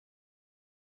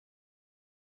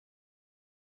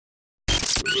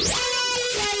The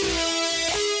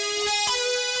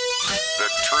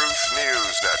Truth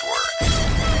News Network.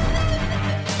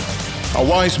 A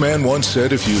wise man once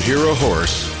said, if you hear a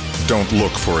horse, don't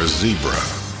look for a zebra.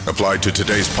 Applied to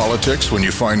today's politics, when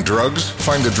you find drugs,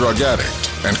 find the drug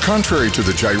addict. And contrary to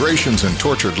the gyrations and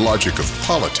tortured logic of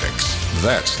politics,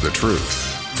 that's the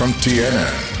truth. From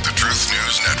TNN, the Truth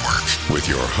News Network, with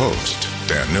your host,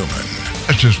 Dan Newman.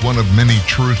 That's just one of many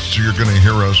truths you're going to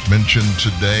hear us mention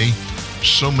today.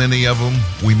 So many of them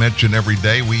we mention every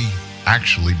day, we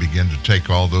actually begin to take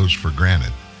all those for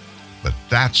granted. But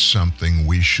that's something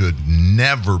we should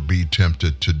never be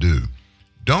tempted to do.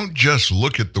 Don't just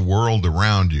look at the world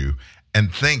around you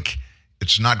and think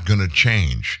it's not going to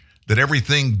change, that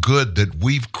everything good that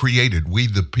we've created, we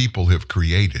the people have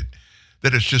created,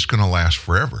 that it's just going to last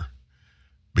forever.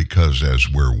 Because as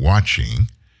we're watching,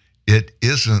 it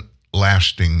isn't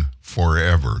lasting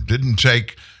forever. Didn't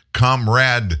take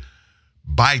Comrade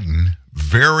Biden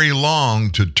very long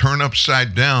to turn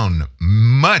upside down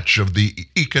much of the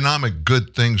economic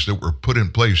good things that were put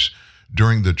in place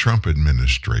during the Trump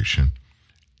administration.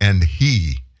 And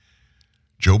he,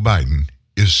 Joe Biden,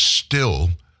 is still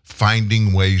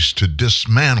finding ways to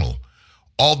dismantle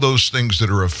all those things that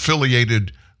are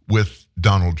affiliated with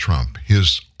Donald Trump,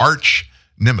 his arch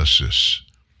nemesis.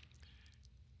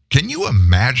 Can you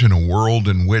imagine a world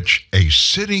in which a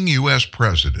sitting U.S.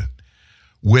 president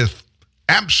with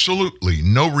absolutely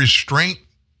no restraint,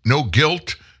 no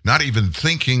guilt, not even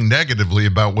thinking negatively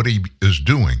about what he is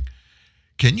doing?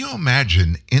 Can you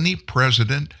imagine any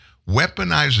president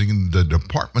weaponizing the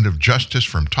Department of Justice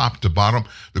from top to bottom,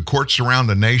 the courts around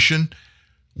the nation,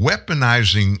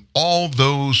 weaponizing all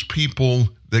those people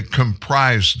that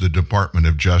comprise the Department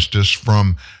of Justice,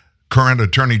 from current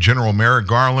Attorney General Merrick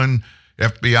Garland,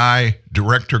 FBI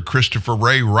Director Christopher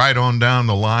Wray, right on down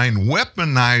the line,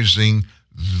 weaponizing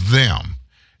them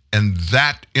and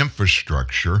that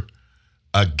infrastructure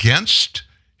against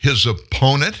his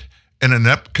opponent in an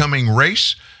upcoming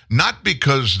race, not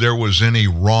because there was any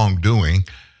wrongdoing,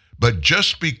 but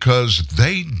just because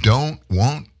they don't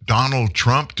want Donald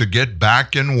Trump to get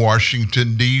back in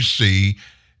Washington, D.C.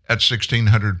 at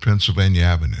 1600 Pennsylvania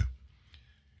Avenue.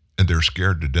 And they're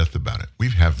scared to death about it. We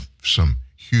have some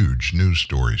huge news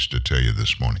stories to tell you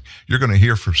this morning. You're going to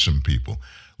hear from some people.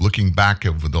 Looking back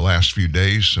over the last few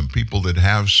days, some people that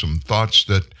have some thoughts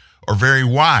that are very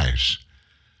wise.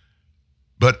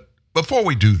 But before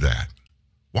we do that,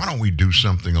 why don't we do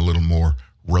something a little more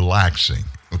relaxing,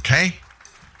 okay?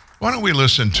 Why don't we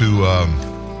listen to,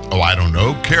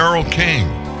 Carole King.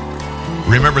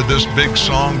 Remember this big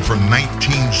song from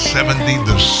 1970,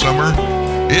 the summer?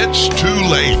 It's Too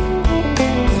Late.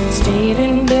 Stayed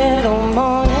in bed all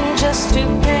morning just to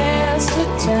pass the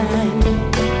time.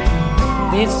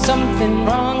 There's something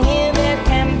wrong here, there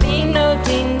can be no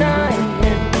denying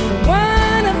it.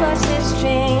 One of us is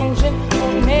changing,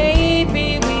 or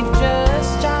maybe we've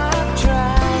just stopped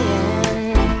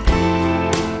trying.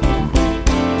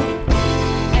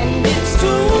 And it's too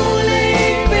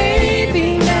late,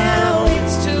 baby, now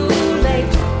it's too late.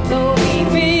 Though we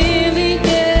really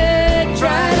did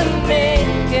try to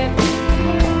make it.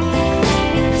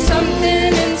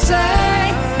 Something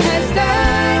inside has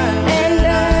died, and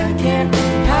I can't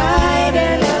hide,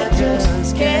 and I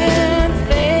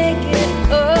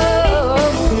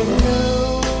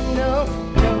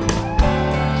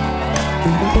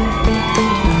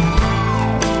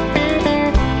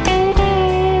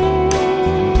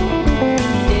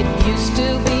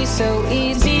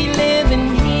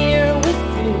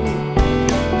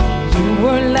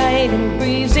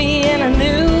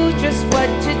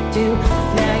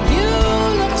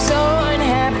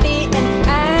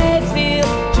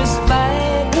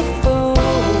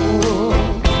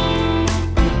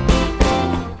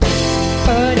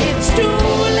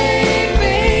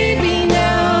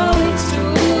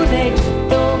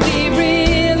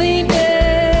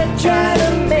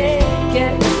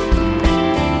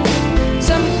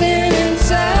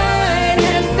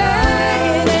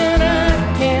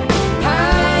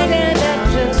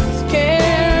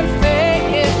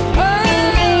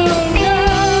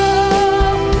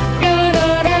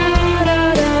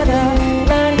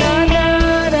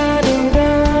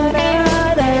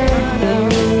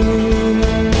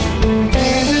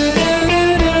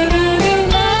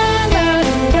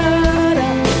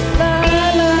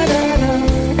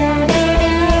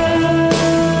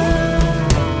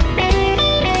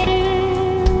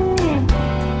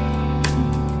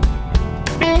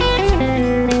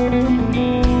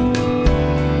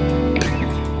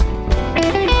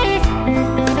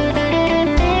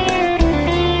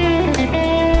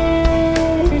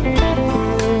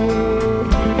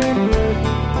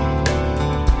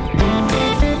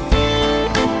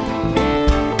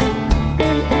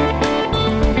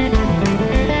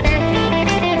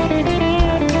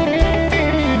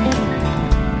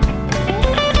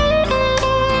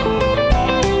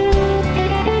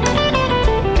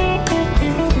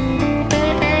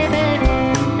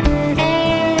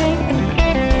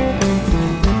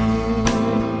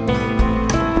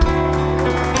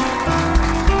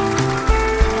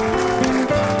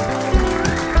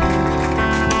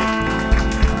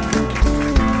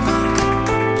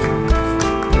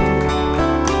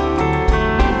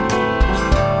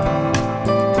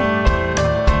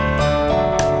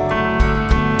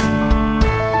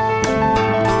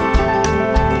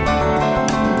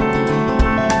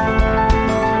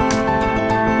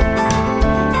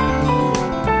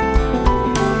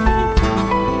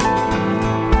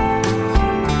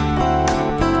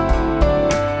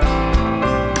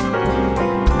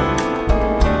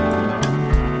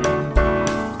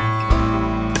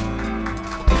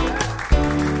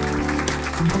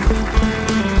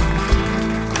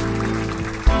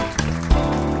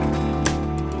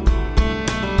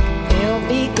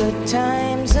good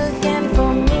times again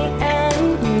for me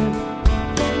and you.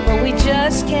 But we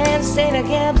just can't stay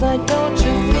together, don't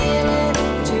you feel it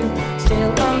too?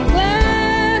 Still I'm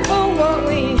glad for what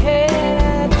we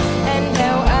had and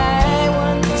how I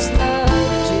once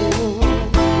loved you.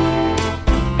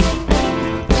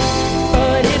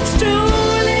 But it's too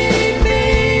late,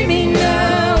 baby,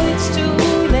 now it's too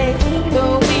late.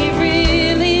 Though we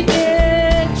really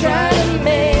did try to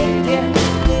make it,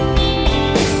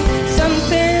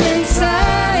 something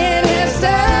inside has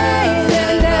died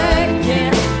and I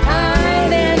can't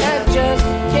hide and I just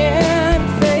can't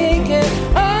fake it.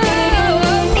 Oh,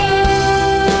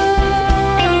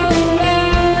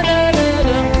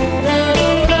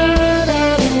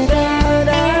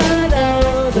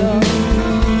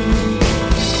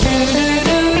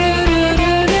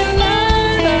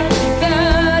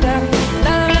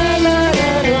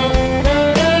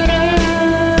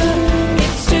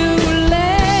 it's too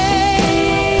late,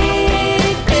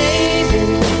 baby,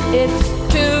 it's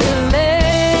too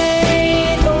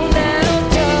late. Oh, now,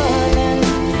 darling,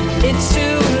 it's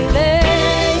too late.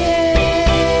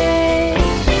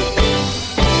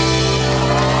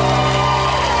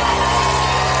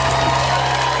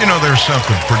 You know, there's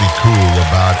something pretty cool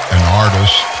about an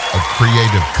artist, a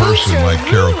creative person like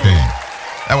Carole King.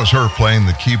 That was her playing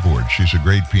the keyboard. She's a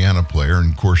great piano player,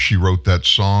 and of course she wrote that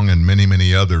song and many,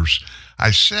 many others. I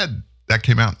said that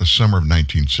came out in the summer of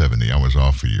 1970. I was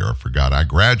off a year, I forgot. I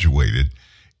graduated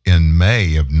in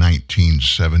May of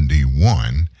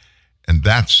 1971, and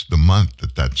that's the month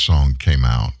that that song came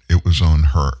out. It was on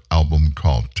her album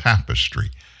called Tapestry.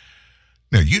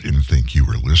 Now, you didn't think you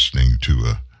were listening to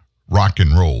a rock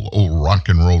and roll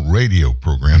radio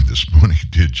program this morning,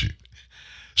 did you?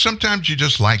 Sometimes you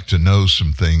just like to know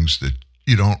some things that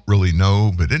you don't really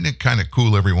know, but isn't it kind of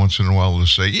cool every once in a while to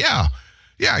say, yeah,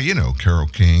 you know, Carole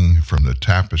King from the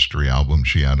Tapestry album,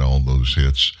 she had all those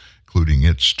hits, including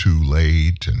It's Too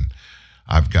Late and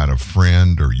I've Got a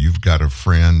Friend or You've Got a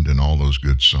Friend and all those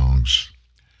good songs.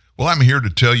 Well, I'm here to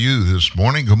tell you this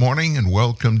morning, good morning and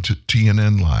welcome to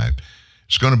TNN Live.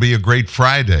 It's going to be a great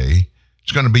Friday.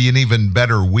 It's going to be an even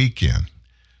better weekend.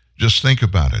 Just think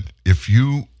about it. If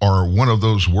you are one of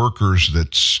those workers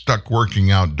that's stuck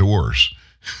working outdoors,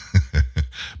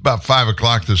 about 5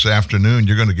 o'clock this afternoon,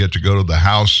 you're going to get to go to the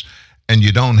house and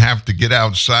you don't have to get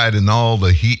outside in all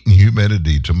the heat and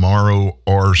humidity tomorrow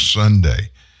or Sunday.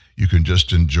 You can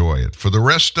just enjoy it. For the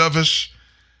rest of us,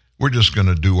 we're just going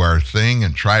to do our thing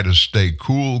and try to stay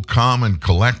cool, calm, and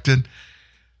collected.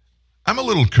 I'm a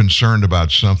little concerned about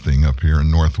something up here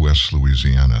in Northwest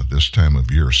Louisiana this time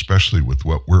of year, especially with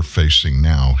what we're facing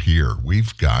now here.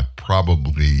 We've got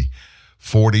probably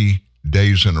 40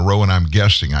 days in a row, and I'm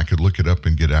guessing I could look it up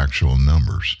and get actual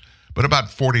numbers, but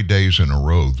about 40 days in a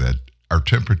row that our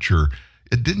temperature,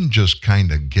 it didn't just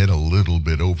kind of get a little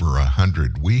bit over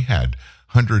 100. We had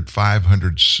 105,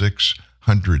 106,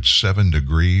 107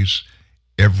 degrees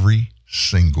every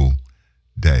single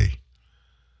day.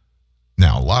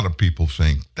 Now, a lot of people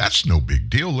think that's no big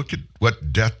deal. Look at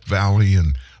what Death Valley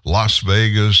and Las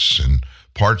Vegas and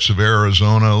parts of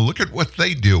Arizona, look at what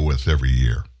they deal with every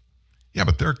year. Yeah,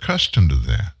 but they're accustomed to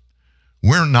that.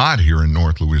 We're not here in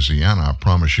North Louisiana, I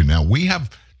promise you. Now, we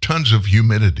have tons of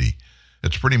humidity.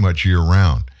 It's pretty much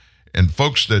year-round. And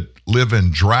folks that live in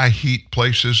dry heat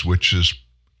places, which is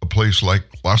a place like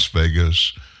Las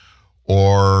Vegas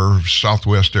or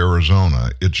Southwest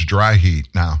Arizona, it's dry heat.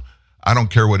 Now, I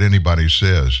don't care what anybody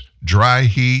says. Dry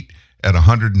heat at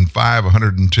 105,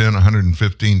 110,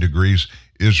 115 degrees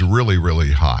is really,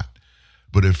 really hot.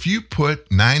 But if you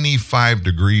put 95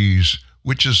 degrees,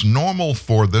 which is normal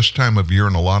for this time of year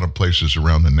in a lot of places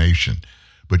around the nation,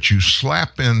 but you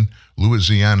slap in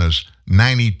Louisiana's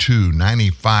 92,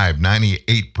 95,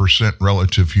 98%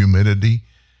 relative humidity,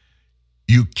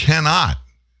 you cannot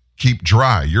keep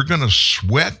dry. You're going to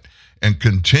sweat and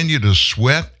continue to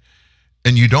sweat.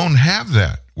 And you don't have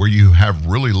that where you have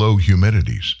really low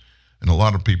humidities. And a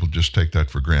lot of people just take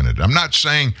that for granted. I'm not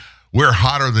saying we're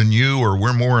hotter than you or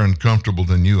we're more uncomfortable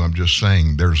than you. I'm just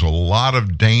saying there's a lot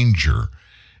of danger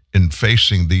in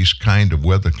facing these kind of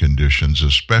weather conditions,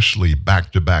 especially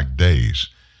back-to-back days,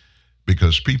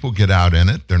 because people get out in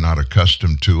it, they're not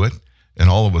accustomed to it,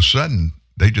 and all of a sudden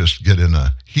they just get in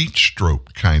a heat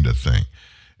stroke kind of thing.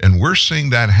 And we're seeing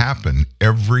that happen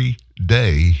every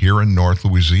day here in North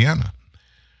Louisiana.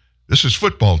 This is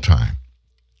football time,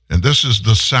 and this is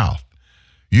the South.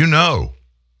 You know,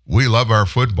 we love our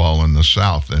football in the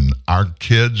South, and our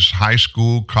kids, high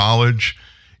school, college,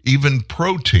 even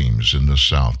pro teams in the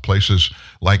South, places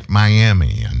like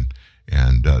Miami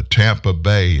and Tampa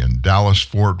Bay and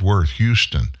Dallas-Fort Worth,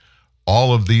 Houston,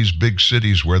 all of these big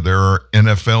cities where there are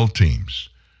NFL teams,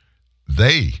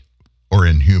 they are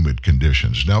in humid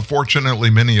conditions. Now, fortunately,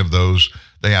 many of those,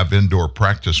 they have indoor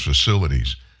practice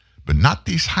facilities, but not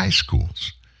these high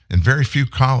schools and very few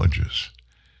colleges.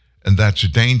 And that's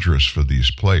dangerous for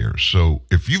these players. So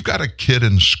if you've got a kid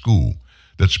in school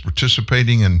that's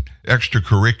participating in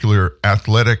extracurricular,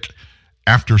 athletic,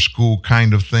 after-school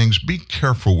kind of things, be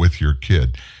careful with your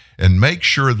kid and make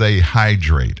sure they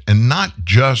hydrate and not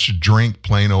just drink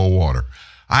plain old water.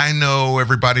 I know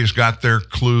everybody's got their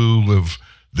clue of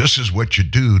this is what you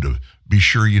do to be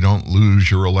sure you don't lose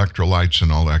your electrolytes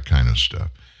and all that kind of stuff.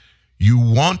 You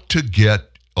want to get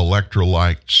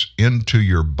electrolytes into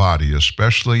your body,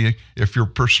 especially if you're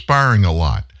perspiring a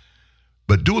lot.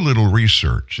 But do a little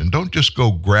research and don't just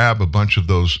go grab a bunch of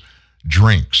those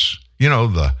drinks,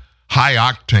 the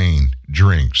high-octane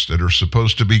drinks that are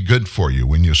supposed to be good for you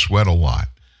when you sweat a lot.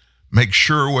 Make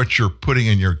sure what you're putting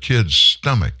in your kid's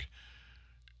stomach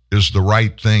is the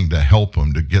right thing to help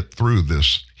them to get through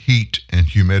this heat and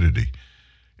humidity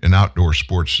in outdoor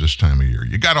sports this time of year.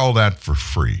 You got all that for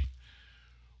free.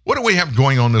 What do we have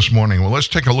going on this morning? Well, let's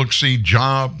take a look-see.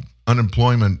 Job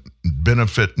unemployment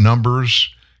benefit numbers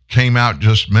came out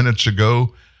just minutes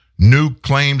ago. New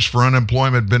claims for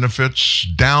unemployment benefits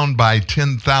down by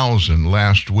 10,000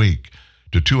 last week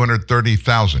to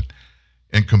 230,000.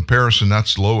 In comparison,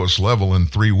 that's the lowest level in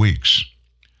 3 weeks.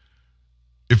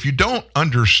 If you don't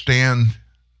understand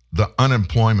the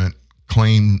unemployment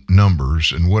claim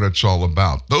numbers and what it's all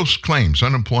about, those claims,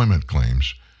 unemployment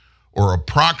claims, are a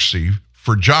proxy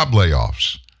for job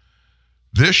layoffs.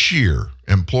 This year,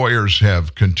 employers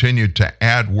have continued to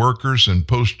add workers and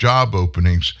post job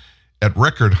openings at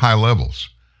record high levels,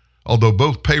 although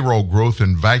both payroll growth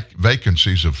and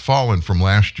vacancies have fallen from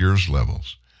last year's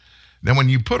levels. Now, when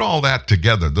you put all that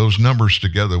together, those numbers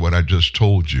together, what I just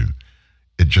told you,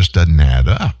 it just doesn't add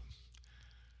up.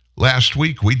 Last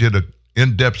week, we did an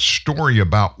in-depth story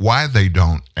about why they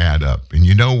don't add up. And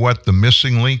you know what the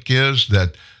missing link is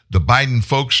that the Biden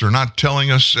folks are not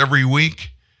telling us every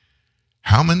week?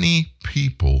 How many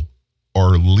people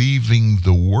are leaving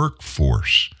the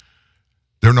workforce?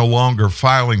 They're no longer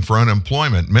filing for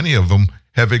unemployment. Many of them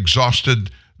have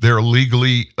exhausted their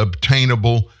legally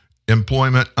obtainable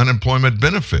unemployment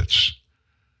benefits.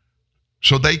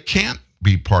 So they can't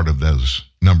be part of those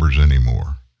numbers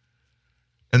anymore.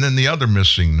 And then the other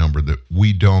missing number that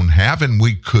we don't have, and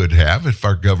we could have if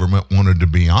our government wanted to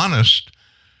be honest,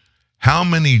 how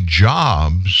many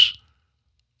jobs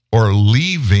are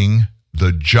leaving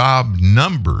the job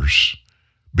numbers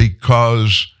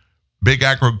because big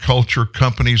agriculture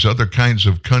companies, other kinds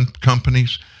of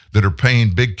companies that are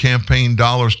paying big campaign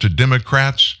dollars to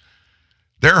Democrats,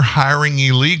 they're hiring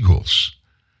illegals,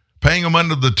 paying them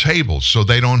under the table so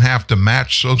they don't have to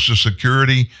match Social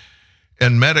Security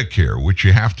and Medicare, which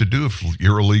you have to do if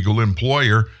you're a legal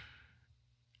employer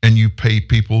and you pay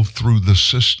people through the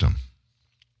system.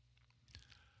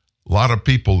 A lot of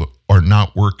people are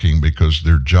not working because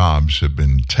their jobs have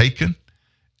been taken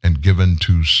and given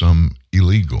to some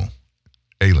illegal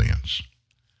aliens.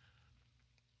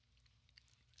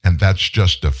 And that's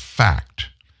just a fact.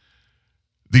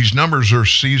 These numbers are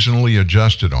seasonally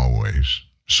adjusted always.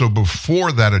 So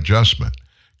before that adjustment,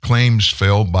 claims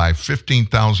fell by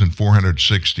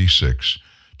 15,466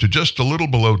 to just a little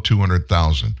below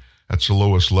 200,000. That's the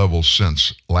lowest level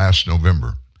since last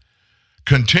November.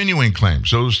 Continuing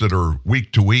claims, those that are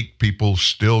week to week, people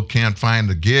still can't find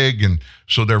a gig, and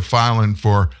so they're filing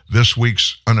for this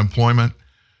week's unemployment.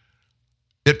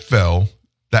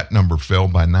 That number fell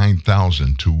by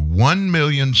 9,000 to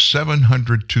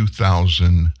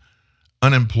 1,702,000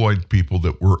 unemployed people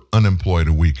that were unemployed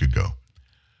a week ago.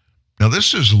 Now,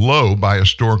 this is low by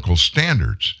historical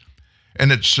standards,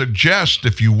 and it suggests,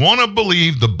 if you want to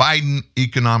believe the Biden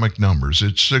economic numbers,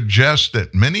 it suggests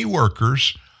that many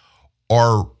workers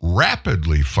are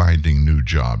rapidly finding new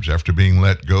jobs after being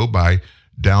let go by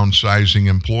downsizing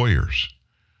employers.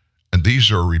 And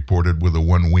these are reported with a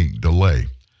 1-week delay.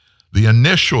 The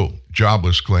initial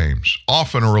jobless claims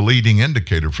often are a leading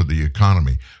indicator for the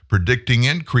economy, predicting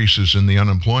increases in the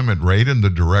unemployment rate in the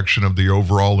direction of the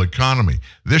overall economy.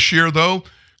 This year, though,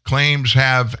 claims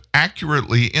have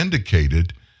accurately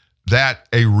indicated that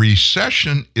a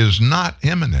recession is not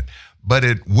imminent, but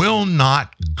it will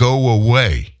not go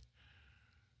away.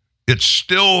 It's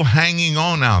still hanging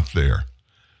on out there.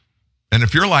 And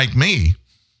if you're like me,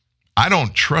 I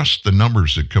don't trust the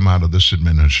numbers that come out of this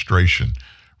administration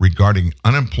regarding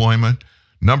unemployment,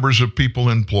 numbers of people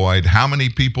employed, how many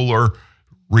people are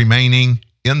remaining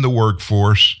in the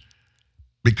workforce,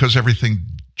 because everything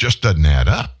just doesn't add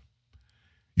up.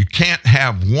 You can't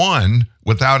have one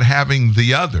without having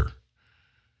the other.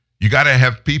 You got to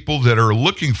have people that are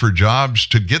looking for jobs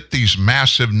to get these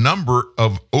massive number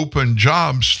of open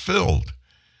jobs filled.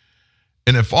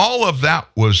 And if all of that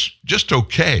was just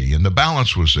okay and the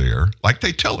balance was there, like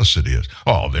they tell us it is,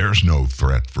 there's no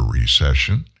threat for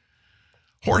recession.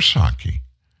 Horse hockey.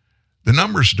 The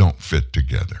numbers don't fit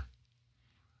together.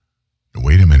 Now,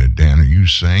 wait a minute, Dan, are you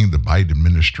saying the Biden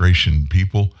administration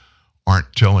people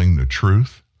aren't telling the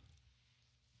truth?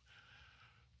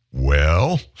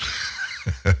 Well,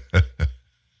 a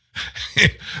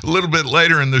little bit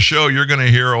later in the show, you're going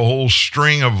to hear a whole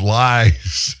string of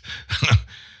lies.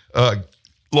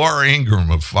 Laura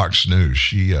Ingraham of Fox News,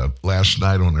 she last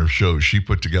night on her show, she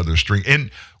put together a string.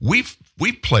 And we've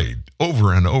played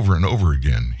over and over and over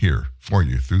again here for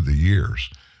you through the years.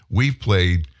 We've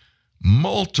played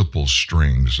multiple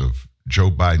strings of Joe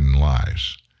Biden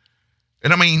lies.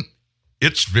 And I mean,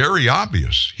 it's very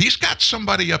obvious. He's got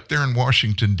somebody up there in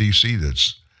Washington, D.C.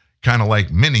 that's kind of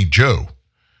like Mini Joe,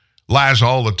 lies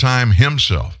all the time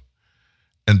himself.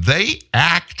 And they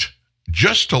act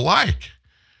just alike.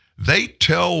 They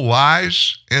tell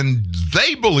lies, and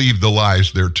they believe the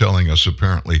lies they're telling us,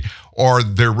 apparently, or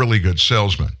they're really good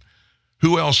salesmen.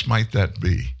 Who else might that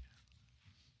be?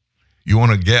 You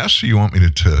want to guess, or you want me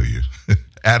to tell you?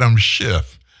 Adam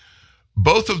Schiff.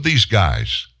 Both of these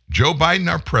guys, Joe Biden,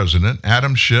 our president,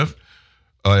 Adam Schiff,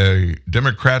 a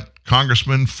Democrat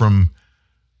congressman from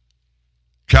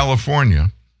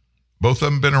California, both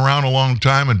of them been around a long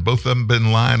time, and both of them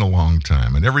been lying a long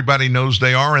time. And everybody knows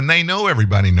they are, and they know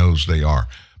everybody knows they are,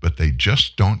 but they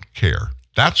just don't care.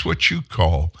 That's what you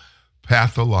call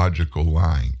pathological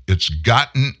lying. It's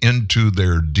gotten into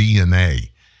their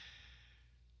DNA.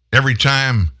 Every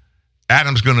time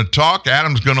Adam's going to talk,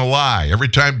 Adam's going to lie. Every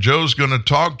time Joe's going to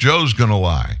talk, Joe's going to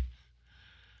lie.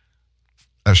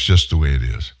 That's just the way it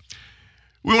is.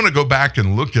 We want to go back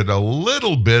and look at a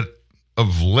little bit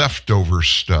of leftover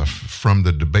stuff from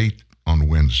the debate on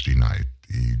Wednesday night,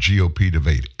 the GOP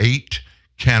debate. 8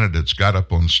 candidates got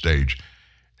up on stage,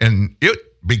 and it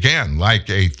began like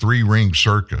a 3-ring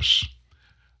circus.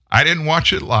 I didn't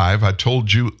watch it live. I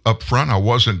told you up front I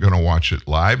wasn't going to watch it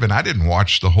live, and I didn't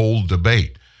watch the whole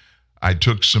debate. I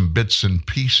took some bits and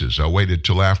pieces. I waited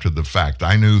till after the fact.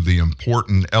 I knew the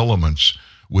important elements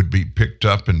would be picked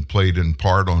up and played in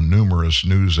part on numerous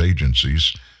news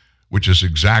agencies, which is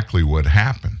exactly what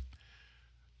happened.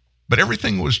 But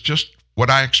everything was just what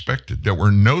I expected. There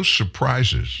were no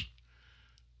surprises.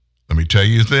 Let me tell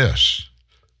you this.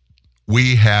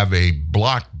 We have a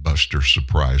blockbuster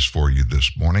surprise for you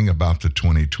this morning about the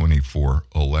 2024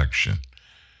 election.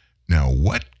 Now,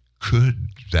 what could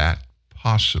that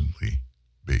possibly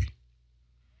be?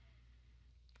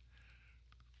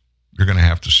 You're going to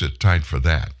have to sit tight for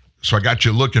that. So I got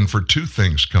you looking for 2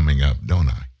 things coming up, don't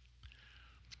I?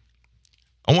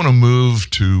 I want to move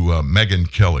to Megyn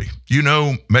Kelly. You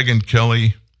know Megyn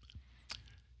Kelly,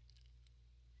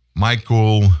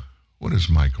 Michael, what is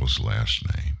Michael's last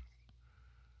name?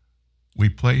 We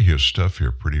play his stuff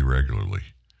here pretty regularly.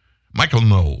 Michael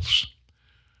Knowles.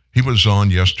 He was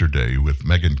on yesterday with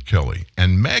Megyn Kelly.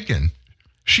 And Megyn,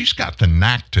 she's got the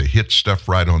knack to hit stuff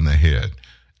right on the head.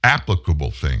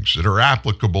 Applicable things that are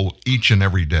applicable each and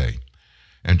every day.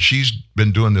 And she's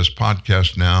been doing this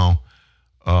podcast now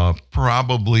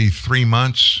probably 3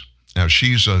 months. Now,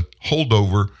 she's a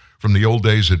holdover from the old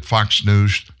days at Fox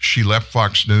News. She left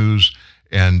Fox News,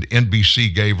 and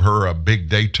NBC gave her a big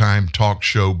daytime talk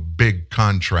show, big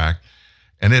contract,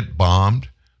 and it bombed.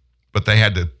 But they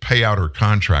had to pay out her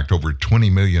contract, over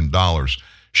 $20 million.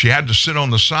 She had to sit on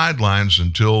the sidelines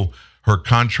until her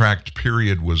contract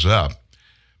period was up.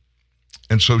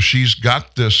 And so she's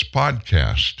got this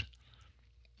podcast,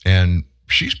 and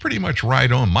she's pretty much right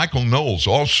on. Michael Knowles,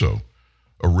 also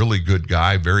a really good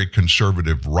guy, very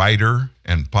conservative writer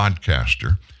and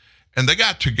podcaster. And they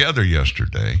got together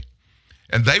yesterday,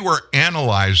 and they were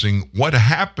analyzing what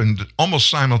happened almost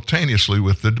simultaneously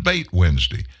with the debate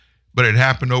Wednesday. But it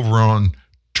happened over on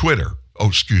Twitter.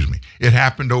 It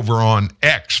happened over on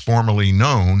X, formerly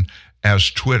known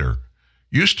as Twitter.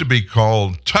 Used to be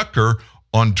called Tucker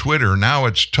on Twitter. Now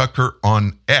it's Tucker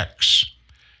on X.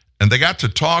 And they got to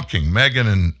talking,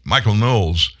 Megyn and Michael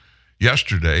Knowles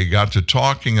yesterday got to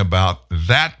talking about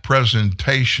that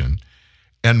presentation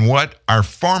and what our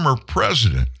former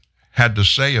president had to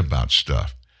say about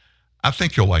stuff. I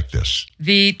think you'll like this.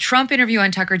 The Trump interview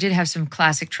on Tucker did have some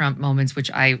classic Trump moments,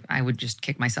 which I would just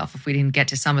kick myself if we didn't get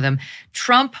to some of them.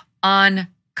 Trump on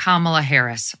Kamala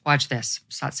Harris. Watch this.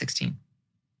 SOT 16.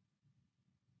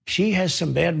 She has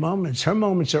some bad moments. Her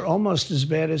moments are almost as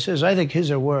bad as his. I think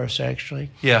his are worse, actually.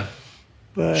 Yeah.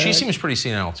 But She seems pretty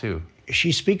senile, too.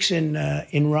 she speaks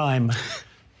in rhyme.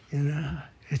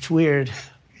 It's weird.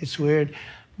 It's weird.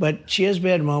 But she has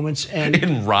bad moments. And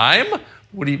In rhyme?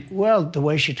 What do you... well, the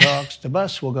way she talks, the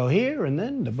bus will go here and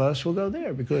then the bus will go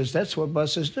there because that's what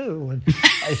buses do. And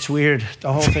it's weird.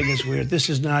 The whole thing is weird. This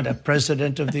is not a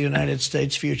president of the United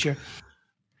States future.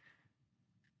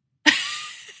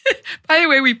 By the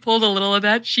way, we pulled a little of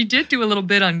that. She did do a little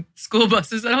bit on school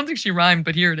buses. I don't think she rhymed,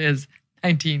 but here it is.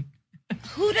 19.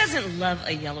 Who doesn't love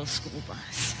a yellow school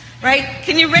bus, right?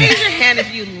 Can you raise your hand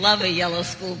if you love a yellow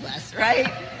school bus, right?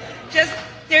 Just,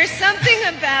 there's something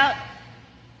about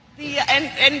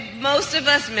and most of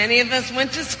us, many of us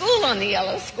went to school on the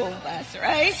yellow school bus,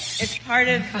 right? It's part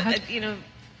of,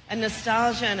 a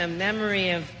nostalgia and a memory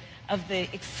of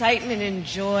the excitement and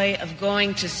joy of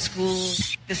going to school.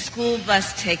 The school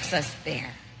bus takes us there.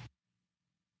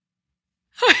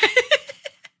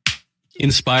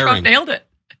 Inspiring. Trump nailed it.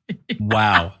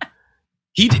 Wow.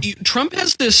 Trump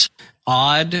has this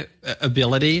odd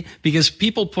ability because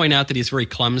people point out that he's very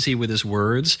clumsy with his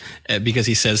words because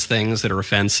he says things that are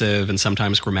offensive and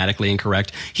sometimes grammatically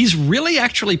incorrect. He's really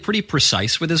actually pretty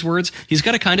precise with his words. He's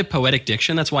got a kind of poetic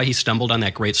diction. That's why he stumbled on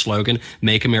that great slogan,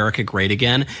 "Make America Great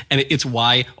Again." And it's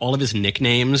why all of his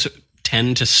nicknames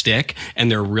tend to stick and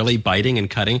they're really biting and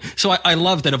cutting. So I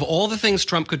love that of all the things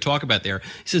Trump could talk about there,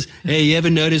 he says, "Hey, you ever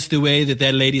notice the way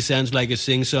that lady sounds like a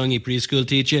sing-songy preschool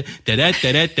teacher?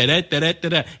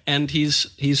 Da-da-da-da-da-da-da-da-da." And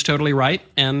he's totally right.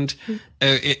 And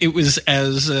it was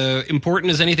as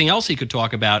important as anything else he could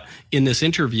talk about in this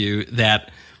interview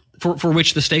that for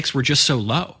which the stakes were just so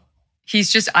low.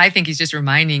 I think he's just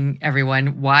reminding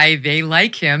everyone why they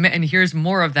like him. And here's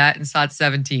more of that in SOT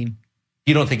 17.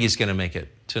 You don't think he's going to make it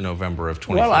to November of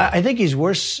 24? Well, I think he's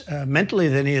worse mentally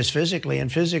than he is physically.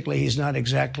 And physically, he's not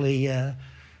exactly a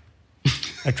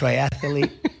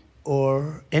triathlete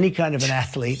or any kind of an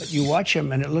athlete. But you watch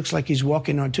him, and it looks like he's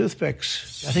walking on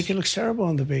toothpicks. I think he looks terrible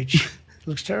on the beach. He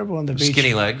looks terrible on the beach.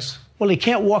 Skinny legs? Well, he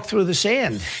can't walk through the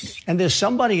sand. And there's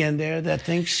somebody in there that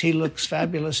thinks he looks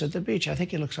fabulous at the beach. I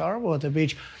think he looks horrible at the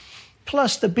beach.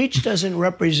 Plus, the beach doesn't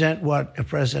represent what a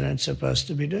president's supposed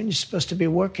to be doing. You're supposed to be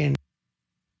working.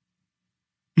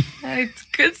 It's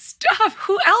good stuff.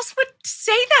 Who else would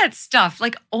say that stuff?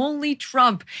 Like only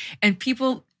Trump. And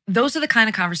people, those are the kind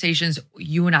of conversations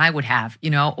you and I would have,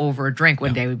 over a drink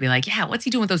one day. We'd be like, yeah, what's he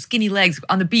doing with those skinny legs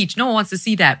on the beach? No one wants to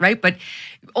see that, right? But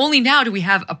only now do we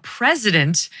have a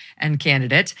president and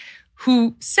candidate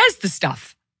who says the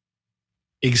stuff.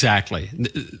 Exactly.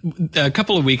 A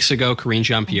couple of weeks ago, Karine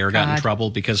Jean-Pierre got in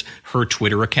trouble because her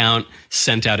Twitter account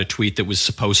sent out a tweet that was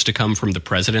supposed to come from the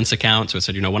president's account. So it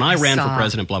said, when I ran for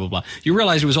president, blah, blah, blah. You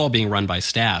realize it was all being run by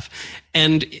staff.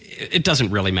 And it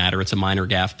doesn't really matter. It's a minor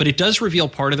gaffe. But it does reveal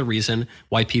part of the reason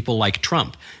why people like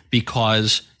Trump,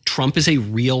 because Trump is a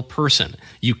real person.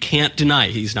 You can't deny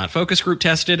he's not focus group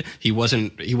tested. He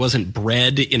wasn't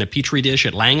bred in a petri dish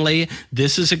at Langley.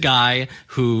 This is a guy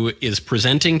who is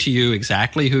presenting to you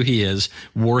exactly who he is,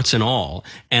 warts and all.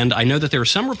 And I know that there are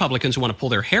some Republicans who want to pull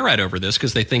their hair out over this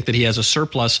because they think that he has a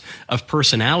surplus of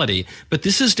personality. But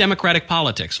this is democratic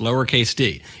politics, lowercase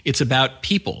d. It's about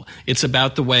people. It's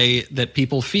about the way that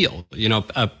people feel.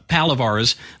 A pal of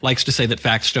ours likes to say that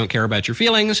facts don't care about your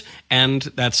feelings, and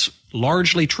that's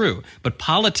largely true. But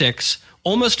politics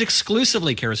almost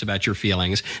exclusively cares about your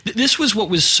feelings. This was what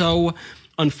was so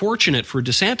unfortunate for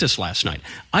DeSantis last night.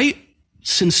 I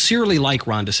sincerely like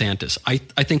Ron DeSantis. I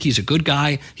think he's a good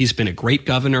guy. He's been a great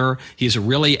governor. He's a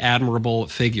really admirable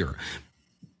figure.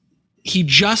 He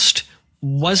just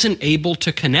wasn't able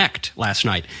to connect last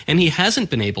night, and he hasn't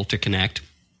been able to connect.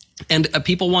 And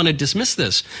people want to dismiss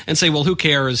this and say, well, who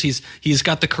cares? He's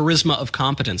got the charisma of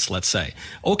competence, let's say.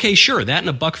 Okay, sure. That and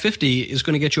a $1.50 is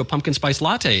going to get you a pumpkin spice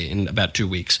latte in about 2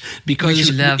 weeks because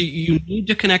you need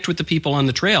to connect with the people on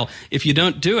the trail. If you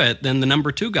don't do it, then the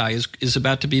number 2 guy is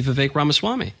about to be Vivek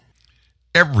Ramaswamy.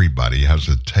 Everybody has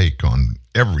a take on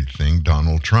everything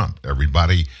Donald Trump.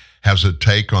 Everybody has a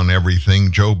take on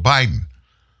everything Joe Biden.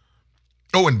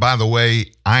 Oh, and by the way,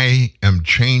 I am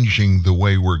changing the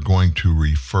way we're going to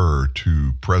refer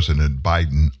to President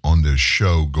Biden on this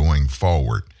show going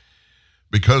forward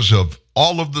because of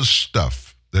all of the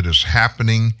stuff that is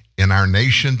happening in our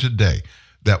nation today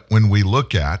that when we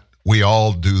look at, we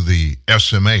all do the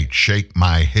SMH, shake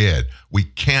my head. We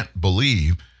can't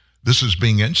believe this is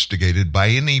being instigated by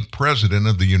any president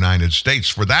of the United States.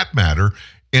 For that matter,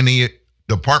 any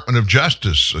Department of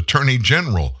Justice, Attorney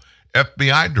General,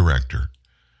 FBI Director.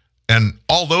 And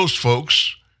all those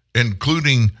folks,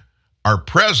 including our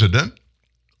president,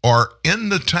 are in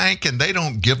the tank and they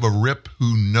don't give a rip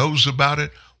who knows about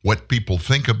it, what people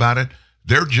think about it.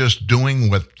 They're just doing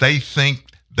what they think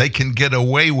they can get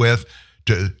away with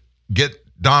to get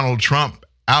Donald Trump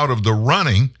out of the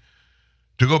running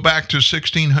to go back to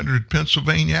 1600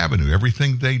 Pennsylvania Avenue.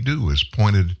 Everything they do is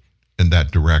pointed in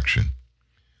that direction.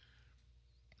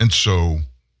 And so,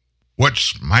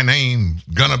 what's my name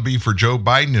gonna be for Joe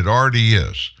Biden? It already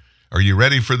is. Are you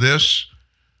ready for this?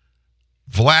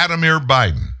 Vladimir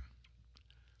Biden.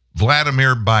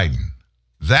 Vladimir Biden.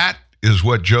 That is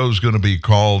what Joe's going to be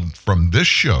called from this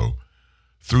show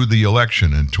through the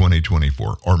election in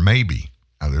 2024. Or maybe.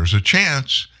 Now, there's a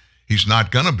chance he's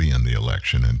not going to be in the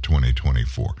election in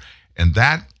 2024. And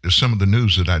that is some of the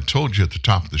news that I told you at the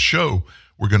top of the show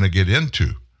we're going to get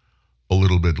into a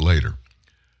little bit later.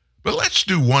 But let's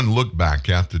do one look back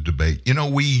at the debate. You know,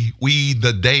 we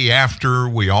the day after,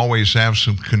 we always have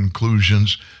some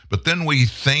conclusions, but then we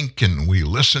think and we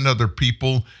listen to other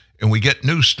people and we get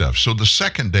new stuff. So the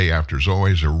second day after is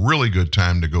always a really good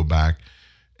time to go back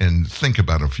and think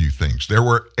about a few things. There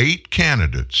were 8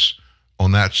 candidates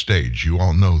on that stage. You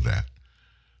all know that.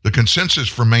 The consensus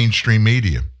for mainstream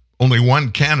media, only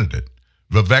one candidate,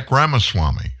 Vivek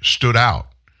Ramaswamy, stood out.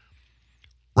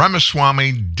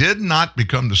 Ramaswamy did not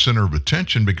become the center of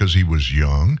attention because he was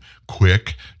young,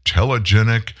 quick,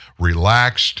 telegenic,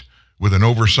 relaxed, with an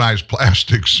oversized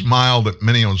plastic smile that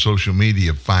many on social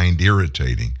media find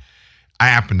irritating. I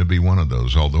happen to be one of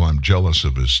those, although I'm jealous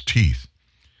of his teeth.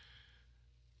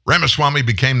 Ramaswamy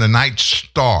became the night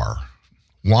star.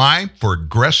 Why? For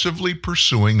aggressively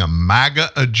pursuing a MAGA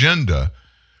agenda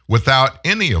without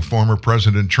any of former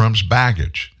President Trump's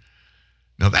baggage.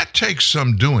 Now, that takes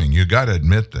some doing. You got to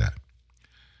admit that.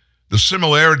 The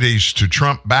similarities to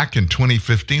Trump back in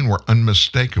 2015 were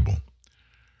unmistakable.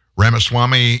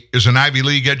 Ramaswamy is an Ivy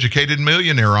League educated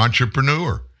millionaire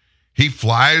entrepreneur. He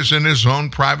flies in his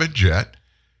own private jet,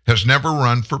 has never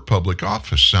run for public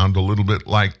office. Sound a little bit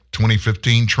like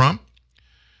 2015 Trump?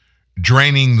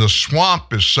 Draining the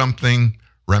swamp is something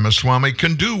Ramaswamy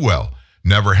can do well,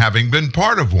 never having been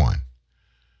part of one.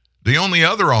 The only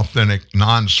other authentic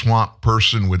non-swamp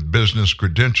person with business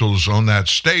credentials on that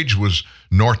stage was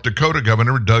North Dakota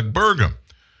Governor Doug Burgum,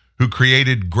 who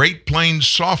created Great Plains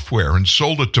Software and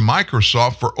sold it to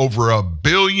Microsoft for over $1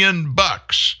 billion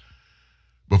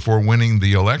before winning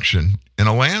the election in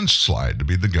a landslide to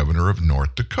be the governor of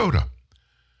North Dakota.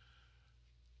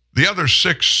 The other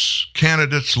 6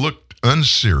 candidates looked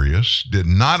unserious, did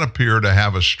not appear to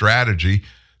have a strategy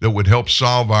that would help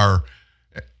solve our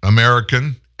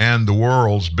American and the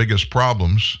world's biggest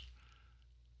problems.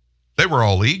 They were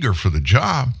all eager for the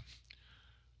job.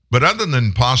 But other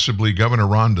than possibly Governor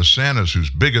Ron DeSantis,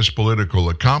 whose biggest political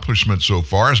accomplishment so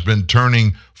far has been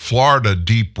turning Florida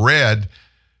deep red,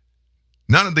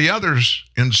 none of the others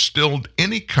instilled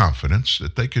any confidence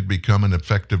that they could become an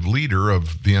effective leader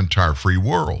of the entire free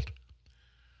world.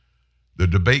 The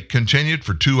debate continued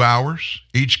for 2 hours,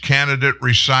 each candidate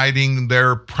reciting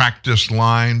their practice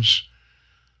lines,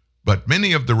 but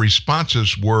many of the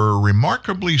responses were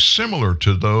remarkably similar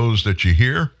to those that you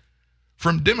hear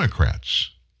from Democrats.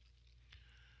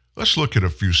 Let's look at a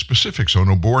few specifics on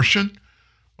abortion.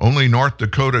 Only North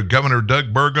Dakota Governor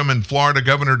Doug Burgum and Florida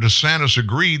Governor DeSantis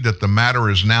agreed that the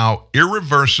matter is now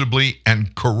irreversibly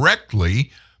and correctly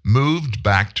moved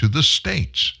back to the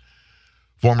states.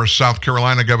 Former South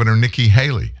Carolina Governor Nikki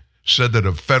Haley said that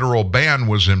a federal ban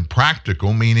was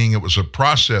impractical, meaning it was a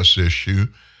process issue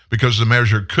because the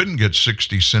measure couldn't get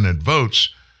 60 Senate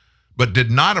votes, but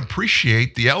did not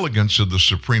appreciate the elegance of the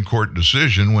Supreme Court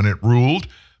decision when it ruled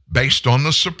based on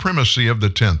the supremacy of the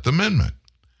 10th Amendment.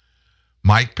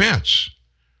 Mike Pence,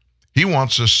 he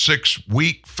wants a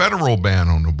 6-week federal ban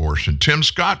on abortion. Tim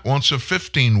Scott wants a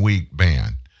 15-week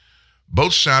ban.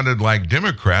 Both sounded like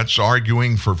Democrats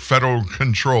arguing for federal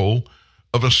control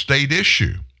of a state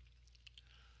issue.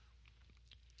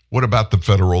 What about the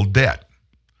federal debt?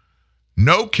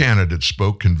 No candidate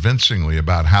spoke convincingly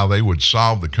about how they would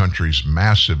solve the country's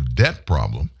massive debt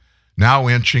problem, now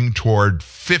inching toward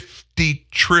 $50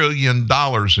 trillion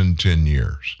in 10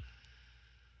 years.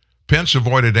 Pence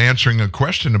avoided answering a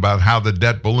question about how the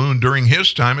debt ballooned during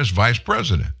his time as vice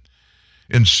president.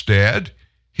 Instead,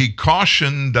 he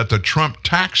cautioned that the Trump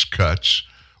tax cuts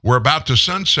were about to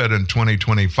sunset in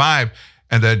 2025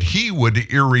 and that he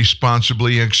would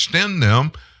irresponsibly extend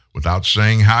them without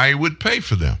saying how he would pay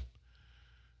for them.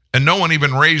 And no one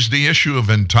even raised the issue of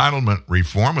entitlement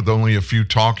reform, with only a few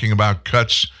talking about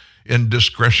cuts in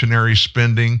discretionary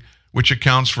spending, which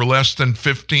accounts for less than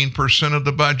 15% of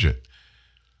the budget.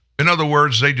 In other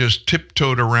words, they just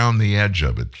tiptoed around the edge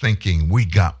of it, thinking we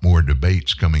got more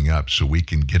debates coming up so we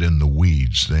can get in the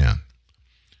weeds then.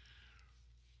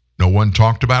 No one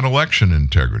talked about election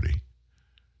integrity.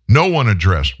 No one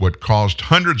addressed what caused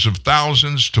hundreds of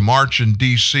thousands to march in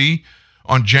D.C.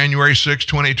 on January 6,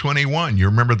 2021. You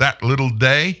remember that little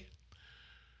day?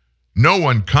 No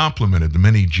one complimented the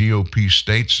many GOP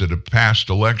states that have passed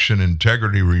election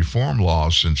integrity reform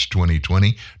laws since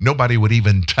 2020. Nobody would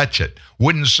even touch it,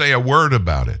 wouldn't say a word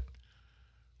about it.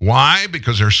 Why?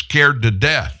 Because they're scared to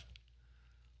death.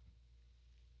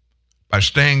 By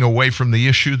staying away from the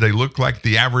issue, they look like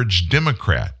the average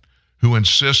Democrat who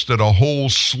insists that a whole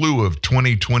slew of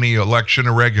 2020 election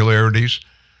irregularities,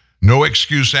 no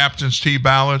excuse absentee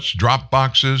ballots, drop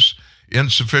boxes,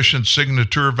 insufficient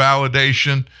signature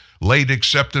validation, late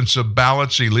acceptance of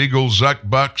ballots, illegal Zuck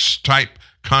Bucks type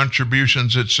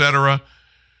contributions, etc.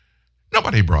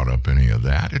 Nobody brought up any of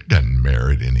that. It doesn't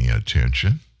merit any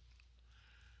attention.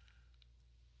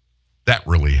 That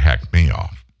really hacked me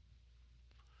off.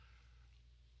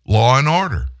 Law and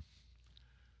order.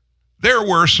 There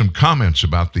were some comments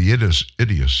about the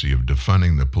idiocy of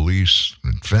defunding the police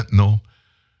and fentanyl.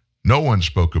 No one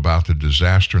spoke about the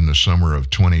disaster in the summer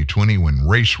of 2020 when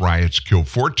race riots killed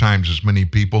 4 times as many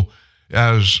people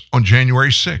as on January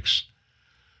 6th.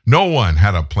 No one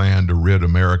had a plan to rid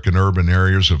American urban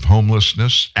areas of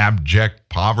homelessness, abject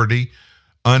poverty,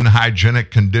 unhygienic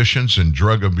conditions, and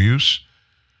drug abuse,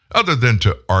 other than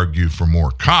to argue for more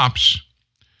cops.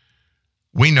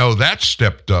 We know that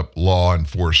stepped-up law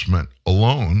enforcement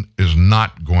alone is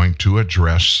not going to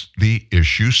address the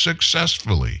issue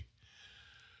successfully.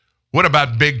 What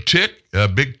about big tech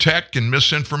and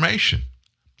misinformation?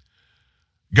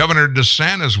 Governor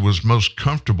DeSantis was most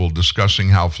comfortable discussing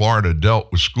how Florida dealt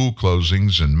with school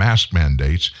closings and mask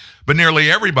mandates, but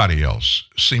nearly everybody else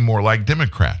seemed more like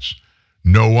Democrats.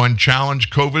 No one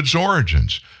challenged COVID's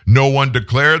origins. No one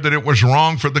declared that it was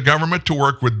wrong for the government to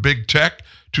work with big tech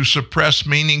to suppress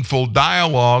meaningful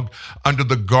dialogue under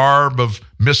the garb of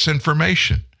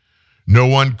misinformation. No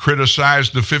one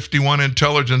criticized the 51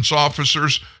 intelligence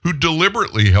officers who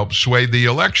deliberately helped sway the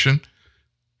election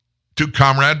to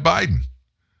Comrade Biden,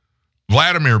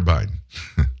 Vladimir Biden.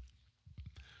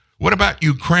 What about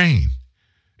Ukraine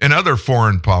and other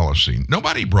foreign policy?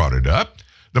 Nobody brought it up.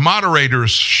 The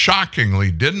moderators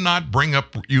shockingly did not bring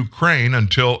up Ukraine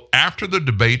until after the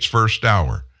debate's first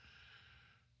hour.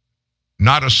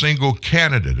 Not a single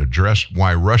candidate addressed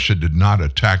why Russia did not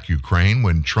attack Ukraine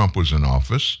when Trump was in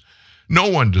office. No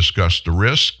one discussed the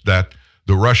risk that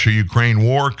the Russia-Ukraine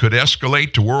war could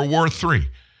escalate to World War III.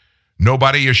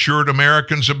 Nobody assured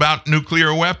Americans about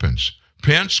nuclear weapons.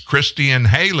 Pence, Christie, and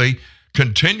Haley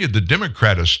continued the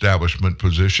Democrat establishment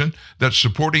position that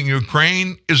supporting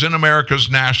Ukraine is in America's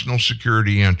national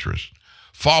security interest,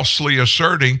 falsely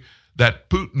asserting that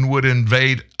Putin would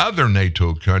invade other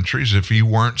NATO countries if he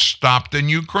weren't stopped in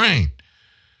Ukraine.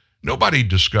 Nobody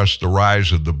discussed the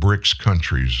rise of the BRICS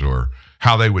countries or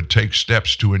how they would take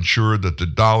steps to ensure that the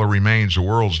dollar remains the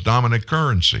world's dominant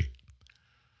currency.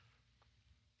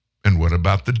 And what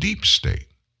about the deep state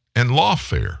and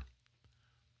lawfare?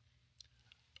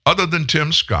 Other than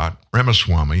Tim Scott,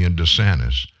 Ramaswamy, and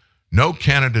DeSantis, no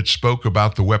candidate spoke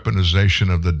about the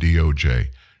weaponization of the DOJ.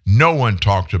 No one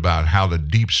talked about how the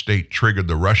deep state triggered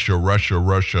the Russia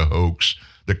hoax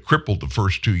that crippled the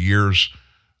first 2 years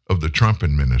of the Trump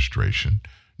administration.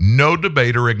 No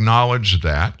debater acknowledged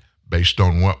that, based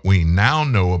on what we now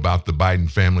know about the Biden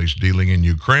family's dealing in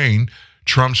Ukraine,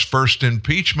 Trump's first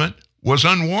impeachment was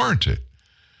unwarranted.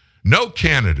 No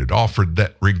candidate offered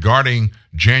that regarding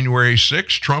January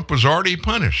 6, Trump was already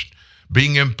punished,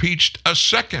 being impeached a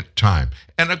second time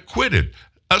and acquitted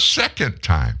a second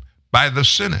time by the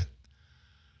Senate.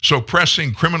 So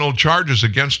pressing criminal charges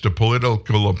against a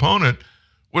political opponent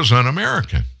was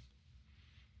un-American.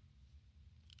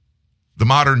 The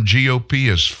modern GOP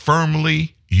is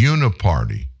firmly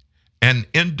uniparty and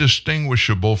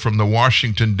indistinguishable from the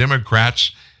Washington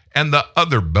Democrats and the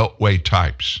other Beltway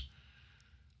types.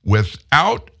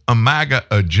 Without a MAGA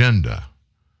agenda,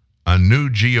 a new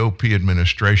GOP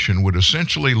administration would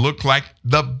essentially look like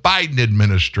the Biden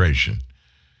administration,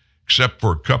 except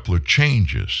for a couple of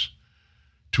changes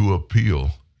to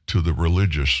appeal to the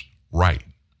religious right.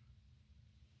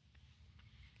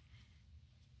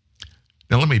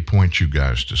 Now, let me point you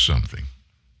guys to something.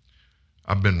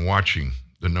 I've been watching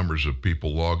the numbers of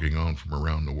people logging on from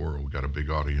around the world. We've got a big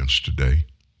audience today.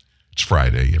 It's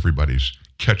Friday. Everybody's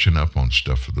catching up on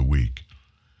stuff for the week.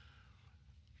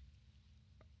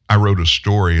 I wrote a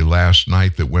story last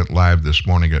night that went live this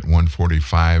morning at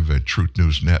 1:45 at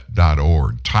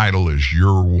truthnewsnet.org. Title is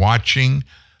 "You're Watching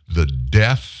the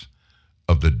Death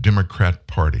of the Democrat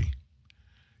Party."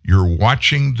 You're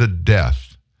watching the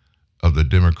death of the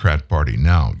Democrat Party.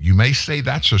 Now, you may say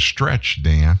that's a stretch,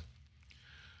 Dan,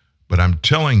 but I'm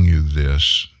telling you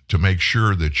this to make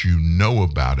sure that you know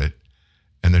about it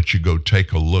and that you go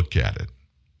take a look at it.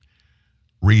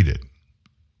 Read it.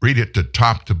 Read it to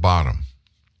top to bottom.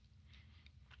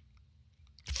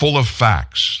 Full of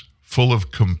facts, full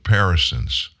of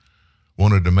comparisons.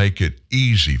 Wanted to make it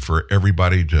easy for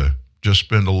everybody to just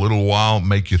spend a little while,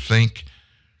 make you think,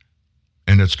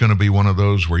 and it's going to be one of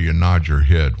those where you nod your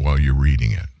head while you're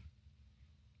reading it.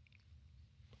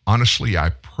 Honestly, I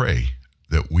pray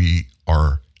that we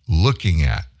are looking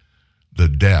at the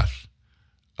death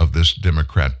of this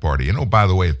Democrat Party. And oh, by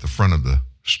the way, at the front of the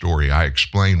story, I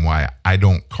explain why I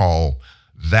don't call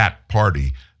that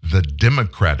party the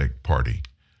Democratic Party.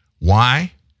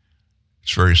 Why?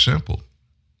 It's very simple.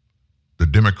 The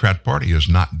Democrat Party is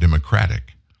not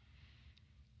democratic.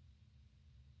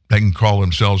 They can call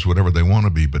themselves whatever they want to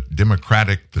be, but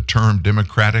democratic, the term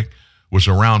democratic, was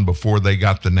around before they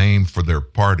got the name for their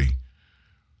party.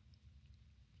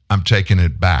 I'm taking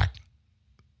it back.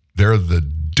 They're the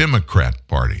Democrat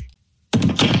Party.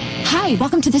 Hi,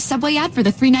 welcome to the Subway ad for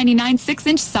the $3.99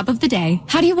 6-inch sub of the day.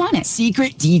 How do you want it?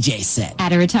 Secret DJ set.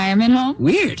 At a retirement home?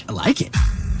 Weird. I like it.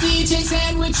 DJ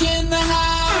sandwich in the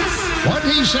house.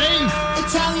 What'd he say?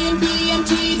 Italian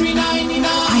BMT $3.99.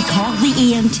 I call the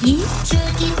EMT.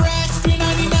 Turkey breast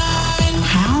 $3.99.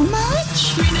 How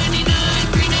much?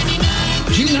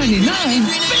 $3.99.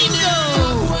 $3.99.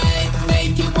 Bingo!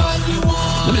 Make it what you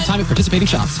want. Limited time at participating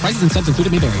shops. Prices and subs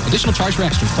included may vary. Additional charge for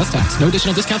extras plus tax. No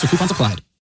additional discounts or coupons applied.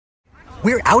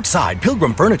 We're outside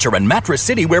Pilgrim Furniture and Mattress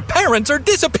City where parents are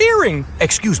disappearing.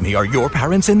 Excuse me, are your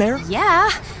parents in there? Yeah.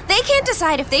 They can't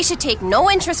decide if they should take no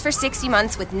interest for 60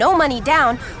 months with no money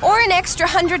down or an extra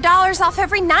 $100 off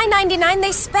every $9.99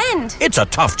 they spend. It's a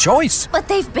tough choice. But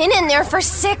they've been in there for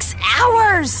 6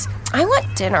 hours. I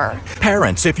want dinner.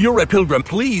 Parents, if you're at Pilgrim,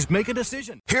 please make a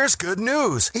decision. Here's good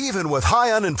news. Even with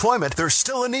high unemployment, there's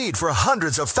still a need for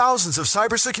hundreds of thousands of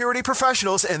cybersecurity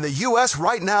professionals in the U.S.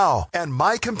 right now. And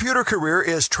My Computer Career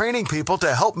is training people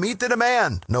to help meet the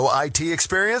demand. No IT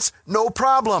experience? No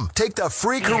problem. Take the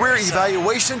free career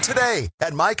evaluation today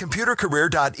at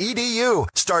mycomputercareer.edu.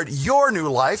 Start your new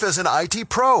life as an IT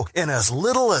pro in as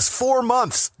little as 4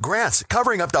 months. Grants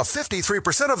covering up to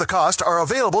 53% of the cost are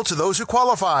available to those who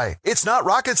qualify. It's not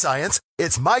rocket science.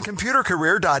 It's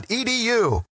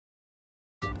mycomputercareer.edu.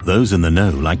 Those in the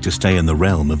know like to stay in the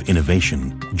realm of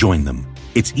innovation. Join them.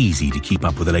 It's easy to keep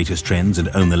up with the latest trends and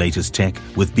own the latest tech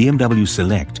with BMW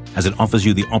Select, as it offers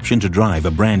you the option to drive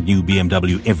a brand new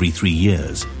BMW every 3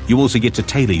 years. You also get to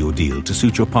tailor your deal to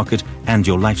suit your pocket and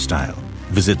your lifestyle.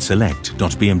 Visit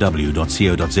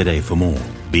select.bmw.co.za for more.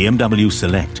 BMW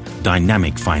Select.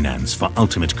 Dynamic finance for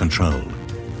ultimate control.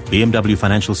 BMW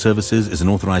Financial Services is an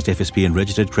authorized FSP and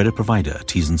registered credit provider.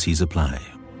 T's and C's apply.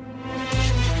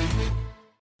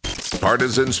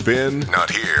 Partisan spin? Not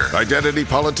here. Identity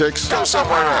politics? Go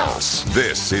somewhere else.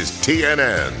 This is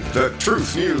TNN, the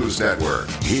Truth News Network.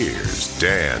 Here's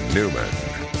Dan Newman.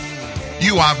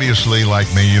 You obviously, like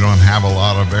me, you don't have a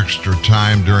lot of extra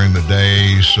time during the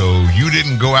day, so you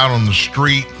didn't go out on the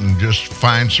street and just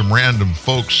find some random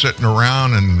folks sitting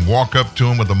around and walk up to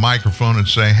them with a microphone and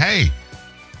say, hey,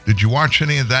 did you watch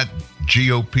any of that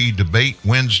GOP debate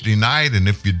Wednesday night? And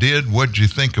if you did, what'd you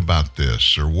think about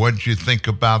this? Or what'd you think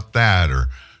about that? Or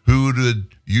who did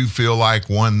you feel like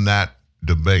won that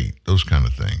debate? Those kind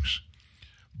of things.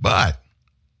 But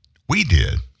we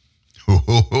did.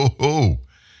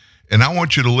 And I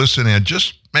want you to listen in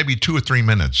just maybe 2 or 3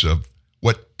 minutes of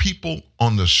what people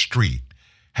on the street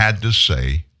had to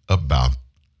say about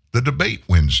the debate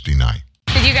Wednesday night.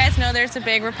 Did you guys know there's a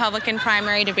big Republican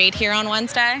primary debate here on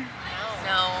Wednesday?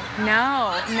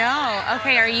 No.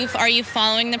 Okay, are you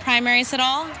following the primaries at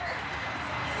all?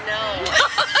 No.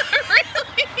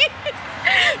 Really?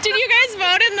 Did you guys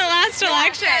vote in the last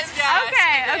election? Yes,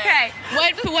 Okay.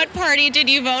 What party did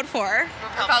you vote for?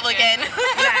 Republican.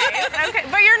 Nice. Okay,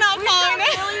 but you're not following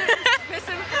it. Really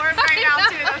misinformed right now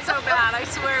too. That's so bad. I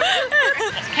swear.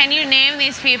 Can you name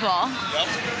these people? Yep.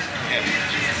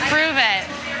 Prove it.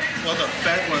 Well, the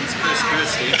fat one's Chris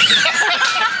Christie.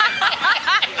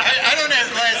 I don't have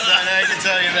glasses on, I can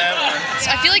tell you that one.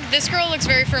 I feel like this girl looks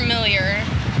very familiar.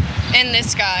 And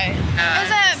this guy. Is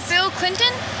that Bill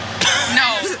Clinton?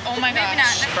 No. Oh my gosh. Maybe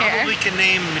not. Probably can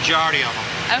name the majority of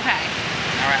them. Okay.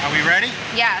 All right, are we ready?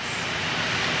 Yes.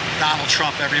 Donald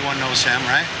Trump, everyone knows him,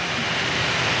 right?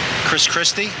 Chris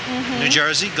Christie, New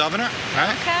Jersey governor,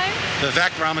 right? Okay.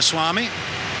 Vivek Ramaswamy.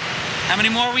 How many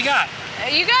more we got?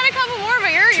 You got a couple more,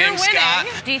 but you're winning. Scott.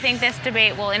 Do you think this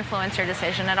debate will influence your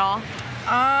decision at all?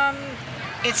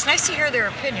 It's nice to hear their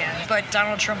opinion, but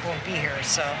Donald Trump won't be here,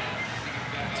 so.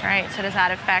 That's right. So does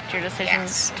that affect your decision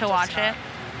to watch it?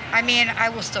 I mean, I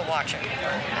will still watch it.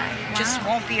 Just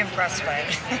won't be impressed by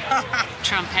it.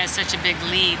 Trump has such a big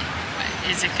lead.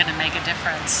 Is it going to make a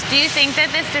difference? Do you think that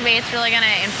this debate's really going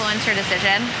to influence your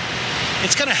decision?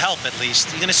 It's going to help, at least.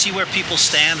 You're going to see where people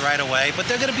stand right away, but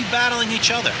they're going to be battling each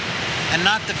other and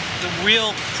not the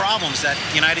real problems that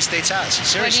the United States has.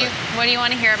 Seriously. What do you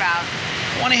want to hear about?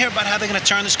 I want to hear about how they're going to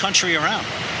turn this country around.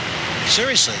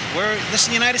 Seriously. This is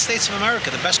the United States of America,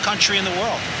 the best country in the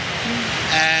world.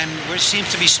 And we seem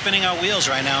to be spinning our wheels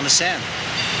right now in the sand.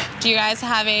 Do you guys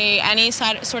have any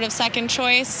sort of second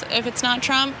choice if it's not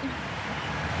Trump?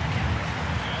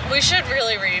 We should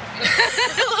really read.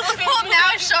 Well,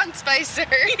 now Sean Spicer.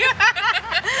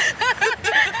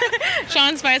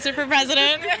 Sean Spicer for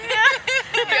president? Yeah.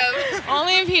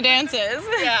 Only if he dances.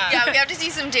 Yeah, we have to see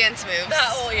some dance moves.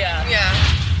 Yeah.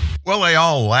 Well, they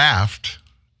all laughed.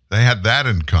 They had that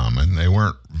in common. They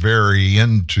weren't very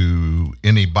into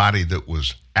anybody that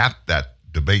was at that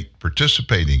debate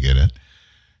participating in it.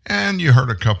 And you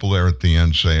heard a couple there at the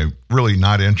end say, really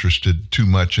not interested too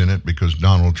much in it because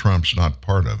Donald Trump's not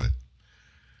part of it.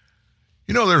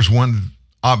 You know, there's one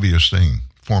obvious thing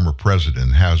former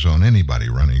president has on anybody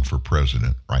running for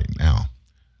president right now.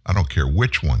 I don't care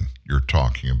which one you're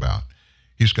talking about.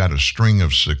 He's got a string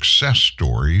of success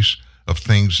stories of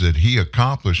things that he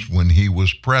accomplished when he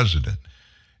was president.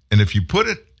 And if you put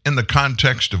it in the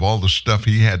context of all the stuff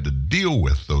he had to deal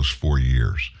with those 4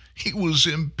 years, he was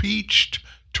impeached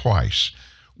twice.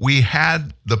 We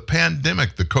had the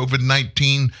pandemic, the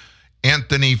COVID-19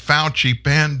 Anthony Fauci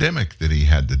pandemic that he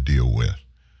had to deal with.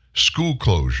 School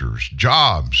closures,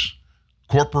 jobs,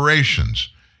 corporations,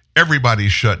 everybody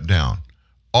shut down.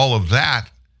 All of that,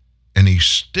 and he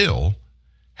still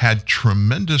had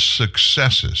tremendous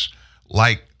successes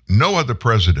like no other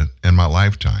president in my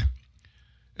lifetime.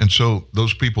 And so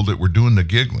those people that were doing the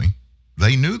giggling,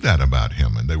 they knew that about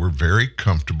him, and they were very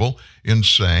comfortable in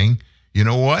saying, you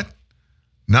know what?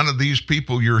 None of these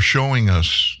people you're showing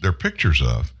us their pictures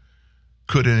of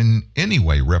could in any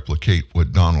way replicate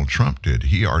what Donald Trump did.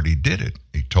 He already did it.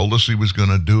 He told us he was going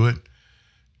to do it,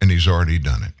 and he's already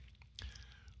done it.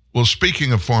 Well,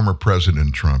 speaking of former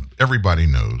President Trump, everybody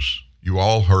knows, you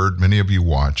all heard, many of you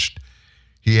watched,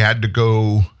 he had to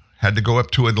go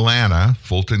up to Atlanta,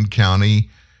 Fulton County,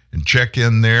 and check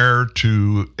in there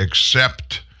to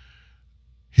accept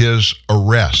his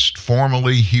arrest.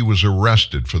 Formally, he was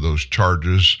arrested for those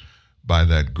charges by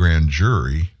that grand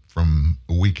jury from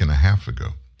a week and a half ago.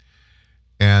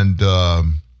 And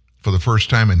for the first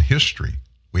time in history,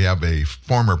 we have a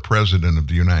former president of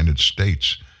the United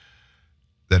States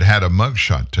that had a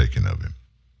mugshot taken of him.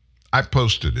 I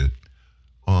posted it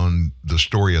on the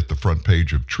story at the front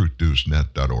page of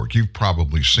truthnewsnet.org. You've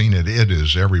probably seen it. It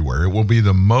is everywhere. It will be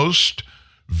the most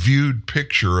viewed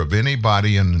picture of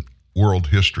anybody in world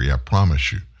history, I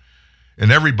promise you.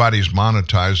 And everybody's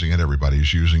monetizing it.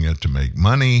 Everybody's using it to make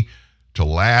money, to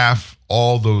laugh,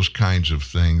 all those kinds of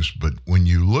things. But when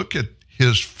you look at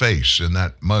his face in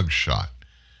that mugshot,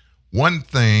 one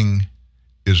thing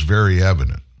is very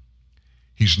evident.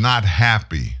 He's not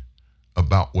happy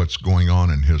about what's going on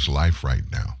in his life right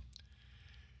now.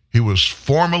 He was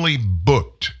formally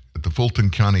booked at the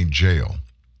Fulton County Jail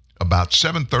about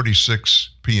 7:36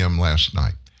 p.m. last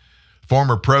night.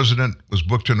 Former president was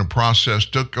booked in a process,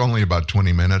 took only about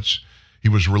 20 minutes. He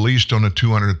was released on a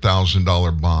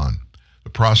 $200,000 bond. The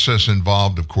process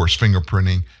involved, of course,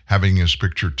 fingerprinting, having his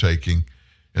picture taken,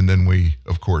 and then we,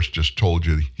 of course, just told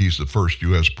you he's the first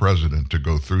U.S. president to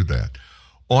go through that.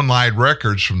 Online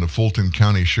records from the Fulton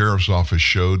County Sheriff's Office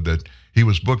showed that he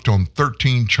was booked on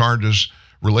 13 charges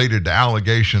related to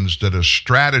allegations that a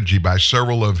strategy by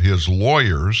several of his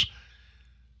lawyers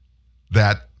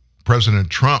that President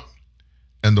Trump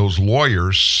and those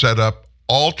lawyers set up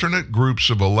alternate groups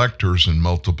of electors in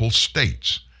multiple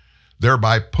states,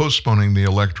 thereby postponing the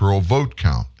electoral vote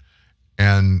count.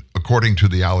 And according to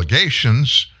the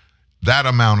allegations, that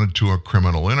amounted to a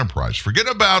criminal enterprise. Forget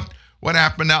about what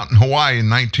happened out in Hawaii in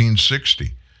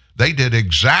 1960. They did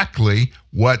exactly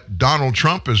what Donald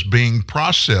Trump is being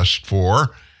processed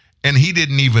for, and he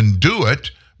didn't even do it,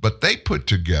 but they put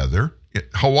together,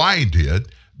 Hawaii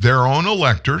did, their own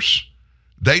electors.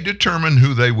 They determined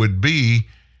who they would be,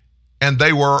 and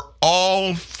they were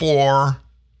all for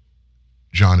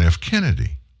John F.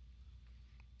 Kennedy.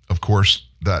 Of course,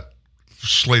 that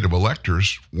slate of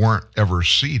electors weren't ever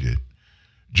seated.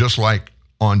 Just like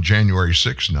on January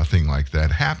 6th, nothing like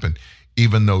that happened,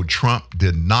 even though Trump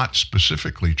did not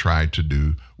specifically try to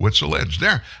do what's alleged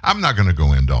there. I'm not going to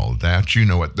go into all of that. You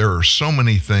know what? There are so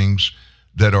many things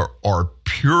that are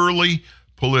purely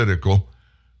political.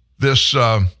 This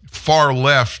far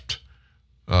left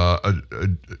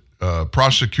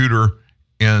prosecutor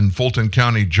in Fulton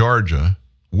County, Georgia,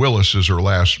 Willis is her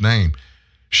last name,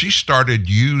 she started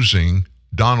using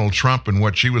Donald Trump and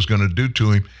what she was going to do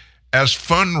to him as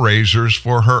fundraisers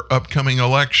for her upcoming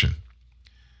election.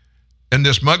 And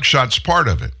this mugshot's part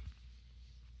of it.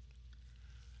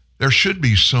 There should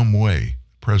be some way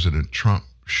President Trump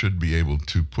should be able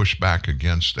to push back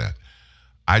against that.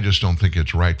 I just don't think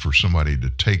it's right for somebody to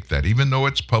take that, even though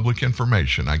it's public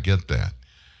information. I get that.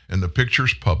 And the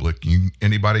picture's public.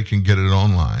 Anybody can get it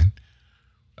online.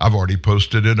 I've already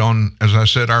posted it on, as I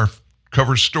said, our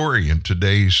cover story in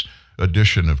today's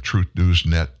edition of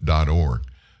truthnewsnet.org.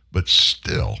 But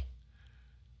still,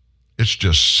 it's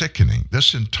just sickening.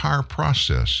 This entire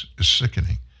process is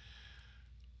sickening.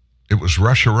 It was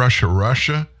Russia, Russia,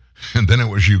 Russia, and then it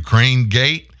was Ukraine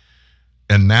Gate.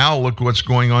 And now look what's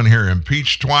going on here.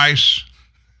 Impeached twice.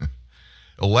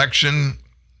 Election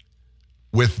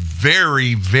with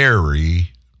very,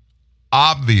 very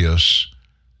obvious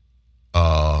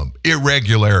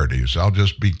irregularities. I'll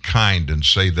just be kind and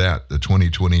say that. The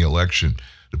 2020 election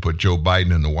to put Joe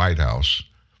Biden in the White House.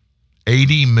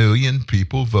 80 million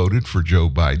people voted for Joe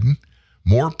Biden.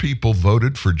 More people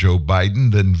voted for Joe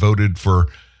Biden than voted for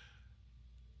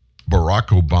Barack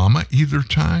Obama either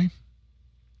time.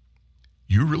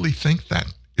 You really think that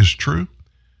is true?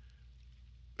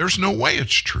 There's no way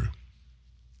it's true.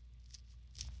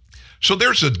 So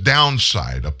there's a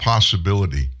downside, a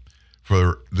possibility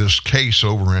for this case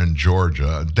over in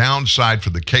Georgia, a downside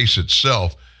for the case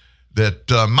itself that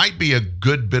might be a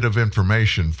good bit of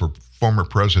information for former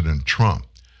President Trump.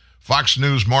 Fox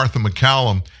News' Martha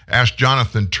MacCallum asked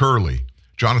Jonathan Turley,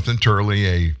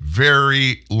 a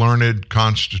very learned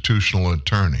constitutional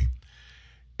attorney,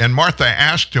 and Martha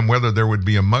asked him whether there would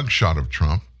be a mugshot of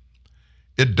Trump.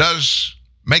 It does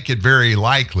make it very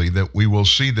likely that we will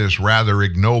see this rather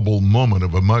ignoble moment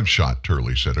of a mugshot,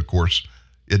 Turley said. Of course,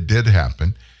 it did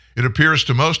happen. It appears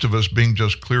to most of us being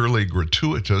just clearly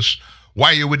gratuitous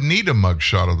why you would need a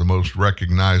mugshot of the most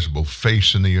recognizable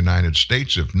face in the United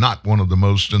States, if not one of the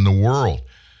most in the world.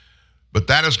 But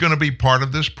that is going to be part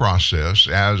of this process,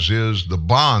 as is the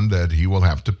bond that he will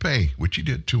have to pay, which he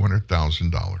did,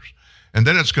 $200,000. And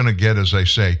then it's going to get, as they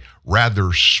say,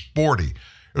 rather sporty.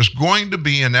 There's going to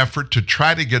be an effort to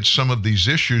try to get some of these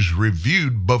issues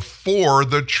reviewed before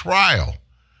the trial.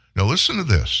 Now listen to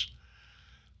this.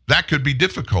 That could be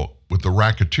difficult with the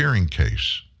racketeering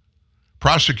case.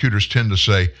 Prosecutors tend to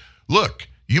say, look,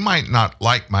 you might not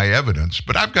like my evidence,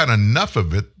 but I've got enough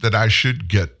of it that I should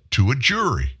get to a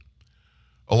jury.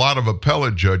 A lot of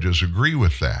appellate judges agree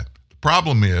with that. The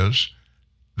problem is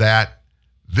that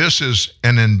this is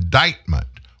an indictment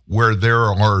where there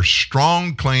are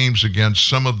strong claims against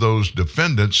some of those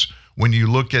defendants when you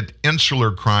look at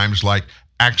insular crimes like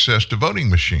access to voting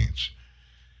machines.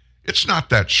 It's not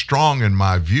that strong in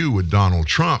my view with Donald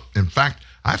Trump. In fact,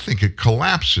 I think it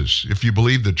collapses if you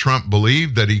believe that Trump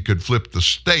believed that he could flip the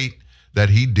state, that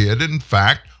he did, in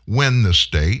fact, win the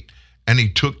state, and he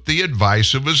took the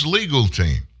advice of his legal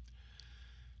team.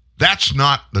 That's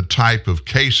not the type of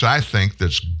case, I think,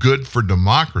 that's good for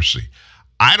democracy.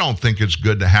 I don't think it's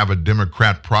good to have a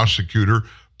Democrat prosecutor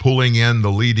pulling in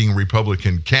the leading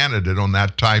Republican candidate on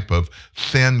that type of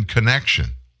thin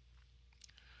connection.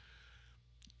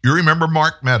 You remember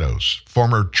Mark Meadows,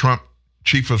 former Trump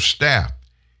chief of staff.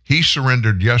 He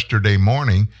surrendered yesterday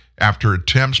morning after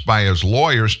attempts by his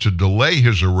lawyers to delay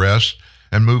his arrest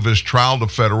and move his trial to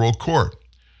federal court.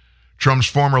 Trump's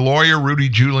former lawyer, Rudy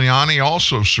Giuliani,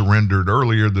 also surrendered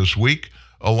earlier this week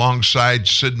alongside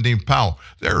Sidney Powell.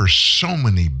 There are so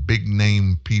many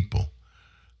big-name people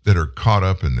that are caught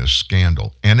up in this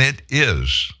scandal, and it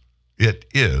is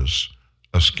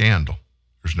a scandal.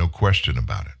 There's no question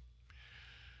about it.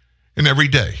 And every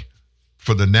day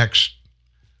for the next,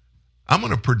 I'm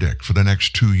going to predict for the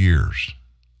next 2 years,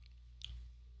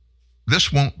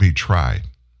 this won't be tried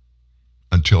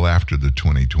until after the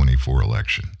 2024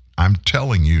 election. I'm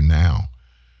telling you now,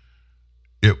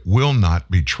 it will not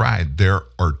be tried. There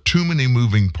are too many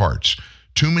moving parts,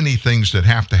 too many things that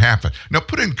have to happen. Now,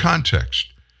 put in context.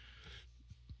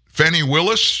 Fannie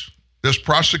Willis, this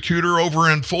prosecutor over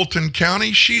in Fulton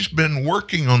County, she's been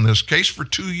working on this case for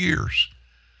 2 years.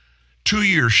 2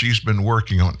 years she's been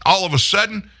working on it. All of a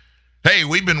sudden, hey,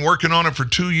 we've been working on it for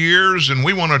 2 years and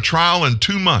we want a trial in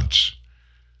 2 months.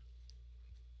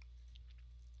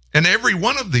 And every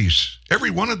one of these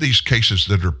cases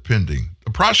that are pending,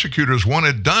 the prosecutors want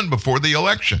it done before the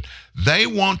election. They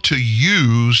want to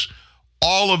use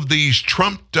all of these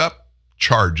trumped up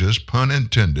charges, pun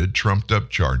intended, trumped up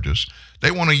charges.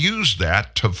 They want to use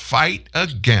that to fight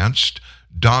against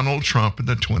Donald Trump in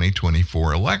the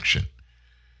 2024 election.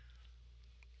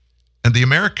 And the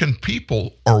American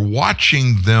people are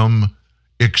watching them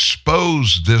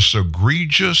expose this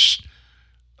egregious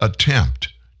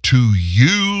attempt to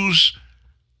use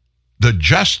the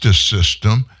justice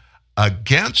system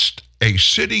against a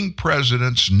sitting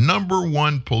president's number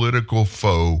one political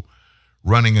foe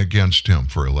running against him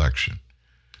for election.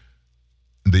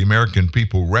 The American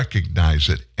people recognize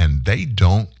it, and they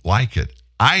don't like it.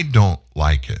 I don't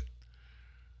like it.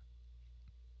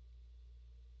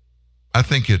 I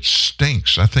think it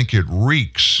stinks. I think it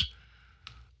reeks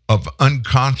of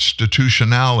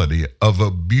unconstitutionality, of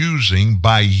abusing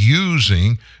by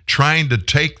using, trying to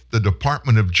take the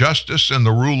Department of Justice and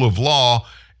the rule of law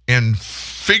and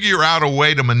figure out a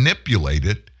way to manipulate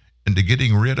it into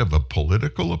getting rid of a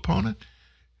political opponent.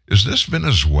 Is this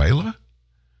Venezuela?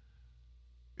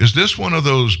 Is this one of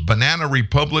those banana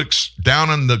republics down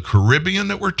in the Caribbean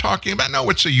that we're talking about? No,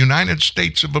 it's the United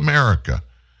States of America.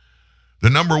 The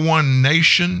number one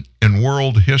nation in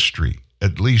world history,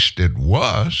 at least it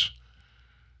was.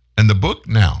 And the book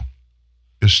now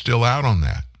is still out on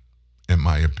that, in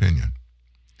my opinion.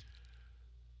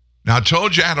 Now, I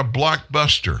told you I had a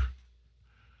blockbuster,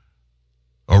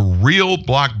 a real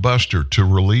blockbuster to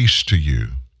release to you.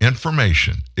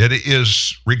 Information. It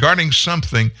is regarding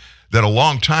something that a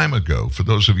long time ago, for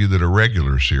those of you that are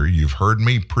regulars here, you've heard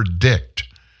me predict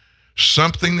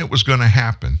something that was going to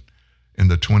happen in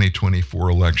the 2024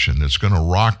 election that's going to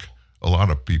rock a lot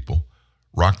of people,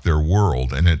 rock their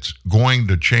world, and it's going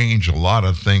to change a lot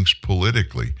of things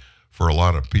politically for a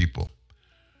lot of people.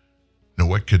 Now,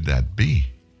 what could that be?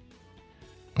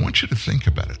 I want you to think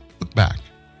about it. Look back.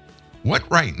 What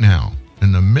right now,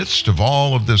 in the midst of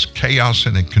all of this chaos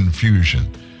and confusion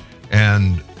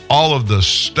and all of the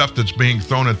stuff that's being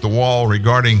thrown at the wall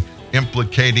regarding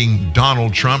implicating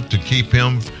Donald Trump to keep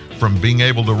him from being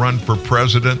able to run for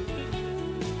president?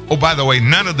 Oh, by the way,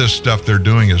 none of this stuff they're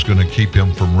doing is going to keep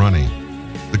him from running.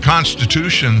 The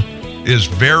Constitution is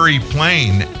very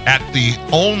plain at the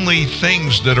only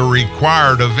things that are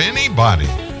required of anybody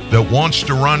that wants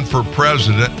to run for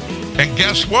president. And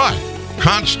guess what?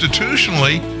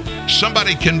 Constitutionally,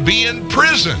 somebody can be in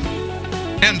prison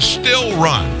and still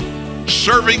run,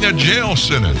 serving a jail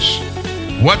sentence.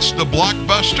 What's the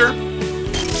blockbuster?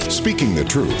 Speaking the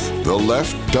truth, the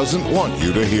left doesn't want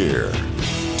you to hear.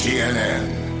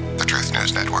 TNN, the Truth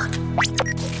News Network.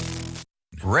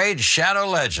 Raid Shadow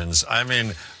Legends. I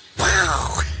mean,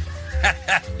 wow.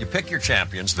 You pick your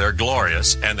champions. They're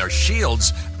glorious. And their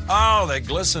shields, oh, they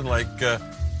glisten like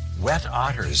wet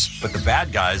otters. But the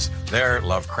bad guys, they're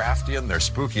Lovecraftian, they're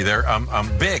spooky, they're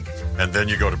big. And then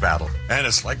you go to battle. And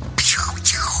it's like...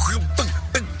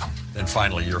 Then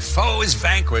finally, your foe is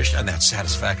vanquished, and that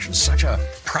satisfaction is such a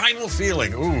primal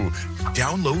feeling. Ooh.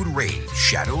 Download Raid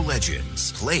Shadow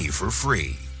Legends. Play for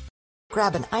free.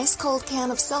 Grab an ice-cold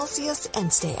can of Celsius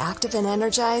and stay active and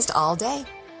energized all day.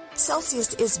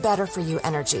 Celsius is better for you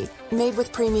energy, made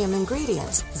with premium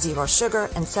ingredients, 0 sugar,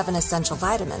 and 7 essential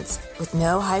vitamins, with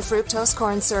no high fructose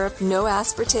corn syrup, no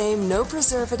aspartame, no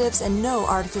preservatives, and no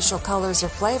artificial colors or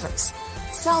flavors.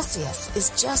 Celsius is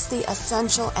just the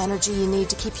essential energy you need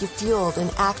to keep you fueled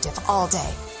and active all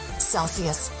day.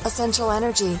 Celsius, essential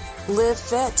energy. Live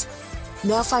fit.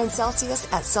 Now find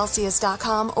Celsius at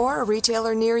Celsius.com or a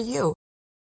retailer near you.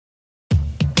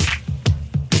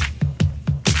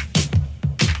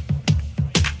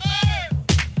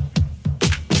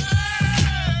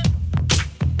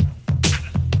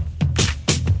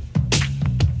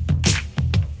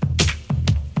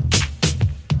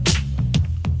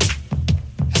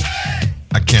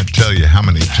 Tell you how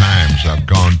many times I've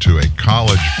gone to a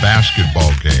college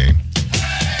basketball game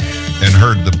and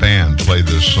heard the band play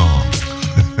this song.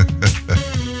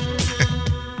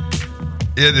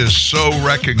 It is so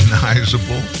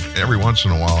recognizable. Every once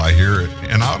in a while I hear it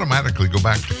and I automatically go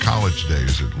back to college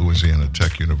days at Louisiana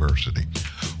Tech University.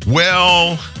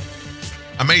 Well,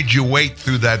 I made you wait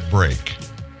through that break.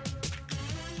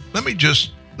 Let me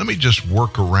just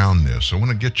work around this. I want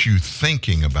to get you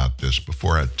thinking about this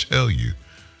before I tell you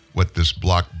what this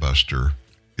blockbuster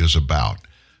is about.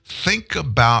 Think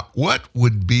about what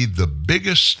would be the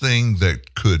biggest thing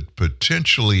that could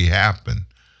potentially happen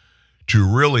to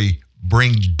really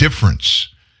bring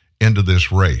difference into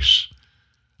this race.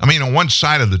 I mean, on one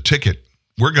side of the ticket,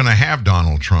 we're going to have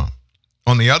Donald Trump.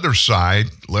 On the other side,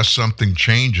 unless something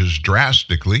changes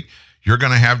drastically, you're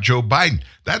going to have Joe Biden.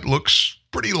 That looks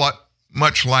pretty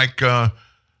much like the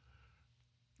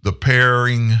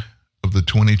pairing of the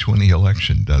 2020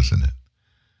 election, doesn't it?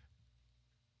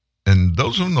 And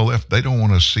those on the left, they don't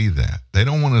want to see that. They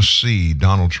don't want to see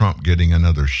Donald Trump getting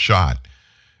another shot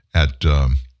at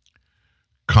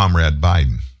Comrade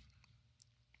Biden,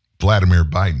 Vladimir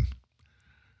Biden.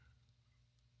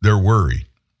 they're worried.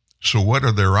 So what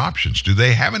are their options? Do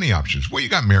they have any options? Well, you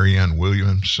got Marianne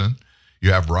Williamson.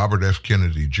 You have Robert F.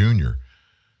 Kennedy Jr.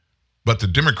 But the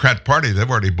Democrat Party, they've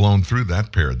already blown through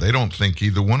that pair. They don't think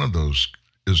either one of those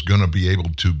is going to be able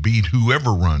to beat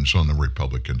whoever runs on the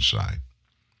Republican side.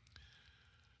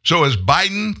 So is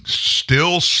Biden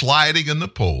still sliding in the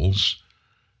polls?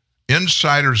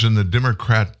 Insiders in the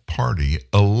Democrat Party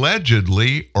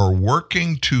allegedly are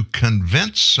working to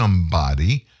convince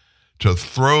somebody to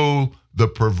throw the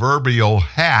proverbial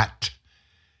hat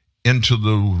into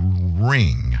the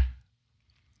ring.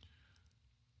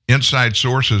 Inside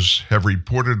sources have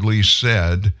reportedly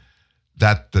said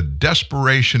that the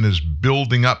desperation is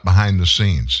building up behind the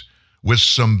scenes with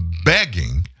some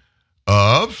begging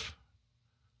of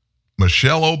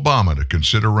Michelle Obama to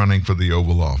consider running for the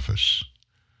Oval Office.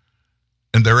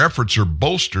 And their efforts are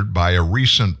bolstered by a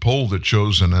recent poll that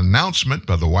shows an announcement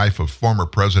by the wife of former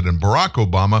President Barack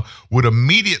Obama would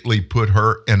immediately put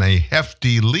her in a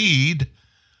hefty lead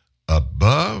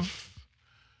above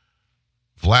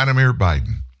Vladimir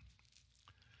Biden.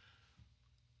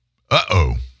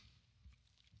 Uh-oh.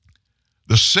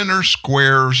 The Center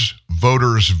Square's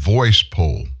Voters' Voice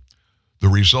poll. The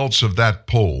results of that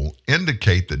poll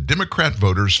indicate that Democrat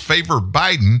voters favor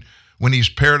Biden when he's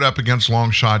paired up against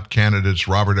long-shot candidates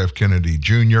Robert F. Kennedy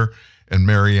Jr. and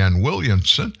Marianne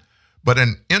Williamson. But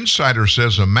an insider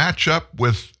says a matchup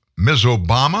with Ms.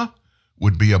 Obama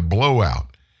would be a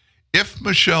blowout. If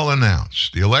Michelle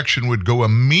announced, the election would go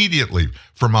immediately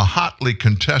from a hotly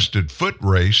contested foot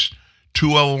race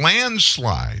to a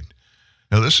landslide.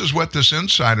 Now, this is what this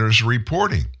insider is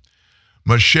reporting.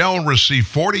 Michelle received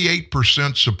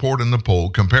 48% support in the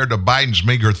poll compared to Biden's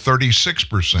meager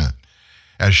 36%,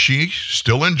 as she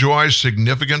still enjoys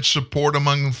significant support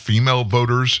among female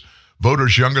voters,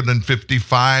 voters younger than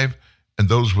 55, and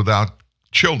those without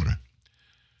children.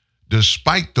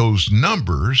 Despite those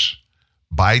numbers,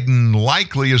 Biden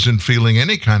likely isn't feeling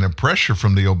any kind of pressure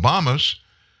from the Obamas.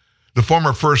 The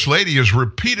former First Lady has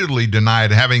repeatedly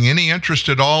denied having any interest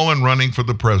at all in running for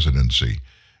the presidency,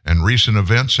 and recent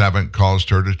events haven't caused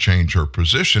her to change her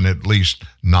position, at least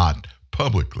not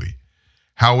publicly.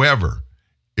 However,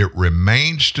 it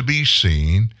remains to be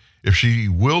seen if she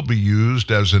will be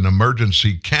used as an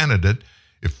emergency candidate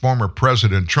if former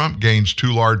President Trump gains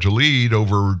too large a lead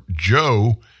over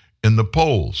Joe in the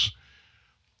polls.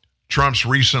 Trump's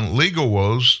recent legal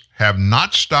woes have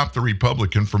not stopped the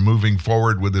Republican from moving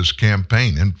forward with his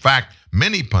campaign. In fact,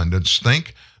 many pundits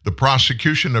think the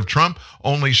prosecution of Trump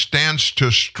only stands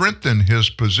to strengthen his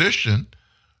position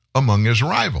among his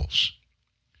rivals.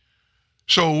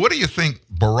 So what do you think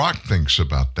Barack thinks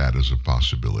about that as a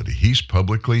possibility? He's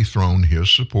publicly thrown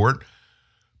his support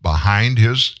behind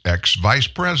his ex-vice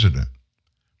president.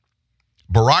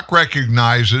 Barack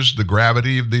recognizes the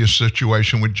gravity of the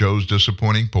situation with Joe's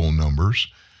disappointing poll numbers.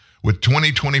 With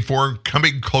 2024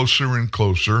 coming closer and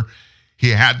closer,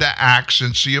 he had to act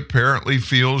since he apparently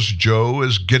feels Joe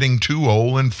is getting too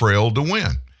old and frail to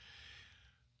win.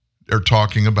 They're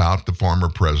talking about the former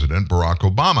president, Barack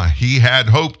Obama. He had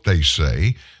hoped, they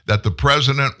say, that the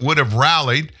president would have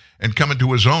rallied and come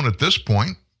into his own at this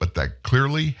point, but that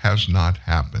clearly has not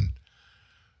happened.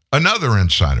 Another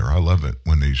insider, I love it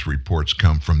when these reports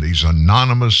come from these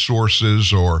anonymous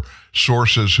sources or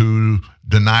sources who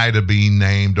deny to be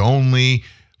named only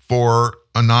for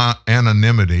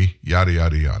anonymity, yada,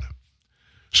 yada, yada.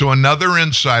 So another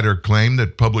insider claimed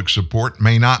that public support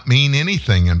may not mean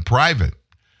anything in private.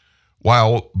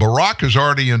 While Barack has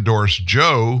already endorsed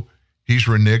Joe, he's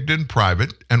reneged in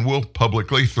private and will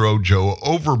publicly throw Joe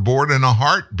overboard in a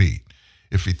heartbeat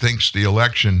if he thinks the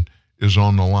election is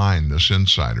on the line, this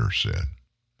insider said.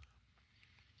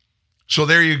 So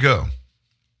there you go.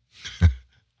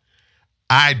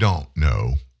 I don't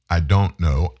know.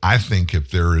 I think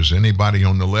if there is anybody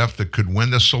on the left that could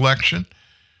win this election,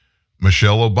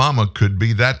 Michelle Obama could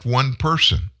be that one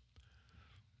person.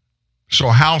 So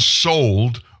how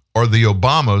sold are the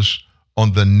Obamas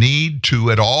on the need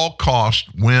to, at all costs,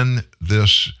 win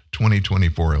this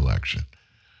 2024 election?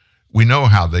 We know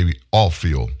how they all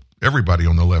feel. Everybody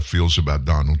on the left feels about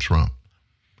Donald Trump.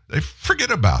 They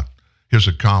forget about his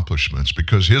accomplishments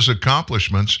because his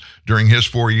accomplishments during his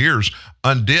 4 years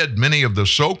undid many of the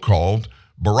so-called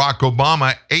Barack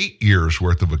Obama 8 years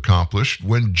worth of accomplished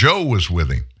when Joe was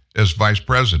with him as vice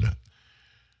president.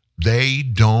 They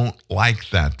don't like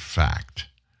that fact.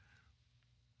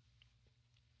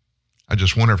 I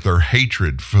just wonder if their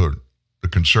hatred for the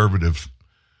conservative,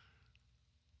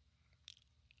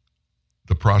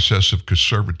 the process of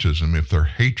conservatism, if their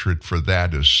hatred for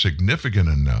that is significant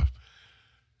enough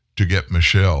to get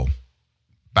Michelle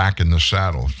back in the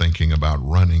saddle thinking about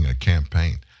running a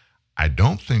campaign. I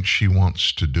don't think she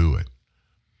wants to do it.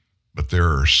 But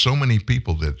there are so many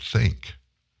people that think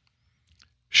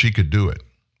she could do it.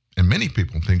 And many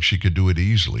people think she could do it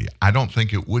easily. I don't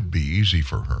think it would be easy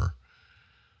for her.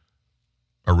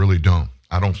 I really don't.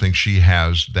 I don't think she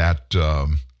has that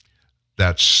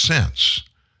sense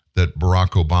that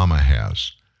Barack Obama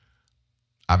has.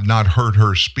 I've not heard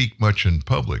her speak much in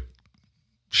public.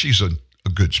 She's a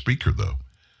good speaker, though.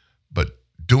 But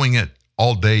doing it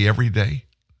all day, every day,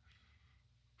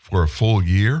 for a full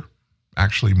year,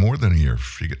 actually more than a year,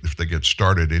 if they get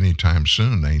started anytime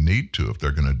soon, they need to if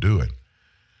they're going to do it.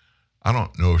 I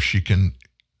don't know if she can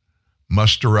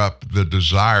muster up the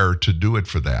desire to do it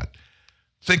for that.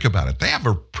 Think about it. They have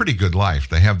a pretty good life.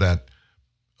 They have that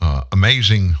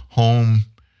amazing home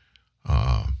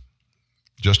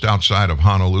just outside of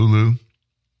Honolulu,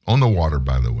 on the water,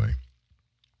 by the way.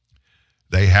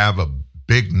 They have a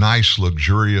big, nice,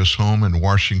 luxurious home in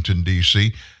Washington,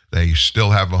 D.C. They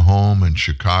still have a home in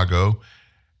Chicago,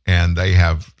 and they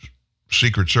have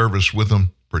Secret Service with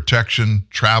them, protection,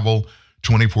 travel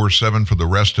 24/7 for the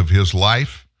rest of his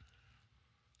life.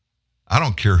 I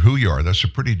don't care who you are. That's a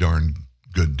pretty darn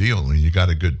good deal. And you got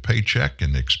a good paycheck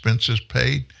and expenses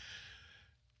paid.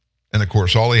 And, of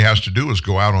course, all he has to do is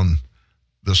go out on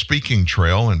the speaking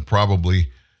trail and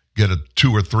probably get a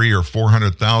 $200,000 or $300,000 or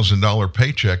 $400,000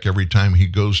 paycheck every time he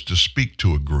goes to speak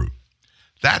to a group.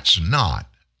 That's not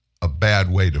a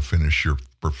bad way to finish your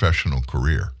professional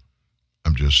career.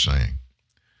 I'm just saying.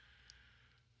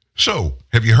 So,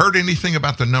 have you heard anything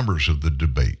about the numbers of the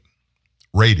debate?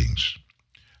 Ratings.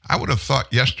 I would have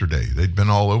thought yesterday they'd been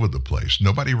all over the place.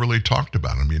 Nobody really talked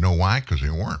about them. You know why? Because they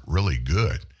weren't really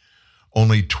good.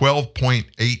 Only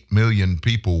 12.8 million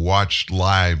people watched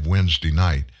live Wednesday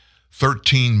night.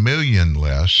 13 million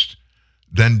less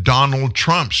than Donald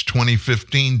Trump's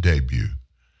 2015 debut.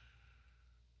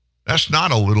 That's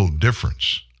not a little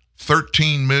difference.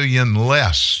 13 million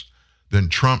less than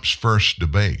Trump's first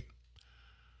debate.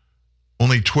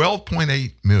 Only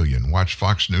 12.8 million watched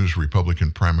Fox News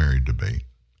Republican primary debate.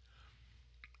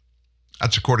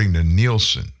 That's according to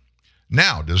Nielsen.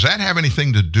 Now, does that have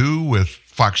anything to do with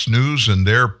Fox News and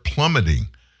their plummeting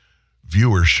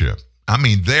viewership? I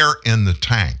mean, they're in the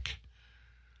tank.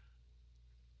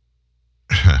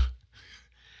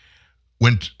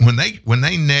 When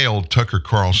they nailed Tucker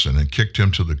Carlson and kicked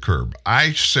him to the curb,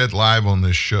 I said live on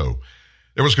this show,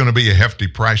 there was going to be a hefty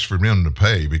price for him to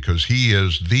pay because he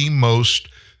is the most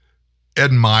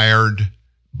admired,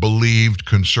 believed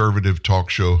conservative talk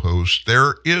show host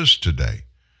there is today.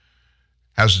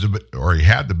 He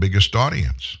had the biggest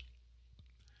audience.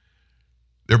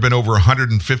 There have been over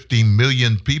 150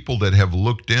 million people that have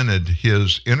looked in at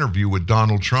his interview with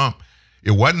Donald Trump.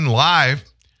 It wasn't live.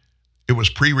 It was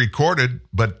pre-recorded,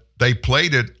 but they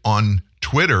played it on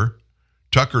Twitter,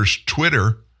 Tucker's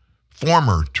Twitter,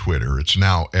 former Twitter, it's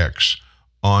now X,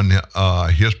 on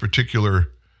his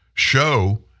particular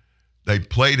show. They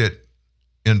played it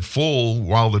in full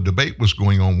while the debate was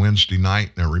going on Wednesday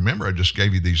night. Now, remember, I just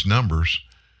gave you these numbers.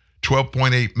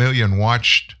 12.8 million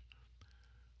watched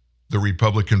the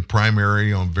Republican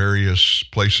primary on various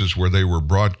places where they were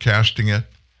broadcasting it.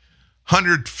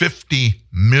 150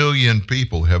 million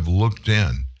people have looked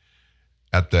in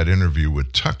at that interview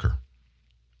with Tucker.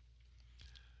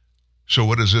 So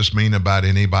what does this mean about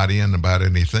anybody and about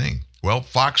anything? Well,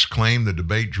 Fox claimed the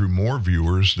debate drew more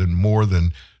viewers than more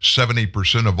than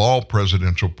 70% of all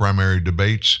presidential primary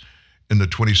debates in the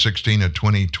 2016 and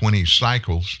 2020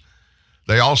 cycles.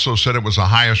 They also said it was the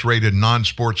highest rated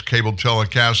non-sports cable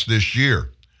telecast this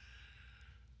year.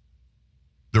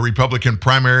 The Republican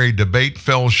primary debate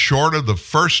fell short of the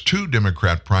first two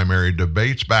Democrat primary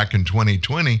debates back in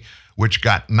 2020, which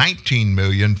got 19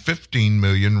 million, 15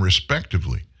 million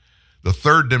respectively. The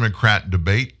third Democrat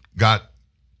debate got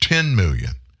 10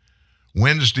 million.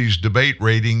 Wednesday's debate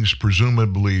ratings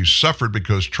presumably suffered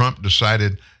because Trump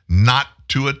decided not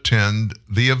to attend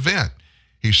the event.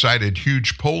 He cited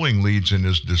huge polling leads in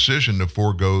his decision to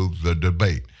forego the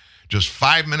debate. Just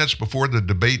 5 minutes before the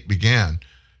debate began,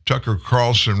 Tucker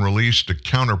Carlson released a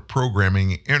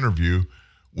counter-programming interview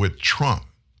with Trump.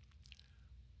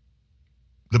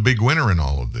 The big winner in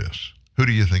all of this, who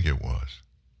do you think it was?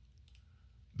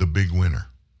 The big winner.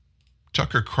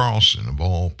 Tucker Carlson, of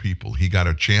all people. He got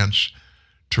a chance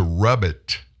to rub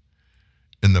it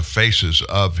in the faces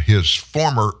of his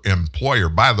former employer.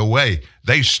 By the way,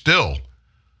 they still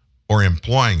are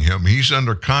employing him. He's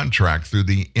under contract through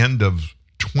the end of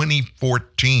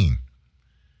 2014.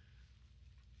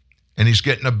 And he's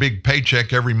getting a big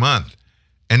paycheck every month.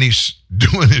 And he's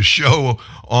doing his show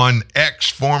on X,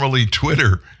 formerly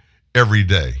Twitter, every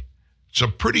day. It's a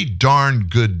pretty darn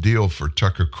good deal for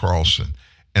Tucker Carlson.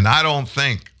 And I don't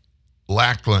think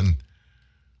Lackland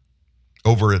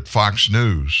over at Fox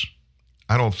News,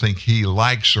 I don't think he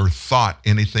likes or thought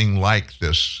anything like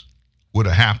this would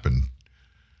have happened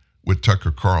with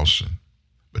Tucker Carlson.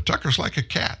 But Tucker's like a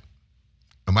cat.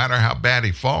 No matter how bad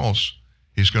he falls,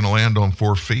 he's going to land on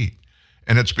 4 feet.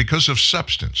 And it's because of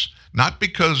substance, not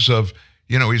because of,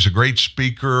 he's a great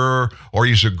speaker or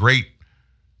he's a great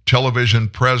television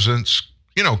presence,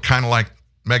 kind of like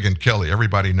Megyn Kelly.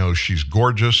 Everybody knows she's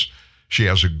gorgeous. She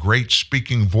has a great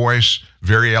speaking voice,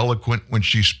 very eloquent when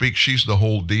she speaks. She's the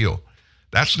whole deal.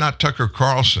 That's not Tucker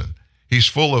Carlson. He's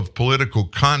full of political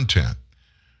content,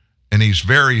 and he's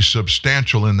very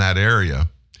substantial in that area.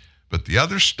 But the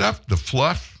other stuff, the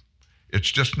fluff,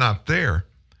 it's just not there.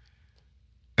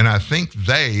 And I think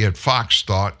they at Fox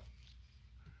thought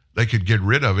they could get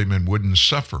rid of him and wouldn't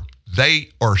suffer. They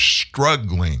are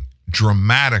struggling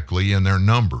dramatically in their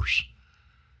numbers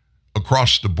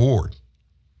across the board.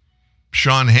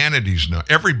 Sean Hannity's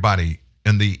everybody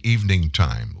in the evening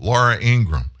time, Laura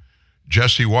Ingraham,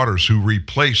 Jesse Waters, who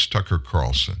replaced Tucker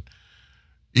Carlson,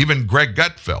 even Greg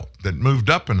Gutfeld that moved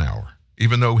up an hour,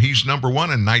 even though he's number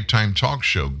one in nighttime talk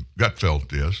show,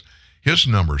 Gutfeld is, his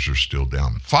numbers are still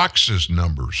down. Fox's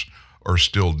numbers are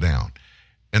still down.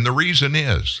 And the reason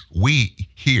is we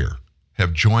here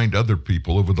have joined other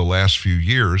people over the last few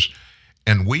years,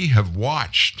 and we have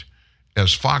watched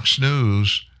as Fox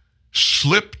News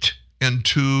slipped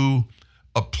into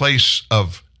a place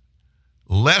of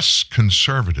less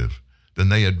conservative than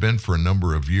they had been for a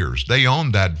number of years. They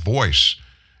owned that voice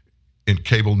in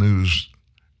cable news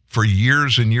for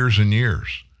years and years and years.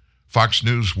 Fox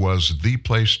News was the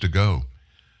place to go.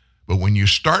 But when you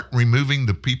start removing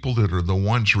the people that are the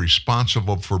ones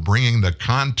responsible for bringing the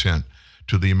content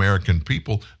to the American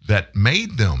people that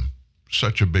made them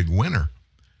such a big winner,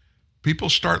 people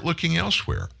start looking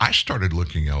elsewhere. I started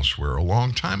looking elsewhere a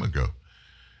long time ago.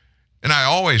 And I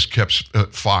always kept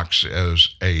Fox as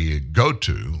a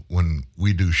go-to when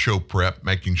we do show prep,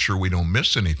 making sure we don't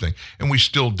miss anything. And we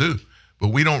still do. But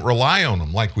we don't rely on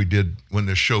them like we did when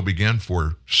this show began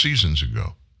 4 seasons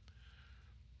ago.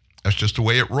 That's just the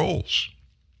way it rolls.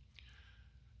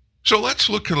 So let's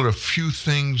look at a few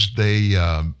things they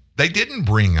didn't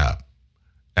bring up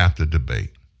at the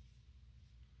debate.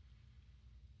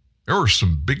 There were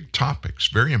some big topics,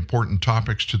 very important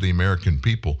topics to the American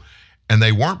people, and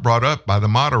they weren't brought up by the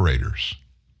moderators.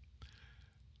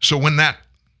 So when I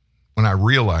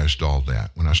realized all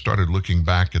that, when I started looking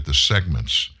back at the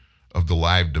segments of the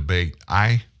live debate,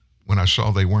 when I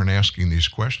saw they weren't asking these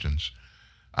questions,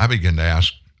 I began to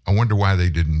ask, I wonder why they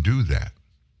didn't do that.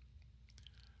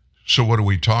 So what are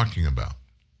we talking about?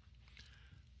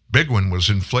 Big one was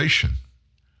inflation.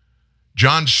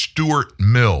 John Stuart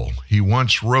Mill, he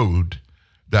once wrote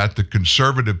that the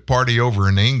Conservative Party over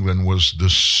in England was the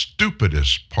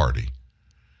stupidest party.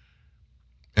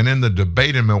 And in the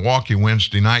debate in Milwaukee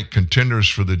Wednesday night, contenders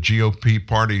for the GOP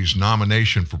party's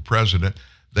nomination for president,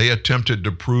 they attempted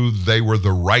to prove they were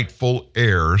the rightful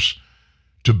heirs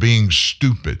to being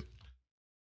stupid.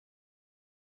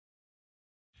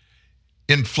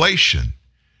 Inflation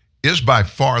is by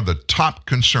far the top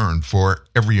concern for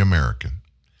every American.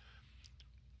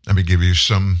 Let me give you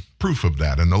some proof of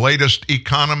that. In the latest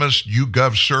Economist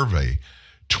YouGov survey,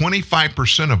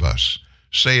 25% of us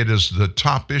say it is the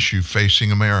top issue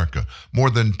facing America. More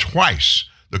than twice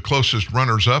the closest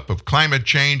runners-up of climate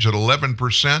change at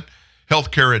 11%,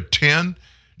 healthcare at 10%,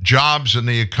 jobs and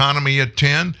the economy at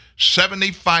 10%.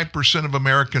 75% of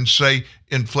Americans say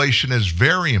inflation is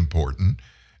very important,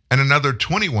 and another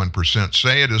 21%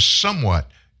 say it is somewhat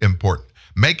important,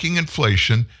 making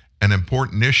inflation an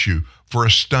important issue for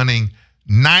a stunning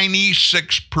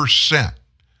 96%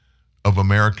 of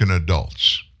American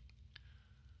adults.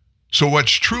 So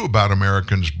what's true about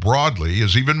Americans broadly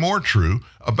is even more true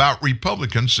about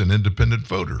Republicans and independent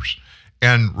voters.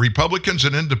 And Republicans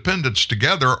and independents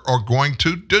together are going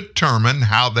to determine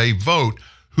how they vote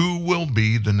who will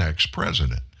be the next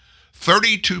president.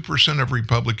 32% of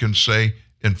Republicans say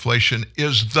inflation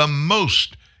is the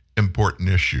most important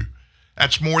issue.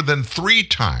 That's more than 3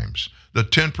 times the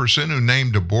 10% who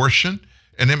named abortion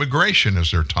and immigration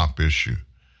as their top issue.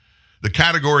 The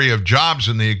category of jobs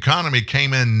in the economy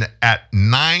came in at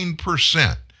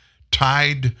 9%,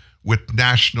 tied with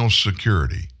national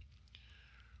security.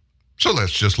 So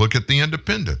let's just look at the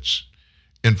independents.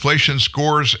 Inflation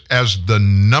scores as the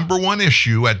number one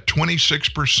issue at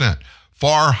 26%,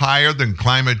 far higher than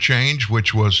climate change,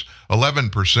 which was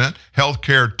 11%,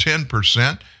 healthcare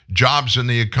 10%, jobs in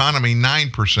the economy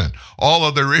 9%. All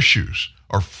other issues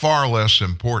are far less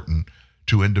important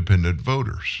to independent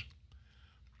voters.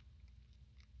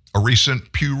 A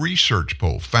recent Pew Research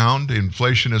poll found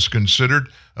inflation is considered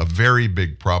a very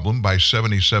big problem by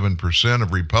 77%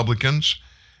 of Republicans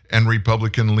and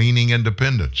Republican-leaning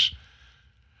independents.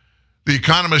 The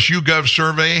Economist YouGov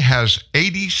survey has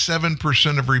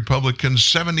 87% of Republicans,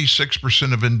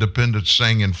 76% of independents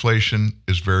saying inflation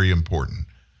is very important.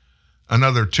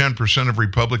 Another 10% of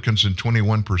Republicans and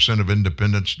 21% of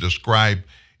independents describe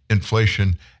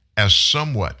inflation as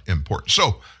somewhat important.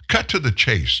 So, cut to the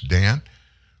chase, Dan.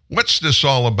 What's this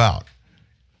all about?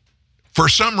 For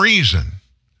some reason,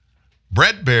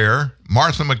 Brett Baer,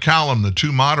 Martha MacCallum, the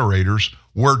two moderators,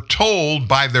 were told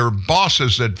by their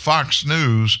bosses at Fox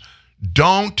News,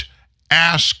 don't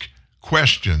ask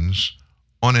questions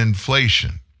on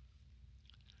inflation.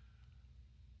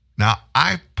 Now,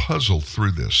 I puzzled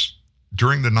through this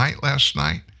during the night last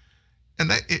night, and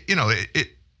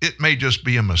it may just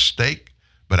be a mistake,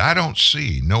 but I don't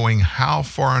see, knowing how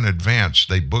far in advance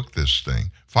they booked this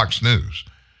thing, Fox News,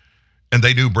 and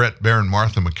they knew Brett Baer and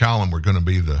Martha MacCallum were going to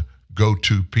be the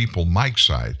go-to people Mike's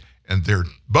side, and they're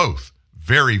both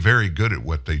very, very good at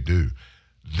what they do.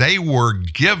 They were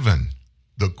given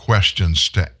the questions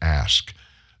to ask.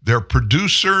 Their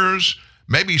producers,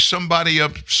 maybe somebody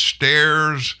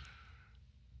upstairs,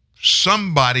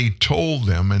 somebody told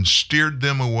them and steered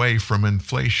them away from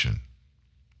inflation.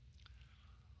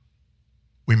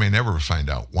 We may never find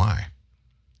out why.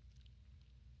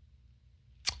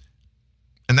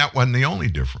 And that wasn't the only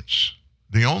difference,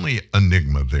 the only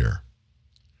enigma there.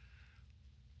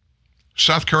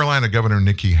 South Carolina Governor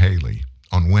Nikki Haley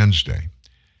on Wednesday,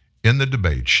 in the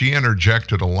debate, she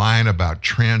interjected a line about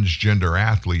transgender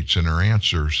athletes in her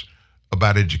answers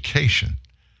about education.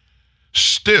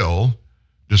 Still,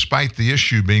 despite the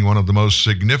issue being one of the most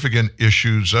significant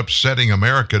issues upsetting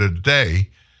America today,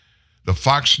 the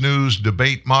Fox News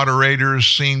debate moderators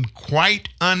seemed quite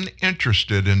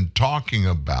uninterested in talking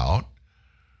about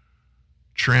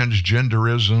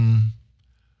transgenderism,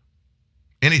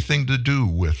 anything to do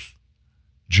with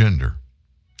gender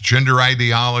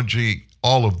ideology,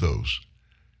 all of those.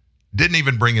 Didn't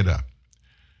even bring it up.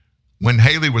 When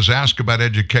Haley was asked about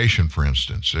education, for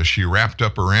instance, as she wrapped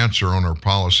up her answer on her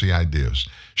policy ideas,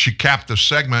 she capped the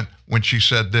segment when she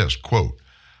said this, quote,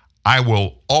 "I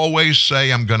will always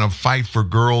say I'm going to fight for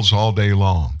girls all day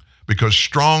long because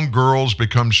strong girls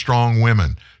become strong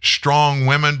women. Strong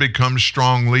women become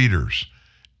strong leaders."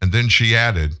 And then she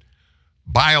added,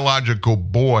 "Biological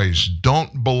boys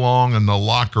don't belong in the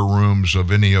locker rooms of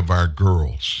any of our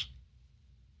girls."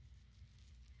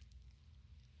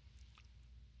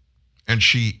 And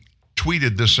she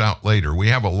tweeted this out later. "We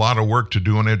have a lot of work to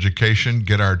do on education,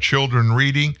 get our children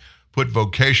reading, put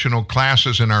vocational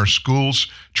classes in our schools,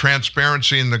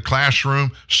 transparency in the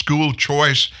classroom, school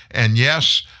choice, and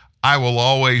yes, I will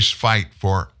always fight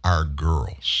for our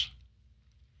girls."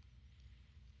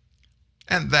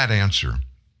 And that answer,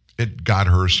 it got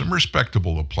her some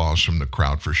respectable applause from the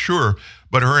crowd for sure,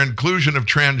 but her inclusion of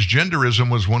transgenderism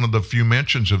was one of the few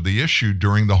mentions of the issue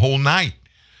during the whole night.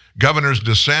 Governors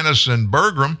DeSantis and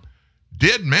Burgum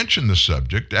did mention the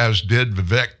subject, as did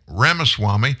Vivek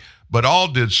Ramaswamy, but all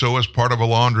did so as part of a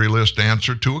laundry list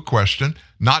answer to a question,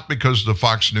 not because the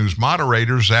Fox News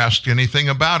moderators asked anything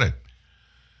about it.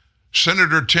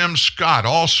 Senator Tim Scott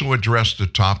also addressed the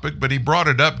topic, but he brought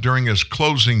it up during his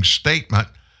closing statement,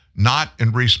 not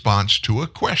in response to a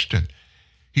question.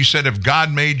 He said, "If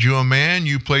God made you a man,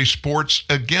 you play sports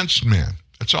against men."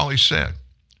 That's all he said.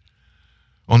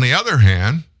 On the other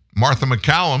hand, Martha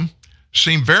MacCallum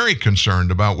seemed very concerned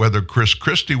about whether Chris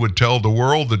Christie would tell the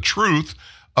world the truth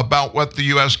about what the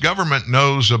U.S. government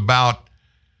knows about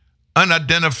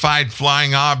unidentified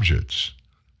flying objects,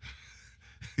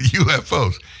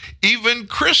 UFOs. Even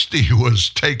Christie was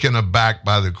taken aback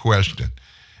by the question,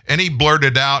 and he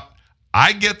blurted out,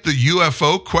 "I get the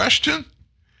UFO question?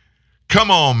 Come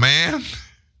on, man."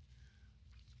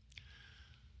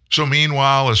 So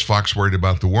meanwhile, as Fox worried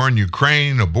about the war in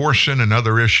Ukraine, abortion, and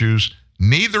other issues,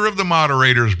 neither of the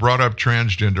moderators brought up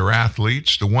transgender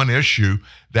athletes, the one issue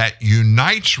that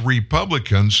unites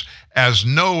Republicans as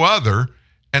no other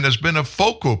and has been a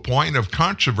focal point of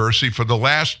controversy for the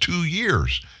last 2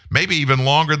 years, maybe even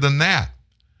longer than that.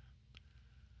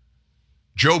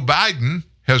 Joe Biden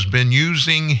has been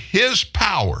using his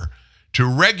power to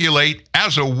regulate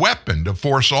as a weapon to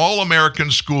force all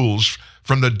American schools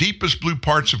from the deepest blue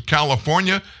parts of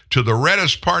California to the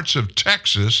reddest parts of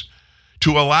Texas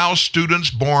to allow students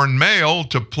born male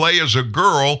to play as a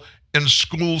girl in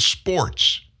school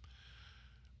sports.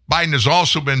 Biden has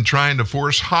also been trying to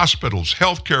force hospitals,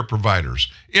 healthcare providers,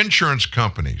 insurance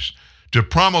companies to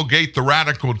promulgate the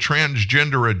radical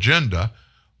transgender agenda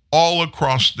all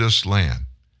across this land.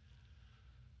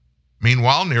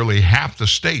 Meanwhile, nearly half the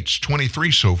states,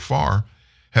 23 so far,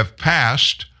 have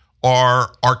passed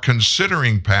or are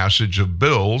considering passage of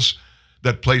bills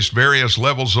that place various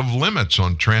levels of limits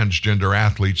on transgender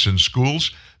athletes in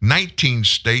schools. 19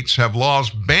 states have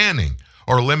laws banning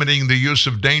or limiting the use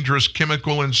of dangerous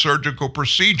chemical and surgical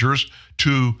procedures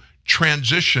to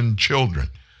transition children,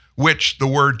 which the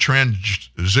word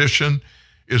transition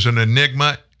is an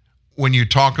enigma. When you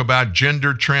talk about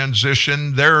gender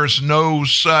transition, there's no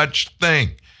such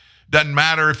thing. Doesn't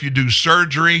matter if you do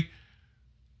surgery,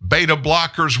 beta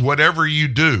blockers, whatever you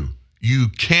do, you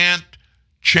can't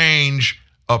change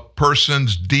a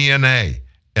person's DNA,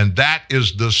 and that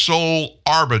is the sole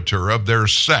arbiter of their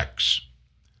sex.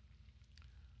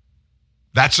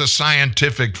 That's a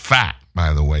scientific fact,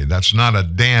 by the way. That's not a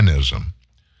Danism.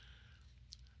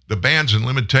 The bans and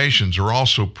limitations are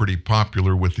also pretty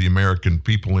popular with the American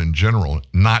people in general,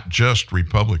 not just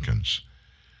Republicans.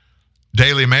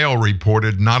 Daily Mail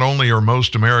reported not only are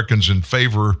most Americans in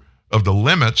favor of the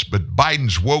limits, but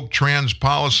Biden's woke trans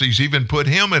policies even put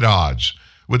him at odds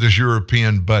with his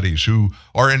European buddies, who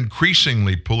are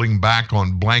increasingly pulling back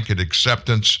on blanket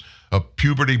acceptance of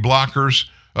puberty blockers,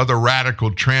 other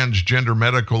radical transgender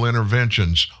medical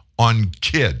interventions on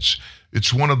kids.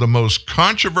 It's one of the most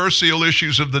controversial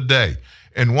issues of the day,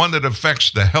 and one that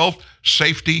affects the health,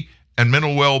 safety, and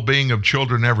mental well-being of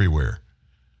children everywhere.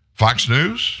 Fox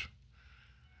News?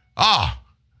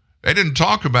 They didn't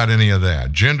talk about any of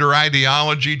that. Gender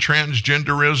ideology,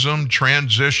 transgenderism,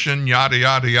 transition, yada,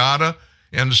 yada, yada.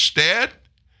 Instead,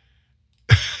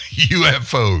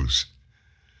 UFOs.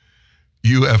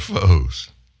 UFOs.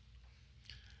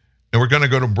 And we're going to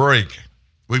go to break.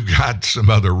 We've got some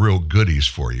other real goodies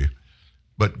for you.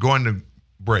 But going to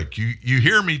break, you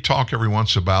hear me talk every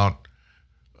once about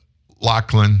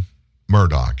Lachlan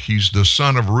Murdoch. He's the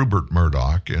son of Rupert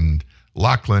Murdoch, and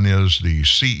Lachlan is the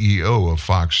CEO of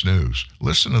Fox News.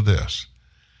 Listen to this.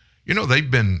 You know,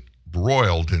 they've been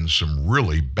broiled in some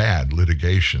really bad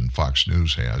litigation, Fox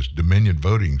News has. Dominion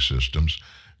Voting Systems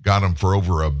got them for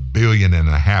over $1.5 billion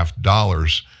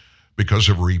because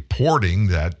of reporting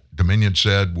that Dominion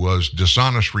said was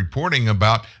dishonest reporting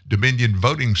about Dominion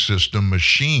voting system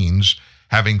machines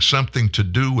having something to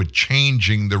do with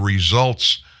changing the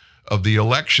results of the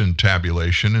election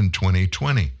tabulation in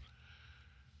 2020.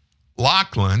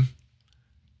 Lachlan,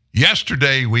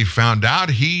 yesterday we found out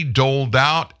he doled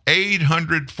out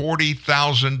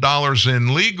 $840,000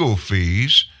 in legal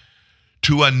fees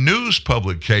to a news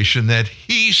publication that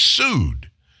he sued.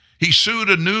 He sued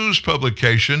a news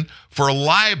publication for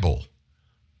libel.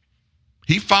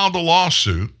 He filed a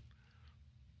lawsuit,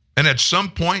 and at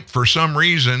some point, for some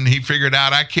reason, he figured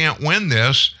out, I can't win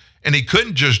this, and he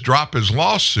couldn't just drop his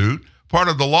lawsuit. Part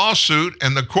of the lawsuit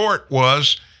and the court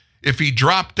was, if he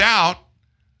dropped out,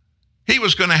 he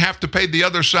was going to have to pay the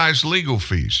other side's legal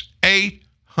fees,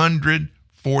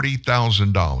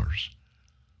 $840,000.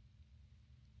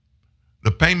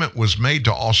 The payment was made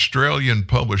to Australian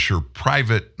publisher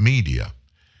Private Media,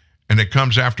 and it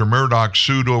comes after Murdoch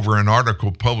sued over an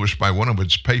article published by one of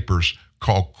its papers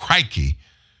called Crikey.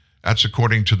 That's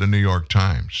according to the New York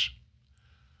Times.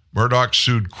 Murdoch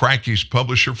sued Crikey's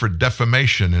publisher for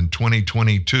defamation in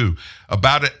 2022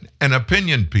 about an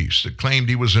opinion piece that claimed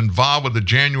he was involved with the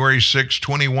January 6,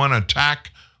 21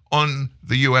 attack on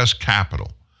the U.S.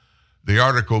 Capitol. The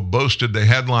article boasted the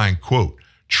headline, quote,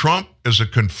 Trump is a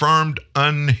confirmed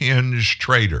unhinged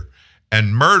traitor,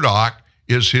 and Murdoch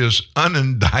is his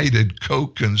unindicted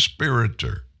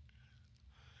co-conspirator.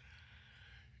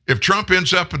 If Trump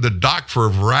ends up in the dock for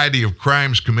a variety of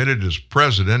crimes committed as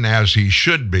president, as he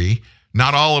should be,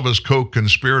 not all of his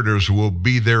co-conspirators will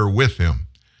be there with him.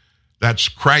 That's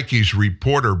Crikey's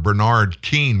reporter Bernard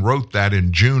Keane wrote that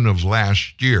in June of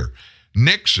last year.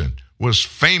 Nixon was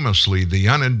famously the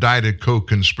unindicted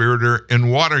co-conspirator in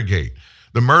Watergate.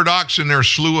 The Murdochs and their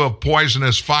slew of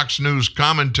poisonous Fox News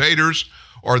commentators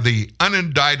are the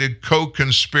unindicted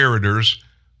co-conspirators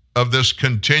of this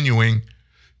continuing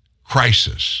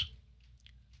crisis.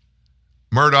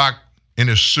 Murdoch, in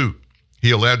his suit,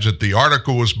 he alleged that the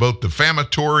article was both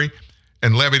defamatory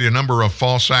and levied a number of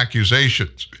false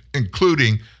accusations,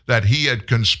 including that he had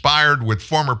conspired with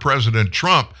former President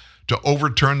Trump to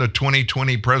overturn the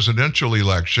 2020 presidential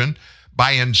election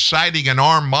by inciting an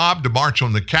armed mob to march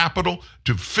on the Capitol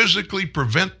to physically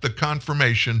prevent the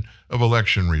confirmation of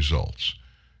election results.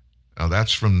 Now,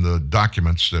 that's from the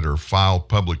documents that are filed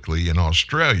publicly in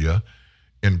Australia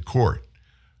in court.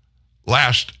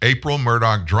 Last April,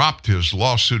 Murdoch dropped his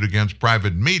lawsuit against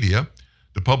Private Media.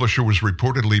 The publisher was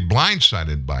reportedly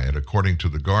blindsided by it, according to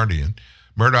The Guardian.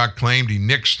 Murdoch claimed he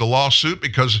nixed the lawsuit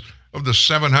because of the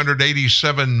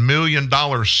 $787 million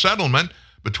settlement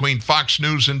between Fox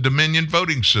News and Dominion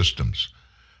Voting Systems.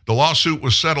 The lawsuit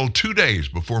was settled 2 days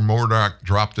before Murdoch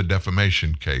dropped the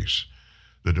defamation case.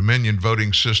 The Dominion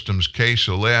Voting Systems case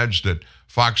alleged that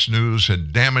Fox News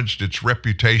had damaged its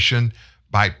reputation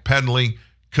by peddling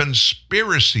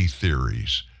conspiracy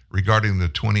theories regarding the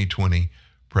 2020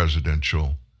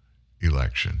 presidential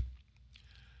election.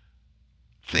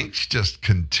 Things just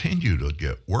continue to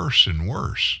get worse and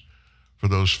worse for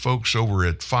those folks over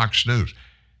at Fox News.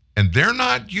 And they're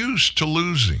not used to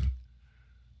losing.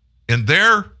 In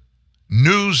their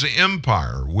news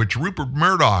empire, which Rupert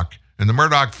Murdoch and the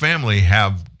Murdoch family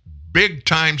have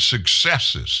big-time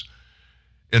successes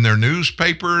in their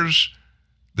newspapers,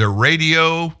 their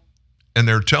radio, and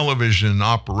their television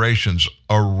operations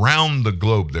around the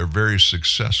globe. They're very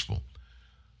successful.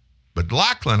 But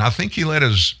Lachlan, I think he let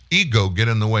his ego get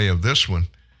in the way of this one.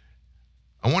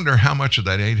 I wonder how much of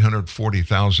that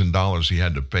 $840,000 he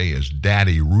had to pay his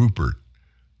daddy Rupert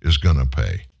is going to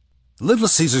pay. Little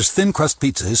Caesar's Thin Crust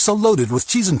Pizza is so loaded with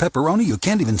cheese and pepperoni you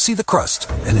can't even see the crust.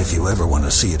 And if you ever want to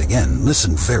see it again,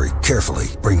 listen very carefully.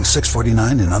 Bring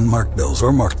 $6.49 in unmarked bills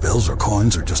or marked bills or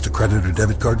coins or just a credit or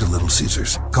debit card to Little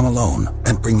Caesar's. Come alone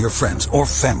and bring your friends or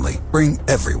family. Bring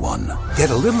everyone.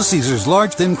 Get a Little Caesar's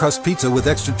large thin crust pizza with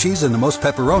extra cheese and the most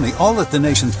pepperoni, all at the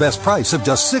nation's best price of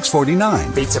just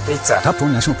 $6.49. Pizza. Top 4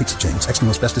 national pizza chains. Extra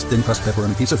most bestest thin crust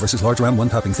pepperoni pizza versus large round one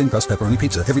topping thin crust pepperoni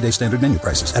pizza. Everyday standard menu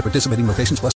prices at participating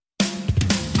locations plus.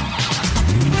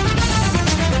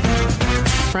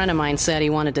 A friend of mine said he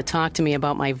wanted to talk to me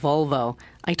about my Volvo.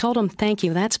 I told him, thank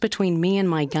you, that's between me and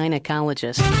my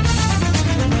gynecologist.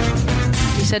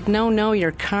 He said, no,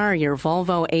 your car, your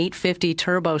Volvo 850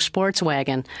 Turbo Sports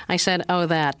Wagon. I said, oh,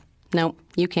 that. No,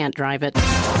 you can't drive it.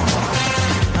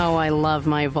 Oh, I love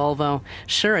my Volvo.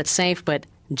 Sure, it's safe, but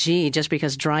gee, just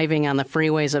because driving on the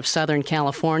freeways of Southern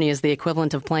California is the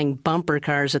equivalent of playing bumper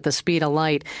cars at the speed of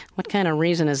light, what kind of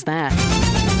reason is that?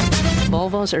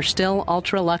 Volvos are still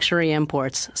ultra-luxury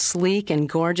imports, sleek and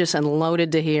gorgeous and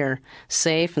loaded to here,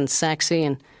 safe and sexy,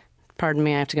 and pardon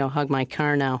me, I have to go hug my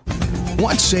car now.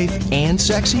 Want safe and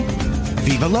sexy?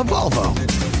 Viva la Volvo.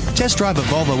 Test drive a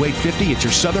Volvo 850 at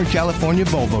your Southern California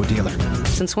Volvo dealer.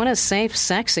 Since when is safe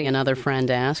sexy, another friend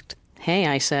asked. Hey,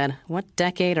 I said, what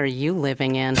decade are you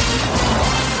living in?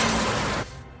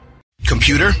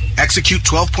 Computer, execute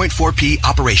 12.4p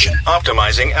operation.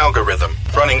 Optimizing algorithm.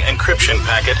 Running encryption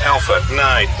packet alpha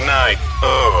 990.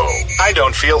 I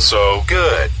don't feel so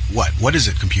good. What is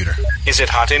it, computer? Is it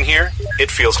hot in here? It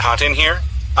feels hot in here.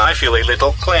 I feel a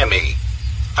little clammy.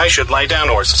 I should lie down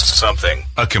or something.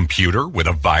 A computer with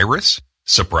a virus?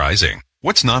 Surprising.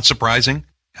 What's not surprising?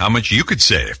 How much you could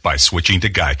save by switching to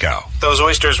Geico. Those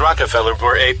oysters Rockefeller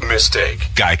were a mistake.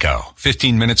 Geico.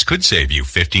 15 minutes could save you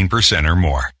 15% or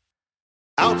more.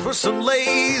 Out for some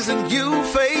Lays and you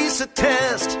face a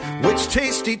test. Which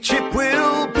tasty chip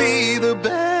will be the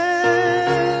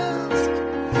best?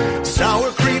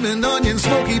 Sour cream and onion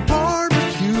smoky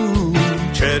barbecue.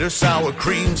 Cheddar sour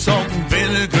cream, salt and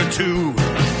vinegar too.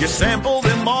 You sample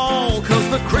them all cause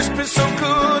the crisp is so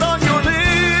good on your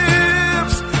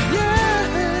lips.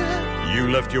 Yeah.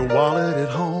 You left your wallet at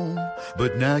home,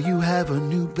 but now you have a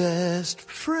new best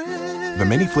friend. The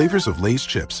many flavors of Lay's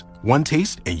chips. One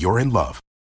taste and you're in love.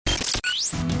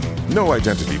 No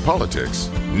identity politics,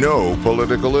 no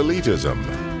political elitism.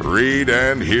 Read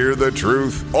and hear the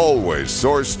truth, always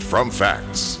sourced from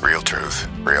facts. Real truth,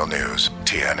 real news.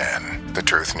 TNN, the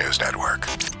Truth News Network.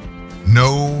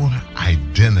 No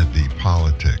identity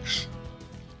politics.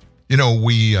 You know,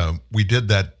 we did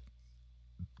that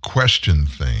question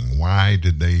thing. Why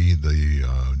did the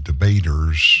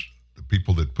debaters, the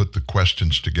people that put the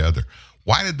questions together,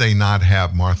 why did they not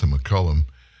have Martha MacCallum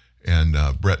and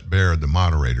Brett Baer, the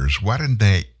moderators? Why didn't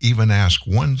they even ask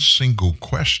one single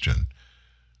question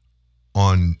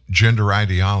on gender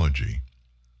ideology?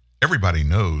 Everybody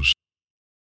knows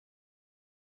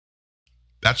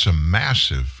that's a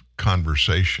massive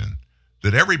conversation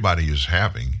that everybody is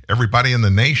having, everybody in the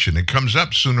nation. It comes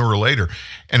up sooner or later,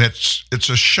 and it's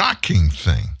a shocking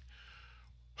thing.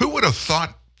 Who would have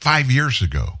thought 5 years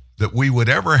ago that we would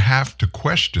ever have to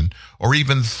question or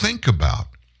even think about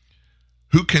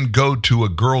who can go to a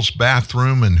girl's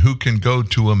bathroom and who can go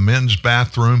to a men's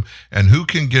bathroom and who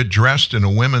can get dressed in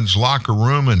a women's locker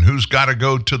room and who's got to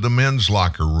go to the men's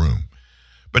locker room?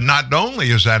 But not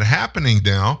only is that happening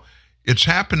now, it's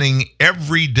happening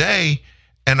every day,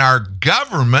 and our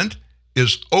government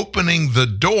is opening the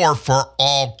door for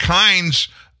all kinds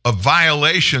of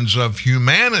violations of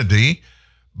humanity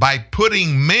by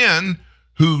putting men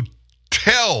who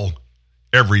tell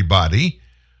everybody,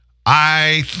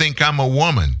 I think I'm a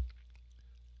woman.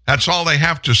 That's all they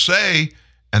have to say.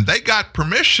 And they got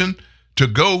permission to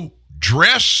go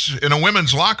dress in a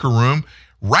women's locker room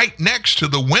right next to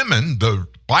the women, the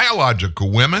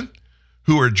biological women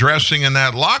who are dressing in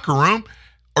that locker room,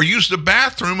 or use the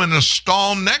bathroom in a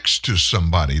stall next to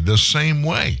somebody the same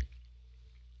way.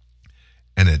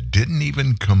 And it didn't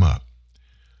even come up.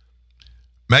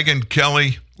 Megyn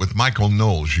Kelly with Michael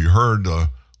Knowles, you heard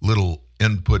a little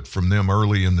input from them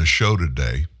early in the show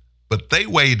today, but they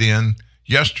weighed in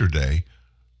yesterday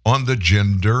on the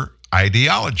gender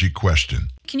ideology question.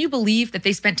 Can you believe that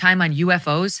they spent time on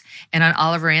UFOs and on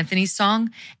Oliver Anthony's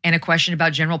song and a question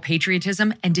about general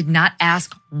patriotism and did not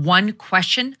ask one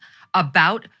question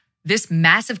about this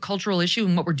massive cultural issue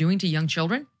and what we're doing to young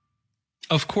children?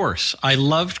 Of course. I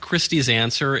loved Christie's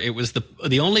answer. It was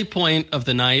the only point of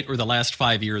the night or the last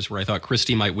 5 years where I thought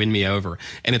Christie might win me over.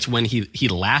 And it's when he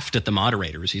laughed at the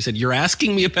moderators. He said, "You're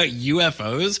asking me about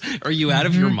UFOs? Are you out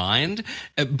of your mind?"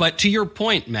 But to your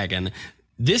point, Megyn,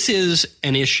 this is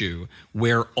an issue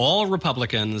where all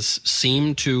Republicans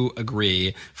seem to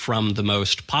agree, from the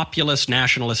most populist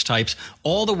nationalist types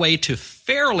all the way to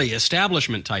fairly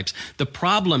establishment types. The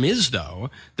problem is,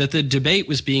 though, that the debate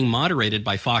was being moderated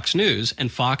by Fox News,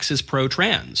 and Fox is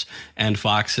pro-trans. And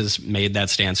Fox has made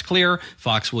that stance clear.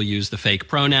 Fox will use the fake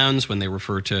pronouns when they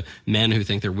refer to men who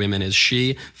think they're women as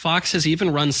she. Fox has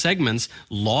even run segments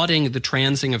lauding the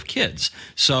transing of kids.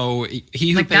 So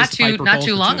he who pays the piper not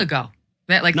too long ago.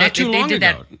 Like Not too long they did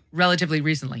ago. that relatively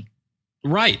recently.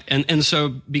 Right. And so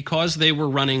because they were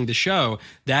running the show,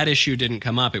 that issue didn't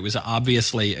come up. It was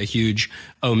obviously a huge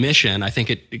omission. I think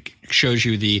it shows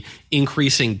you the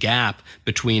increasing gap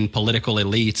between political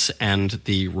elites and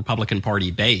the Republican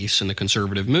Party base and the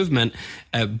conservative movement.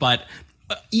 But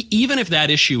even if that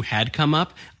issue had come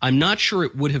up, I'm not sure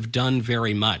it would have done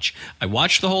very much. I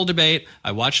watched the whole debate.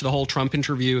 I watched the whole Trump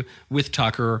interview with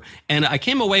Tucker, and I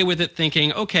came away with it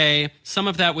thinking, okay, some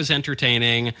of that was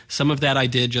entertaining. Some of that I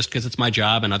did just because it's my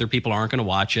job and other people aren't going to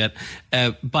watch it.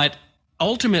 But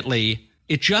ultimately,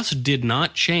 it just did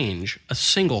not change a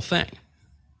single thing.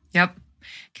 Yep.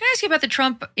 Can I ask you about the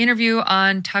Trump interview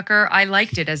on Tucker? I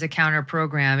liked it as a counter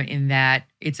program in that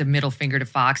it's a middle finger to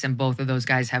Fox, and both of those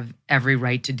guys have every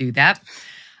right to do that.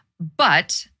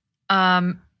 But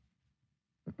no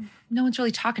one's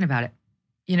really talking about it.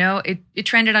 You know, it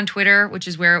trended on Twitter, which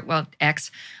is where,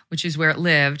 X, which is where it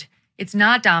lived. It's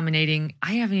not dominating.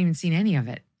 I haven't even seen any of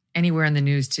it anywhere in the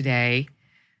news today.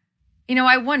 You know,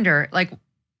 I wonder,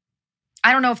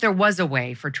 I don't know if there was a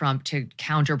way for Trump to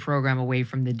counter program away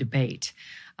from the debate.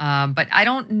 But I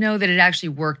don't know that it actually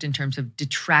worked in terms of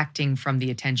detracting from the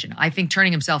attention. I think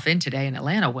turning himself in today in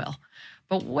Atlanta will.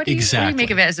 But what do you make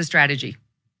of it as a strategy?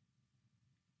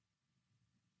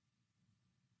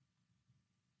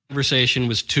 Conversation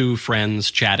was two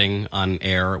friends chatting on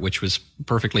air, which was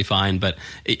perfectly fine, but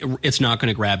it's not going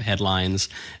to grab headlines.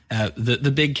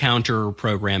 The big counter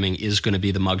programming is going to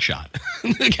be the mugshot.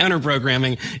 The counter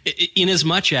programming, in as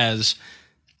much as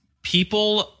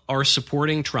people are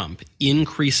supporting Trump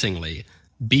increasingly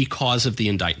because of the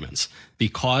indictments,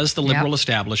 because the liberal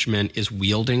establishment is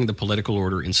wielding the political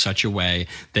order in such a way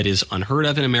that is unheard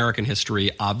of in American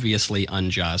history, obviously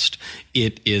unjust.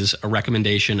 It is a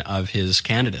recommendation of his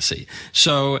candidacy.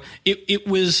 So it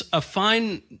was a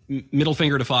fine middle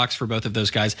finger to Fox for both of those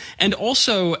guys, and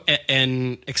also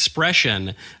an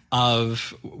expression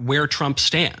of where Trump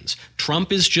stands.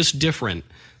 Trump is just different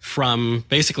from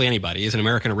basically anybody. He's an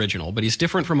American original, but he's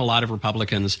different from a lot of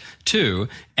Republicans too.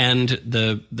 And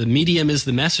the medium is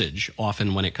the message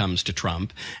often when it comes to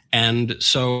Trump. And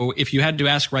so if you had to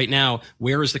ask right now,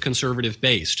 where is the conservative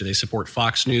base? Do they support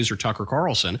Fox News or Tucker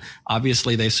Carlson?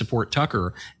 Obviously they support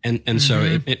Tucker. And so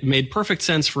it made perfect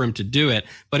sense for him to do it,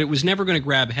 but it was never going to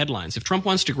grab headlines. If Trump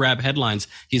wants to grab headlines,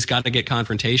 he's got to get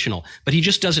confrontational, but he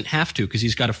just doesn't have to because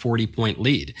he's got a 40-point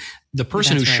lead. The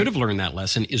person who should have learned that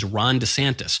lesson is Ron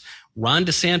DeSantis. Ron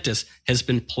DeSantis has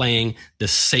been playing the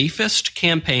safest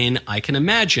campaign I can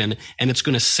imagine, and it's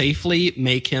going to safely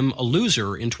make him a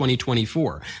loser in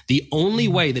 2024. The only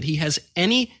way that he has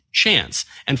any chance,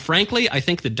 and frankly, I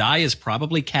think the die is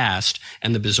probably cast,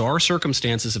 and the bizarre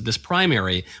circumstances of this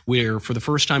primary, where for the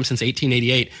first time since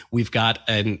 1888, we've got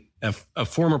a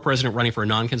former president running for a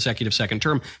non-consecutive second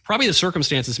term. Probably the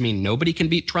circumstances mean nobody can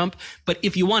beat Trump. But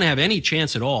if you want to have any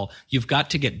chance at all, you've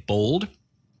got to get bold.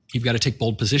 You've got to take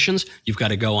bold positions. You've got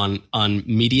to go on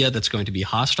media that's going to be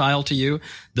hostile to you.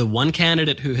 The one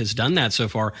candidate who has done that so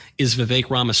far is Vivek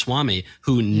Ramaswamy,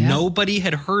 who nobody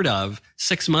had heard of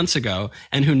 6 months ago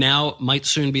and who now might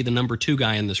soon be the number 2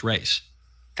 guy in this race.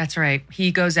 That's right.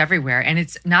 He goes everywhere. And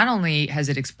it's not only has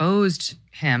it exposed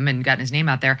him and gotten his name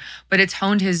out there, but it's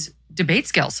honed his debate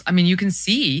skills. I mean, you can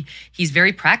see he's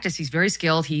very practiced. He's very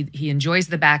skilled. He enjoys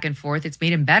the back and forth. It's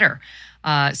made him better.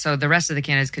 So the rest of the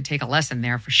candidates could take a lesson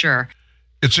there for sure.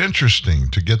 It's interesting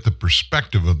to get the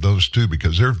perspective of those two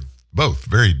because they're both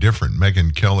very different,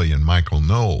 Megyn Kelly and Michael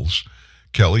Knowles.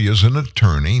 Kelly is an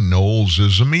attorney. Knowles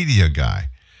is a media guy.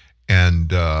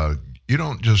 And you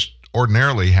don't just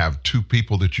ordinarily have two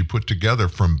people that you put together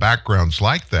from backgrounds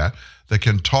like that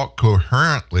can talk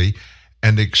coherently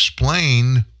and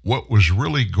explain what was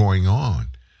really going on.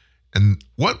 And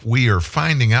what we are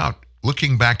finding out,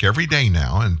 looking back every day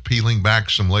now and peeling back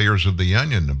some layers of the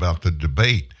onion about the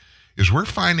debate, is we're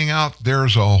finding out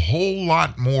there's a whole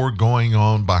lot more going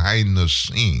on behind the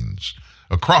scenes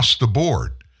across the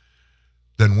board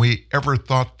than we ever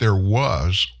thought there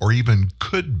was or even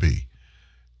could be.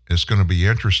 It's going to be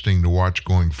interesting to watch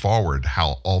going forward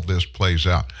how all this plays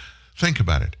out. Think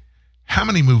about it. How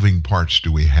many moving parts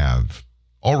do we have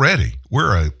already?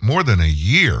 We're more than a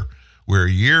year. We're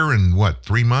a year and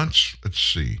 3 months? Let's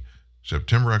see.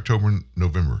 September, October,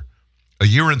 November. A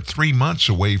year and 3 months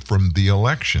away from the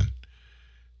election.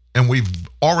 And we've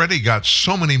already got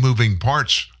so many moving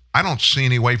parts, I don't see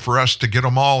any way for us to get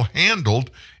them all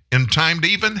handled in time to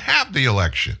even have the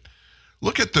election.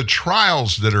 Look at the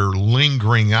trials that are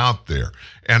lingering out there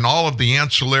and all of the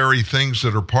ancillary things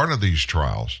that are part of these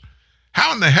trials.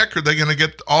 How in the heck are they going to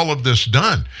get all of this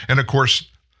done? And of course,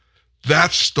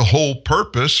 that's the whole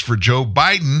purpose for Joe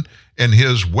Biden and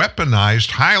his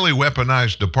highly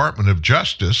weaponized Department of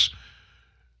Justice.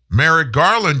 Merrick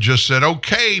Garland just said,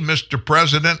 okay, Mr.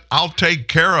 President, I'll take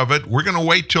care of it. We're going to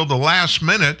wait till the last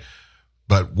minute,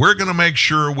 but we're going to make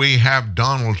sure we have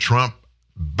Donald Trump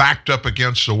backed up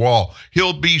against the wall.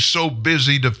 He'll be so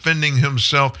busy defending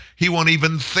himself, he won't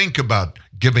even think about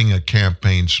giving a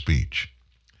campaign speech.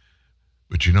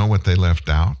 But you know what they left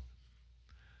out?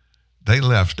 They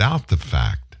left out the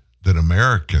fact that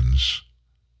Americans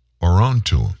are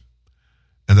onto them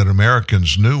and that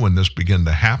Americans knew when this began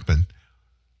to happen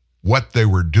what they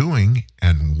were doing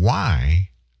and why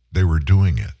they were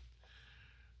doing it.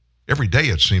 Every day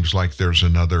it seems like there's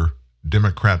another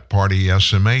Democrat Party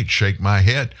SMH. Shake my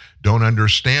head. Don't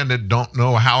understand it. Don't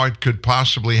know how it could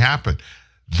possibly happen.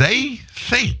 They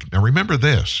think, now remember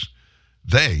this,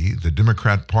 the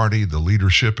Democrat Party, the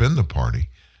leadership in the party,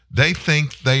 they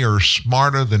think they are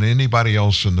smarter than anybody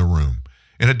else in the room.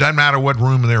 And it doesn't matter what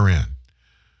room they're in.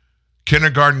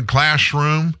 Kindergarten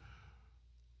classroom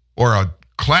or a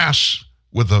class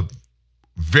with a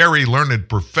very learned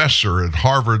professor at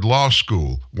Harvard Law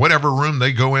School, whatever room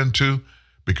they go into,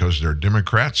 because they're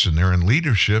Democrats and they're in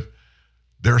leadership,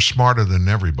 they're smarter than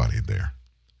everybody there.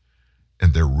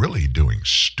 And they're really doing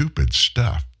stupid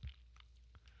stuff.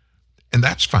 And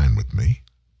that's fine with me.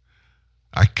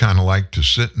 I kind of like to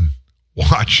sit and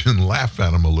watch and laugh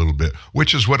at them a little bit,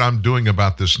 which is what I'm doing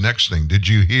about this next thing. Did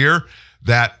you hear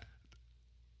that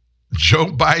Joe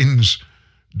Biden's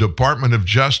Department of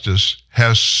Justice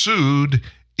has sued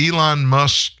Elon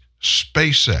Musk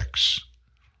SpaceX?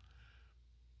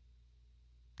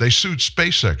 They sued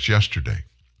SpaceX yesterday.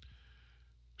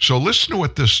 So listen to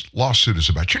what this lawsuit is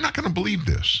about. You're not going to believe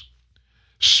this.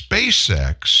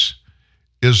 SpaceX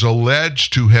is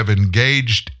alleged to have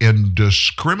engaged in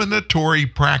discriminatory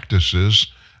practices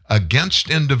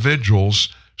against individuals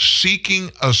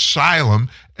seeking asylum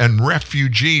and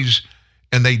refugees,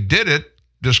 and they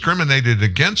discriminated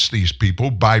against these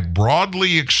people by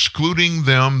broadly excluding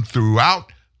them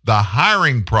throughout the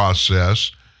hiring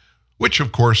process, which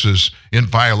of course is in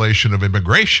violation of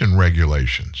immigration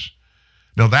regulations.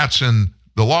 Now that's in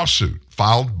the lawsuit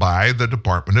filed by the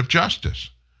Department of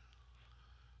Justice.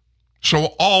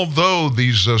 So although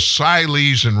these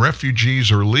asylees and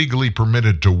refugees are legally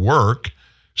permitted to work,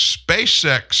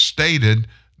 SpaceX stated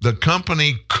the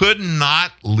company could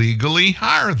not legally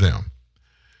hire them.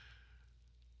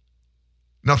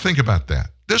 Now think about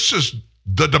that. This is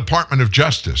the Department of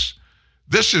Justice.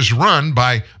 This is run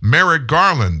by Merrick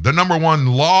Garland, the number one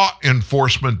law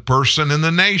enforcement person in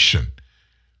the nation.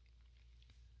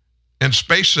 And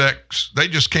SpaceX, they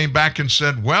just came back and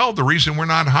said, well, the reason we're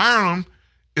not hiring them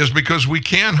is because we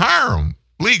can't hire them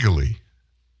legally.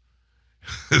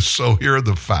 So here are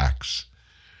the facts.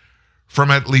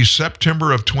 From at least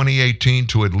September of 2018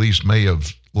 to at least May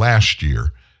of last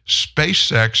year,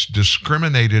 SpaceX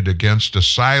discriminated against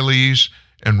asylees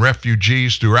and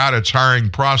refugees throughout its hiring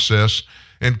process,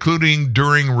 including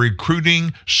during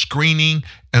recruiting, screening,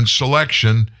 and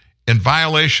selection in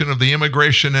violation of the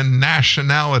Immigration and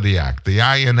Nationality Act, the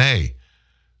INA.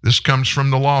 This comes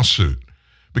from the lawsuit.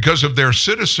 Because of their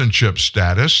citizenship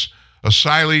status,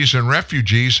 asylees and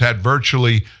refugees had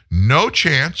virtually no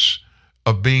chance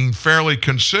of being fairly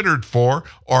considered for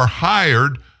or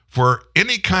hired for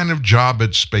any kind of job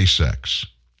at SpaceX.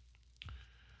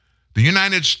 The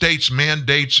United States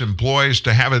mandates employees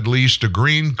to have at least a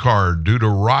green card due to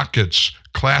rockets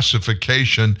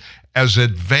classification as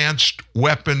advanced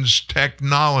weapons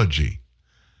technology.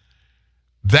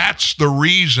 That's the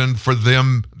reason for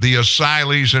them, the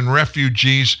asylees and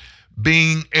refugees,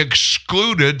 being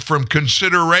excluded from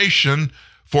consideration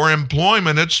for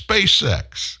employment at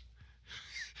SpaceX.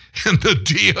 And the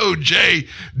DOJ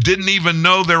didn't even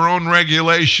know their own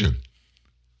regulation.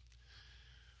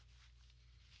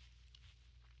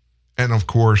 And of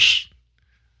course,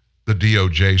 the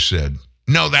DOJ said,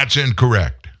 no, that's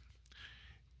incorrect.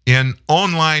 In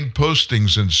online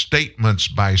postings and statements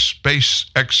by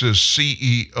SpaceX's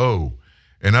CEO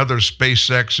and other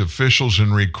SpaceX officials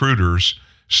and recruiters,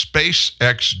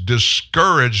 SpaceX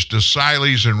discouraged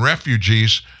asylees and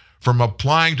refugees from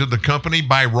applying to the company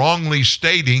by wrongly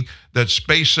stating that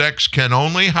SpaceX can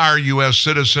only hire U.S.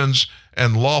 citizens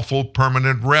and lawful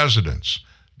permanent residents.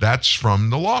 That's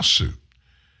from the lawsuit.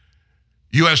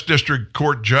 U.S. District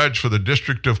Court Judge for the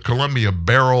District of Columbia,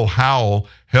 Beryl Howell,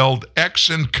 held X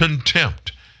in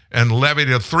contempt and levied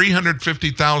a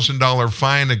 $350,000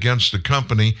 fine against the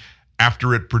company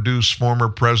after it produced former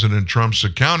President Trump's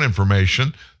account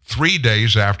information 3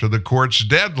 days after the court's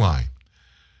deadline.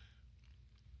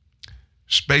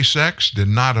 SpaceX did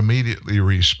not immediately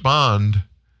respond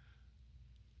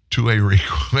to a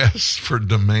request for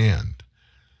demand.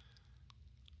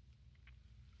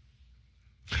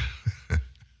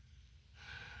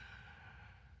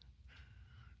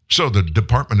 So the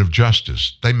Department of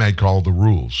Justice, they make all the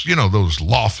rules, you know, those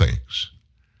law things.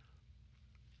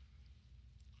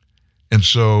 And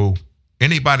so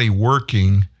anybody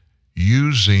working,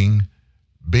 using,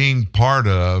 being part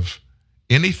of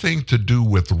anything to do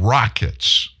with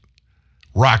rockets,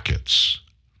 the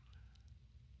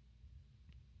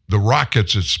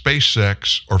rockets at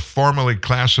SpaceX are formally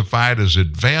classified as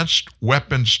advanced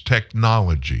weapons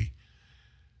technology.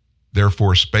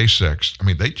 Therefore, SpaceX, I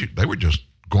mean, they were just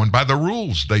going by the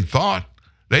rules, they thought.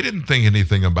 They didn't think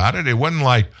anything about it. It wasn't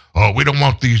like, oh, we don't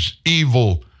want these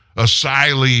evil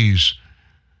asylees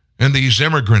and these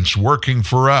immigrants working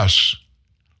for us.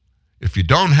 If you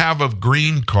don't have a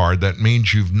green card, that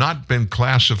means you've not been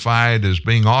classified as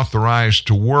being authorized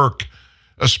to work,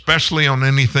 especially on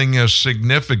anything as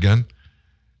significant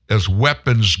as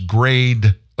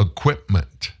weapons-grade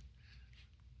equipment.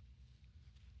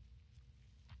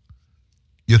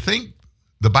 You think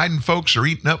the Biden folks are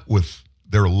eating up with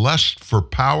their lust for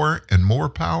power and more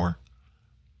power?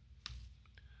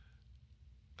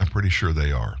 I'm pretty sure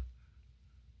they are.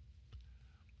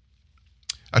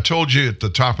 I told you at the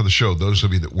top of the show, those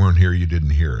of you that weren't here, you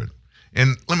didn't hear it.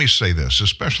 And let me say this,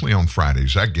 especially on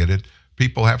Fridays, I get it.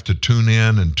 People have to tune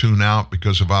in and tune out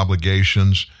because of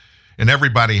obligations. And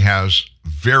everybody has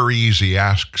very easy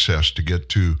access to get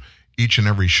to each and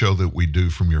every show that we do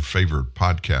from your favorite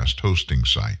podcast hosting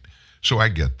site. So I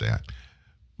get that.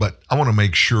 But I want to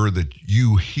make sure that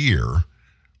you hear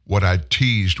what I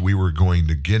teased we were going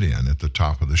to get in at the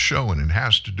top of the show. And it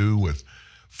has to do with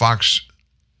Fox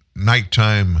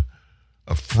nighttime,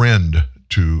 a friend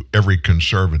to every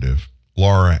conservative,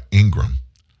 Laura Ingraham.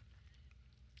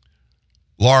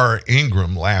 Laura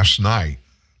Ingraham last night,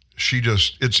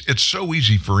 it's so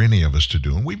easy for any of us to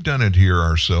do, and we've done it here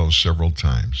ourselves several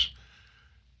times.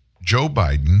 Joe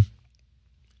Biden,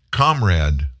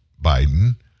 Comrade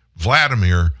Biden,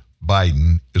 Vladimir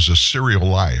Biden is a serial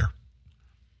liar.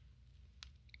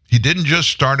 He didn't just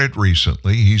start it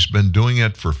recently. He's been doing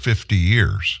it for 50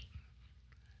 years.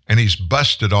 And he's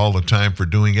busted all the time for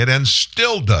doing it and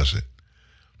still does it.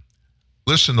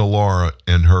 Listen to Laura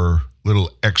and her little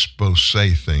expose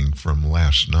thing from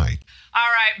last night.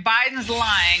 All right, Biden's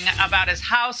lying about his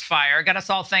house fire got us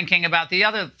all thinking about the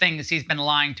other things he's been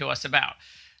lying to us about.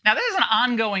 Now, this is an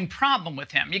ongoing problem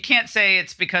with him. You can't say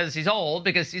it's because he's old,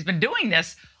 because he's been doing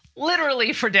this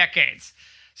literally for decades.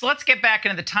 So let's get back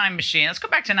into the time machine. Let's go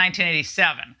back to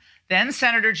 1987. Then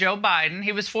Senator Joe Biden,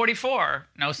 he was 44.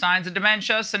 No signs of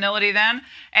dementia, senility then.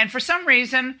 And for some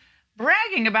reason,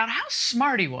 bragging about how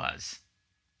smart he was.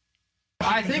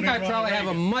 I think I probably have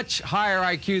a much higher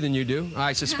IQ than you do,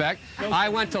 I suspect. I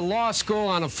went to law school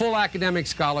on a full academic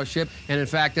scholarship and, in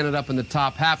fact, ended up in the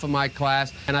top half of my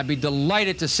class. And I'd be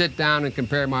delighted to sit down and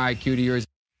compare my IQ to yours.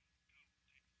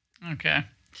 Okay.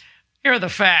 Here are the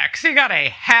facts. He got a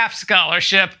half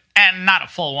scholarship and not a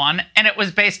full one, and it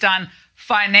was based on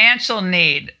financial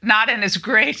need, not in his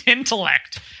great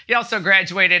intellect. He also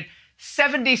graduated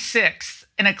 76th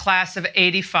in a class of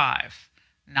 85,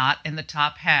 not in the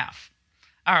top half.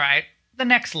 All right, the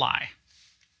next lie.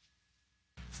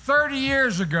 30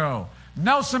 years ago,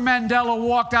 Nelson Mandela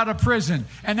walked out of prison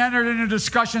and entered into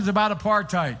discussions about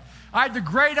apartheid. I had the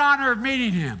great honor of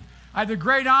meeting him. I had the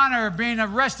great honor of being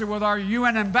arrested with our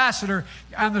UN ambassador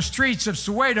on the streets of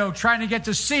Soweto trying to get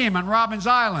to see him on Robbins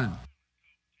Island.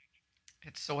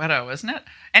 It's Soweto, isn't it?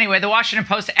 Anyway, the Washington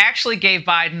Post actually gave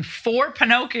Biden 4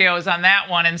 Pinocchios on that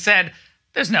one and said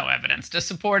there's no evidence to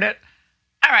support it.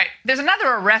 All right, there's another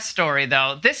arrest story,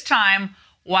 though, this time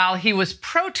while he was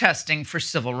protesting for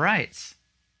civil rights.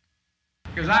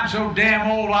 Because I'm so damn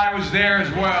old, I was there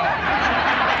as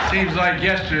well. Seems like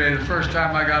yesterday, the first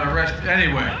time I got arrested.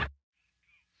 Anyway.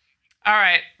 All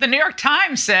right, the New York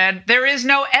Times said there is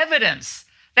no evidence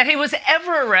that he was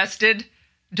ever arrested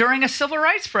during a civil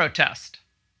rights protest.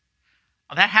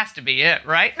 Well, that has to be it,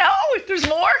 right? No, there's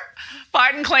more.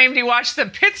 Biden claimed he watched the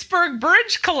Pittsburgh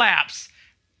Bridge collapse,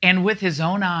 and with his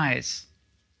own eyes.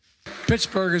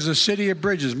 Pittsburgh is a city of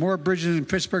bridges, more bridges in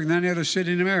Pittsburgh than any other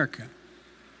city in America.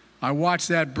 I watched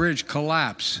that bridge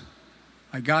collapse.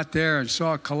 I got there and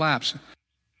saw it collapse.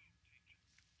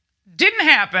 Didn't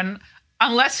happen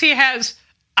unless he has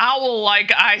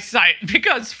owl-like eyesight,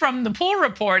 because from the pool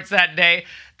reports that day,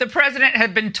 the president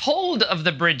had been told of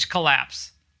the bridge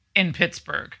collapse in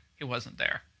Pittsburgh. He wasn't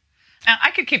there. Now,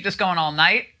 I could keep this going all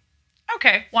night.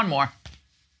 Okay, one more.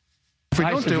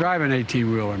 I used to drive an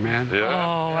 18-wheeler, man. Yeah.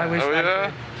 Oh, I wish I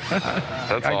yeah? could.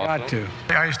 That's I awesome. got to.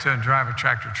 I used to drive a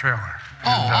tractor-trailer.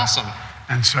 Oh, awesome.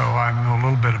 And so I know a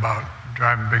little bit about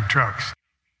driving big trucks.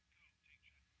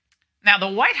 Now, the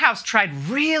White House tried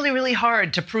really, really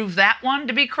hard to prove that one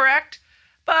to be correct,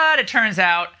 but it turns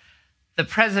out the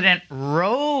president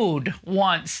rode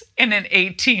once in an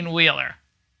 18-wheeler.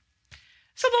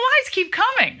 So the lies keep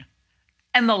coming,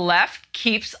 and the left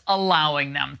keeps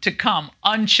allowing them to come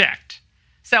unchecked.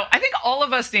 So I think all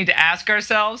of us need to ask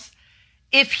ourselves,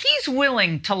 if he's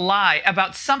willing to lie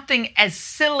about something as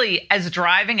silly as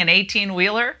driving an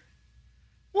 18-wheeler,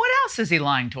 what else is he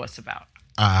lying to us about?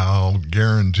 I'll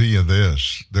guarantee you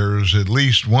this. There's at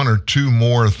least one or two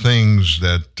more things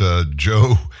that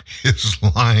Joe is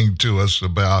lying to us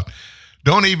about.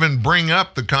 Don't even bring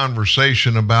up the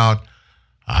conversation about,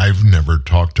 I've never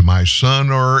talked to my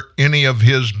son or any of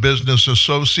his business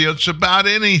associates about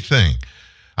anything.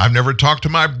 I've never talked to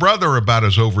my brother about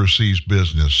his overseas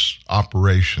business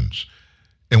operations.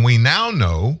 And we now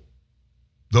know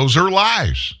those are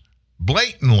lies.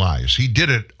 Blatant lies. He did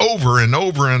it over and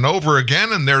over and over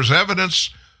again, and there's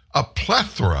evidence, a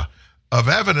plethora of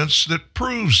evidence that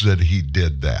proves that he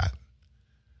did that.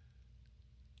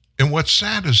 And what's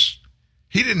sad is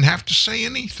he didn't have to say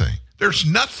anything. There's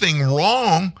nothing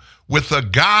wrong with a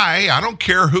guy, I don't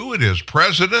care who it is,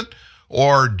 president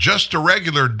or just a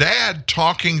regular dad,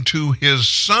 talking to his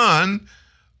son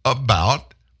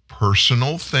about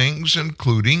personal things,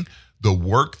 including the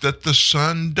work that the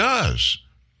son does.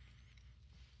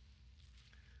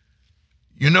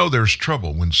 You know there's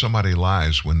trouble when somebody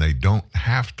lies when they don't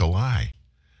have to lie.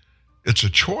 It's a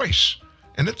choice.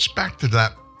 And it's back to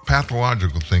that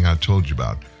pathological thing I told you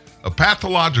about. A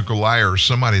pathological liar is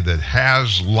somebody that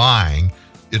has lying.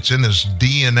 It's in his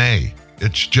DNA.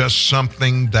 It's just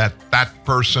something that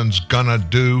person's gonna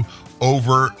do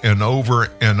over and over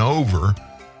and over.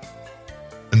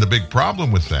 And the big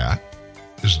problem with that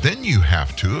is then you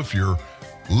have to, if you're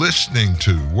listening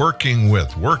to, working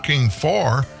with, working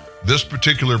for this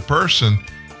particular person,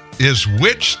 is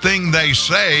which thing they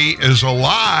say is a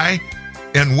lie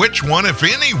and which one, if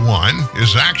anyone,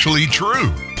 is actually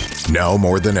true. Now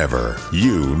more than ever,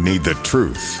 you need the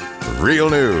truth.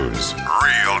 Real news.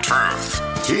 Real truth.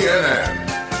 TNN.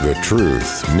 The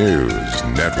Truth News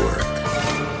Network.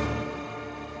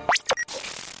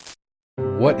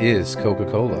 What is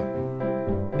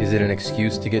Coca-Cola? Is it an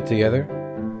excuse to get together?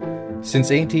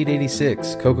 Since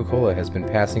 1886, Coca-Cola has been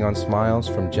passing on smiles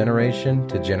from generation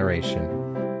to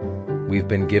generation. We've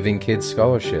been giving kids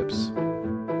scholarships,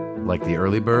 like the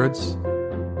early birds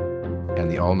and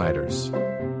the all-nighters.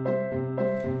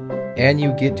 And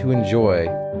you get to enjoy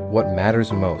what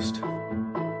matters most.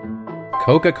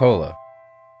 Coca-Cola.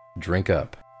 Drink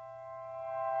up.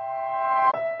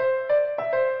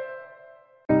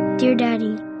 Dear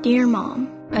Daddy, dear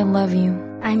Mom, I love you.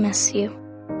 I miss you.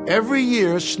 Every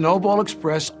year, Snowball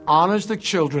Express honors the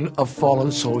children of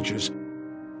fallen soldiers.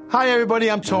 Hi, everybody.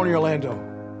 I'm Tony Orlando.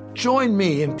 Join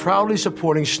me in proudly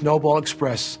supporting Snowball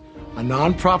Express, a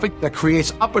nonprofit that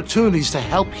creates opportunities to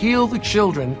help heal the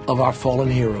children of our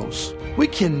fallen heroes. We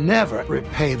can never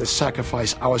repay the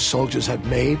sacrifice our soldiers have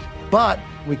made, but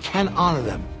we can honor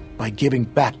them by giving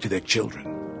back to their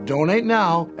children. Donate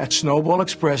now at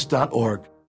snowballexpress.org.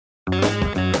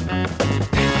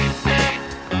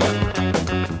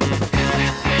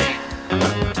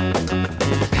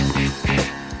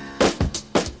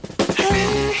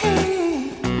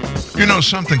 You know,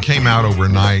 something came out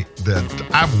overnight that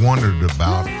I've wondered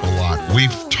about a lot.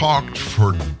 We've talked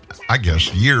for, I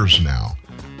guess, years now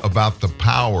about the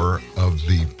power of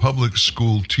the public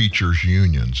school teachers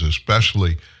unions,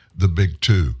 especially the big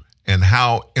two, and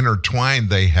how intertwined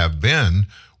they have been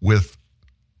with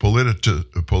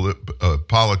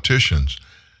politicians.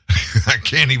 I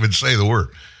can't even say the word.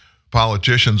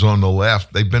 Politicians on the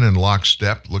left, they've been in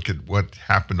lockstep. Look at what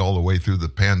happened all the way through the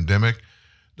pandemic.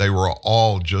 They were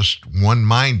all just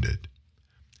one-minded.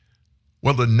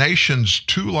 Well, the nation's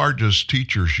two largest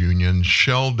teachers' unions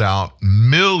shelled out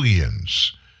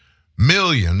millions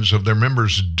of their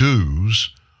members'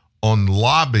 dues on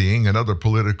lobbying and other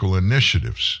political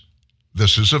initiatives.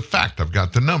 This is a fact. I've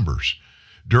got the numbers.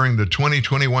 During the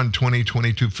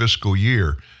 2021-2022 fiscal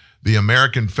year, the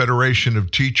American Federation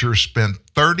of Teachers spent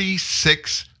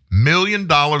 $36 million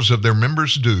of their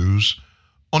members' dues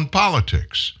on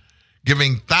politics,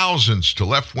 giving thousands to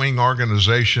left-wing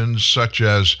organizations such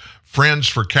as Friends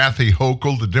for Kathy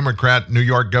Hochul, the Democrat New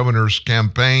York governor's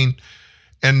campaign,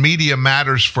 and Media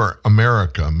Matters for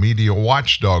America, a media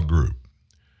watchdog group.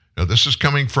 Now, this is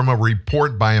coming from a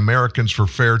report by Americans for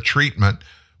Fair Treatment,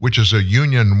 which is a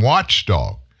union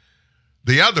watchdog.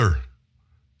 The other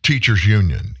teachers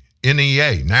union,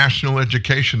 NEA, National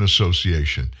Education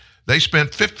Association, they spent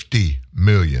 $50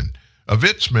 million of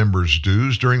its members'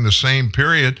 dues during the same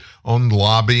period on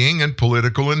lobbying and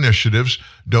political initiatives,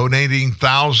 donating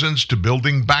thousands to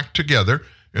Building Back Together,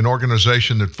 an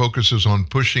organization that focuses on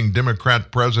pushing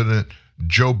Democrat President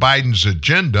Joe Biden's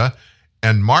agenda,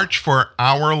 and March for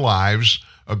Our Lives,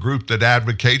 a group that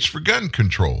advocates for gun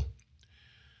control.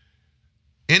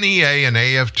 NEA and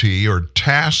AFT are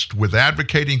tasked with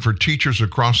advocating for teachers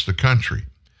across the country,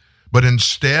 but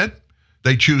instead,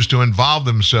 they choose to involve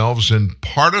themselves in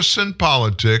partisan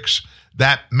politics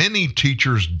that many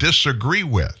teachers disagree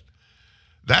with.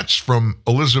 That's from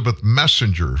Elizabeth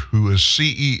Messenger, who is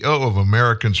CEO of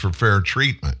Americans for Fair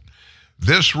Treatment.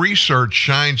 This research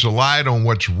shines a light on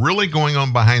what's really going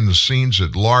on behind the scenes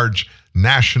at large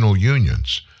national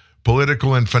unions,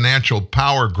 political and financial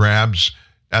power grabs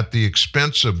at the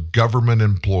expense of government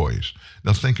employees.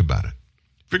 Now think about it.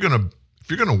 If you're going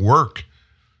to work,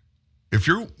 if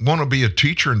you want to be a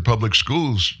teacher in public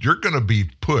schools, you're going to be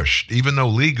pushed, even though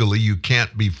legally you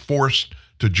can't be forced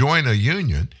to join a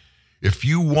union. If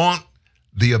you want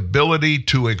the ability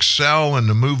to excel and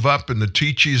to move up in the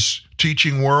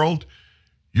teaching world,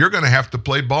 you're going to have to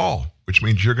play ball, which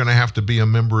means you're going to have to be a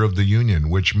member of the union,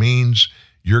 which means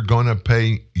you're going to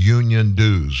pay union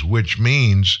dues, which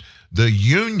means the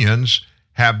unions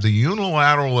have the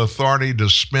unilateral authority to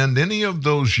spend any of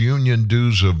those union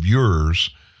dues of yours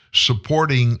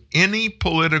supporting any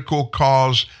political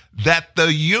cause that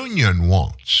the union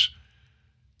wants,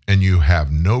 and you have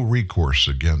no recourse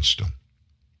against them.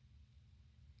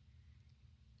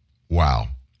 Wow.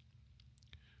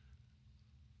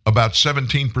 About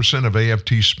 17% of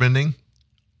AFT spending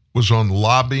was on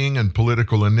lobbying and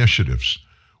political initiatives,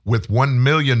 with $1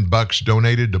 million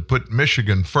donated to Put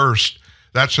Michigan First.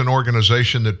 That's an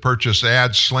organization that purchased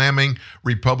ads slamming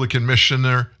Republican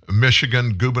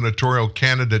Michigan gubernatorial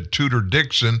candidate Tudor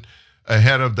Dixon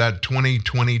ahead of that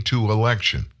 2022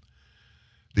 election.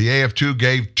 The AF2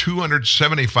 gave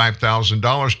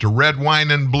 $275,000 to Red,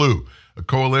 Wine, and Blue, a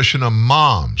coalition of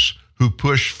moms who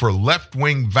push for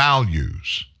left-wing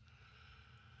values.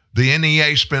 The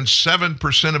NEA spent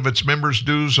 7% of its members'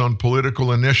 dues on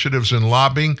political initiatives and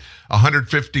lobbying,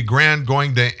 $150,000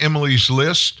 going to Emily's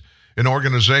List, an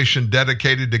organization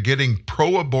dedicated to getting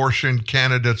pro-abortion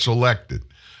candidates elected.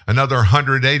 Another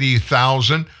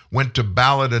 $180,000 went to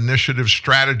Ballot Initiative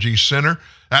Strategy Center.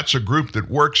 That's a group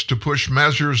that works to push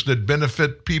measures that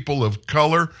benefit people of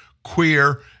color,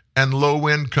 queer, and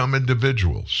low-income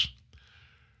individuals.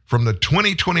 From the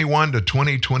 2021 to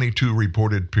 2022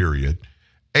 reported period,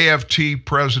 AFT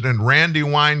President Randy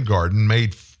Weingarten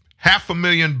made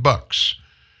 $500,000.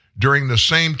 During the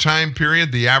same time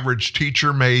period, the average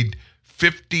teacher made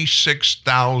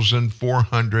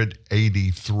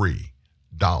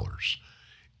 $56,483.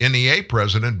 NEA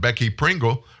President Becky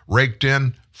Pringle raked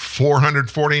in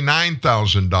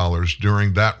 $449,000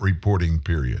 during that reporting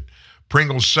period.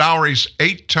 Pringle's salary is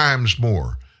 8 times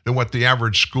more than what the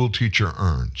average school teacher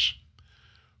earns.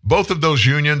 Both of those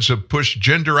unions have pushed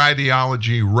gender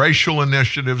ideology, racial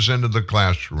initiatives into the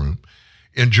classroom.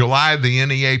 In July, the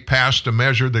NEA passed a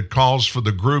measure that calls for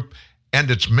the group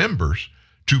and its members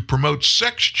to promote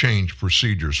sex change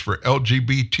procedures for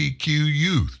LGBTQ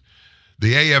youth.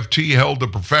 The AFT held a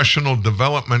professional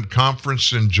development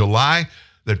conference in July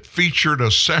that featured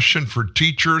a session for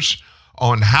teachers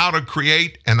on how to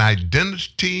create an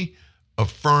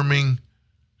identity-affirming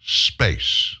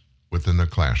space within the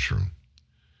classroom.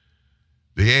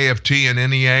 The AFT and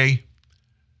NEA,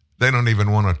 they don't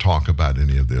even want to talk about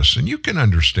any of this. And you can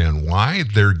understand why.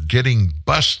 They're getting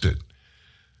busted.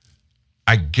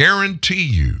 I guarantee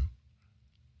you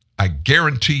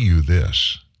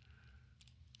this.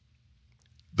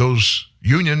 Those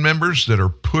union members that are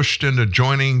pushed into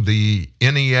joining the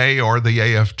NEA or the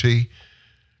AFT,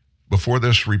 before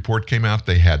this report came out,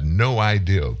 they had no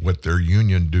idea what their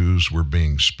union dues were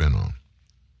being spent on.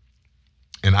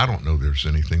 And I don't know there's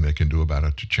anything they can do about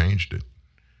it to change it.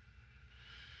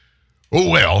 Oh,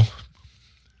 well.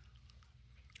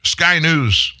 Sky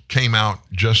News came out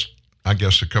just, I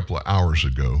guess, a couple of hours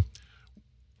ago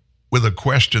with a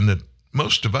question that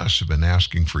most of us have been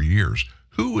asking for years.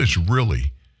 Who is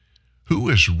really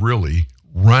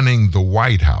running the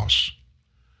White House?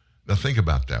 Now think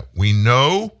about that. We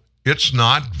know it's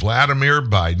not Vladimir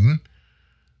Biden.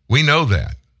 We know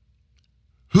that.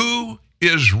 Who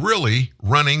is really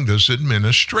running this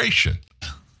administration?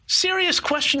 Serious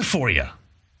question for you.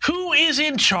 Who is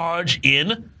in charge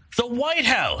in the White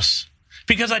House?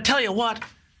 Because I tell you what,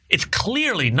 it's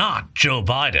clearly not Joe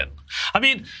Biden. I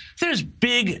mean, there's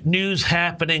big news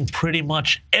happening pretty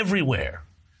much everywhere.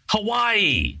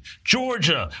 Hawaii,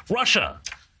 Georgia, Russia.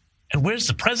 And where's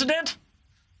the president?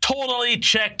 Totally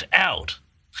checked out.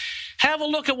 Have a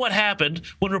look at what happened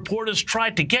when reporters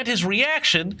tried to get his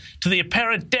reaction to the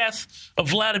apparent death of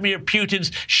Vladimir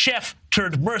Putin's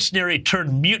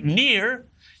chef-turned-mercenary-turned-mutineer,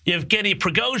 Yevgeny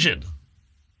Prigozhin.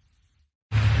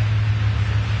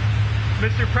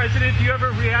 Mr. President, do you have a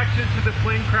reaction to the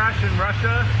plane crash in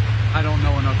Russia? I don't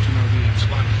know enough to know the answer.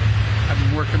 I've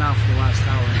been working out for the last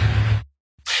hour and a half.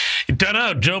 Don't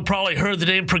know. Joe probably heard the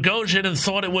name Prigozhin and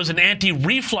thought it was an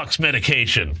anti-reflux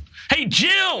medication. Hey,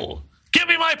 Jill, give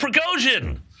me my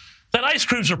Prigozhin. That ice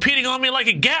cream's repeating on me like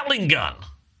a Gatling gun.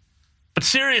 But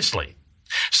seriously,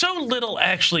 so little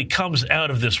actually comes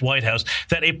out of this White House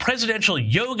that a presidential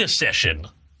yoga session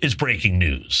is breaking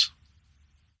news.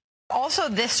 Also,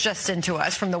 this just into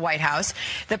us from the White House.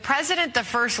 The president, the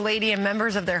first lady, and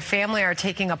members of their family are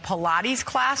taking a Pilates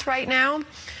class right now,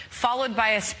 followed by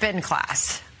a spin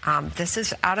class. This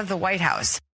is out of the White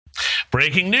House.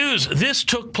 Breaking news. This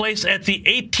took place at the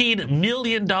 $18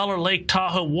 million Lake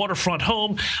Tahoe waterfront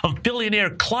home of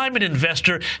billionaire climate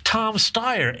investor Tom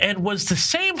Steyer, and was the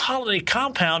same holiday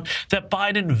compound that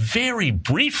Biden very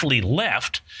briefly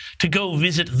left to go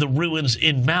visit the ruins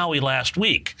in Maui last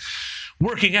week.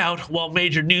 Working out while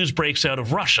major news breaks out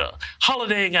of Russia,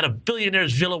 holidaying at a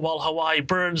billionaire's villa while Hawaii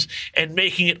burns, and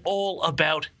making it all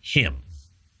about him.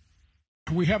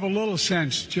 We have a little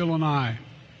sense, Jill and I,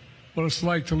 what it's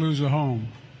like to lose a home.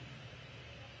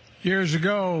 Years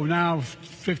ago, now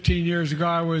 15 years ago,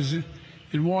 I was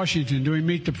in Washington doing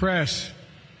Meet the Press.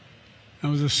 It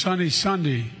was a sunny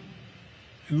Sunday,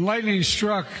 and lightning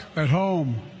struck at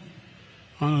home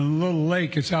on a little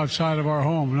lake that's outside of our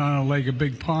home, not a lake, a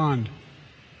big pond,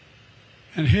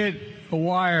 and hit a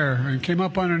wire and came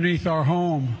up underneath our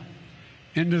home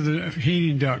into the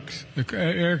heating ducts, the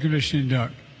air conditioning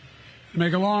duct. To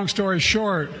make a long story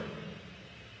short,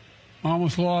 I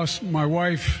almost lost my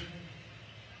wife,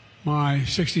 my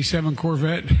 67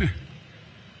 Corvette,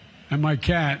 and my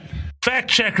cat.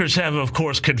 Fact checkers have, of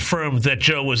course, confirmed that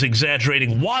Joe was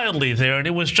exaggerating wildly there, and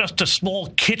it was just a small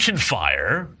kitchen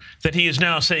fire that he is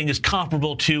now saying is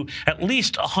comparable to at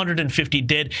least 150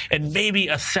 dead and maybe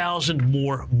 1,000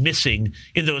 more missing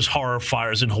in those horror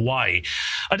fires in Hawaii.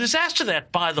 A disaster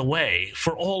that, by the way,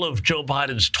 for all of Joe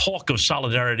Biden's talk of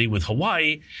solidarity with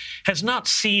Hawaii, has not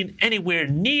seen anywhere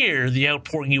near the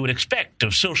outpouring you would expect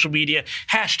of social media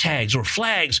hashtags or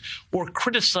flags or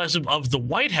criticism of the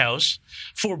White House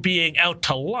for being out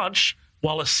to lunch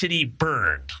while a city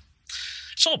burned.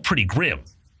 It's all pretty grim.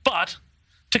 But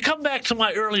to come back to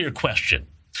my earlier question,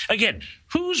 again,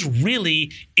 who's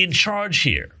really in charge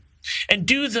here? And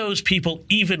do those people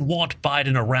even want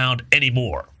Biden around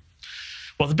anymore?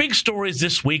 Well, the big stories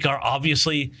this week are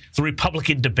obviously the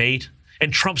Republican debate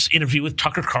and Trump's interview with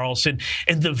Tucker Carlson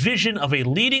and the vision of a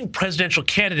leading presidential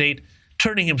candidate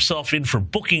turning himself in for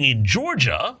booking in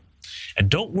Georgia. And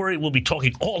don't worry, we'll be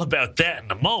talking all about that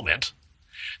in a moment.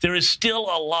 There is still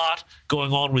a lot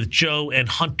going on with Joe and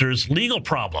Hunter's legal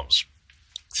problems.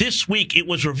 This week, it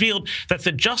was revealed that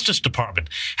the Justice Department,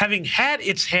 having had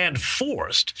its hand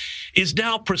forced, is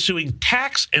now pursuing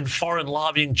tax and foreign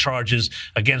lobbying charges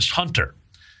against Hunter.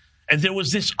 And there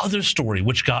was this other story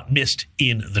which got missed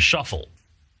in the shuffle.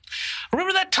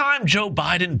 Remember that time Joe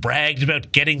Biden bragged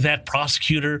about getting that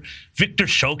prosecutor, Viktor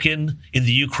Shokin, in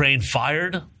the Ukraine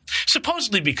fired?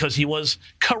 supposedly because he was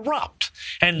corrupt,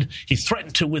 and he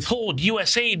threatened to withhold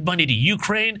U.S. aid money to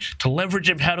Ukraine to leverage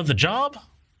him out of the job?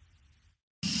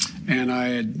 And I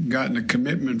had gotten a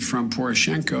commitment from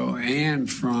Poroshenko and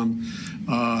from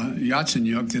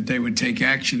Yatsenyuk that they would take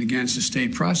action against the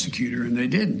state prosecutor, and they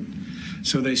didn't.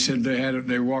 So they said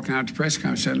they were walking out to press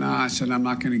conference. I said, no, I'm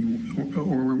not going to,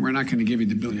 or we're not going to give you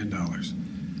the $1 billion.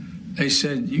 They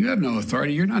said, you have no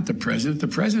authority. You're not the president. The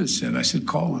president said. I said,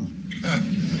 call him.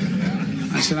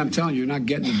 I said, I'm telling you, you're not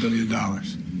getting the $1 billion.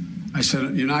 I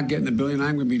said, you're not getting the $1 billion.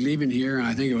 I'm going to be leaving here. And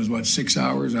I think it was, 6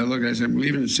 hours? I looked, I said, I'm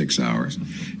leaving in 6 hours.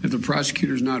 If the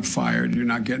prosecutor's not fired, you're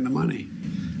not getting the money.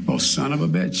 Oh, son of a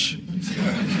bitch.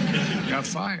 Got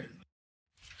fired.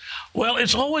 Well,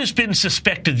 it's always been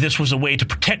suspected this was a way to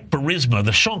protect Burisma,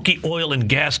 the shonky oil and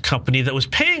gas company that was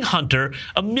paying Hunter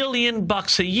 $1 million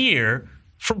a year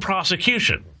from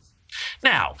prosecution.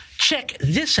 Now, check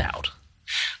this out.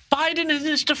 Biden and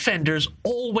his defenders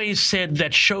always said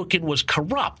that Shokin was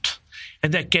corrupt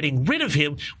and that getting rid of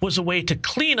him was a way to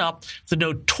clean up the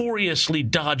notoriously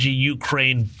dodgy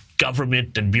Ukraine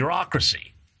government and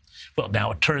bureaucracy. Well,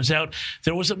 now it turns out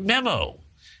there was a memo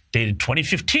dated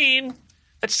 2015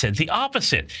 that said the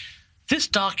opposite. This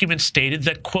document stated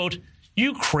that, quote,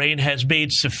 Ukraine has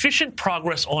made sufficient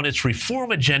progress on its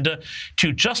reform agenda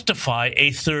to justify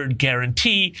a third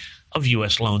guarantee of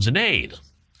U.S. loans and aid.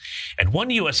 And one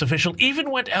U.S. official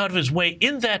even went out of his way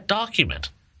in that document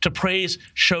to praise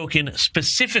Shokin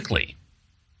specifically.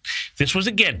 This was,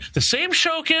 again, the same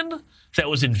Shokin that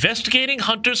was investigating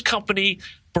Hunter's company,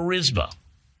 Burisma.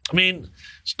 I mean,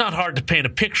 it's not hard to paint a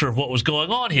picture of what was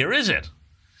going on here, is it?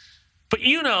 But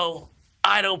you know,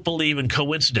 I don't believe in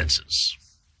coincidences.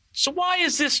 So why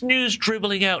is this news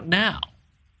dribbling out now?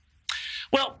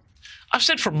 Well, I've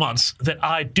said for months that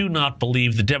I do not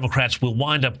believe the Democrats will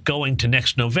wind up going to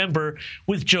next November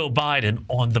with Joe Biden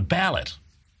on the ballot.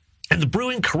 And the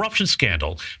brewing corruption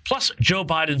scandal, plus Joe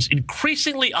Biden's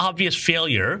increasingly obvious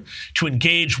failure to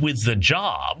engage with the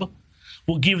job,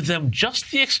 will give them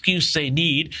just the excuse they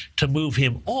need to move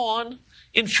him on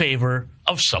in favor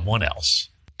of someone else.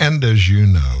 And as you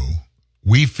know,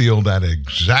 we feel that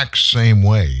exact same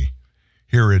way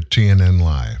here at TNN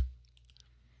Live.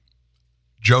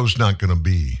 Joe's not going to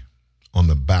be on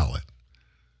the ballot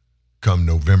come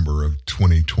November of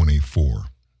 2024.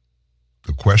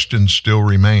 The question still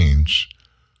remains,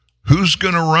 who's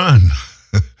going to run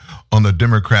on the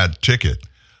Democrat ticket?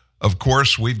 Of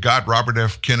course, we've got Robert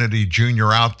F. Kennedy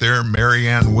Jr. out there,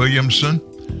 Marianne Williamson.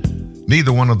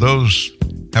 Neither one of those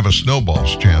have a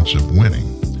snowball's chance of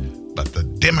winning. But the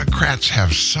Democrats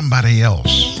have somebody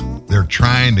else they're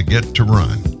trying to get to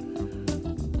run,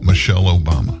 Michelle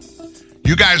Obama.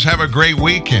 You guys have a great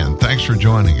weekend. Thanks for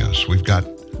joining us. We've got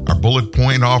our bullet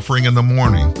point offering in the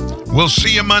morning. We'll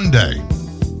see you Monday.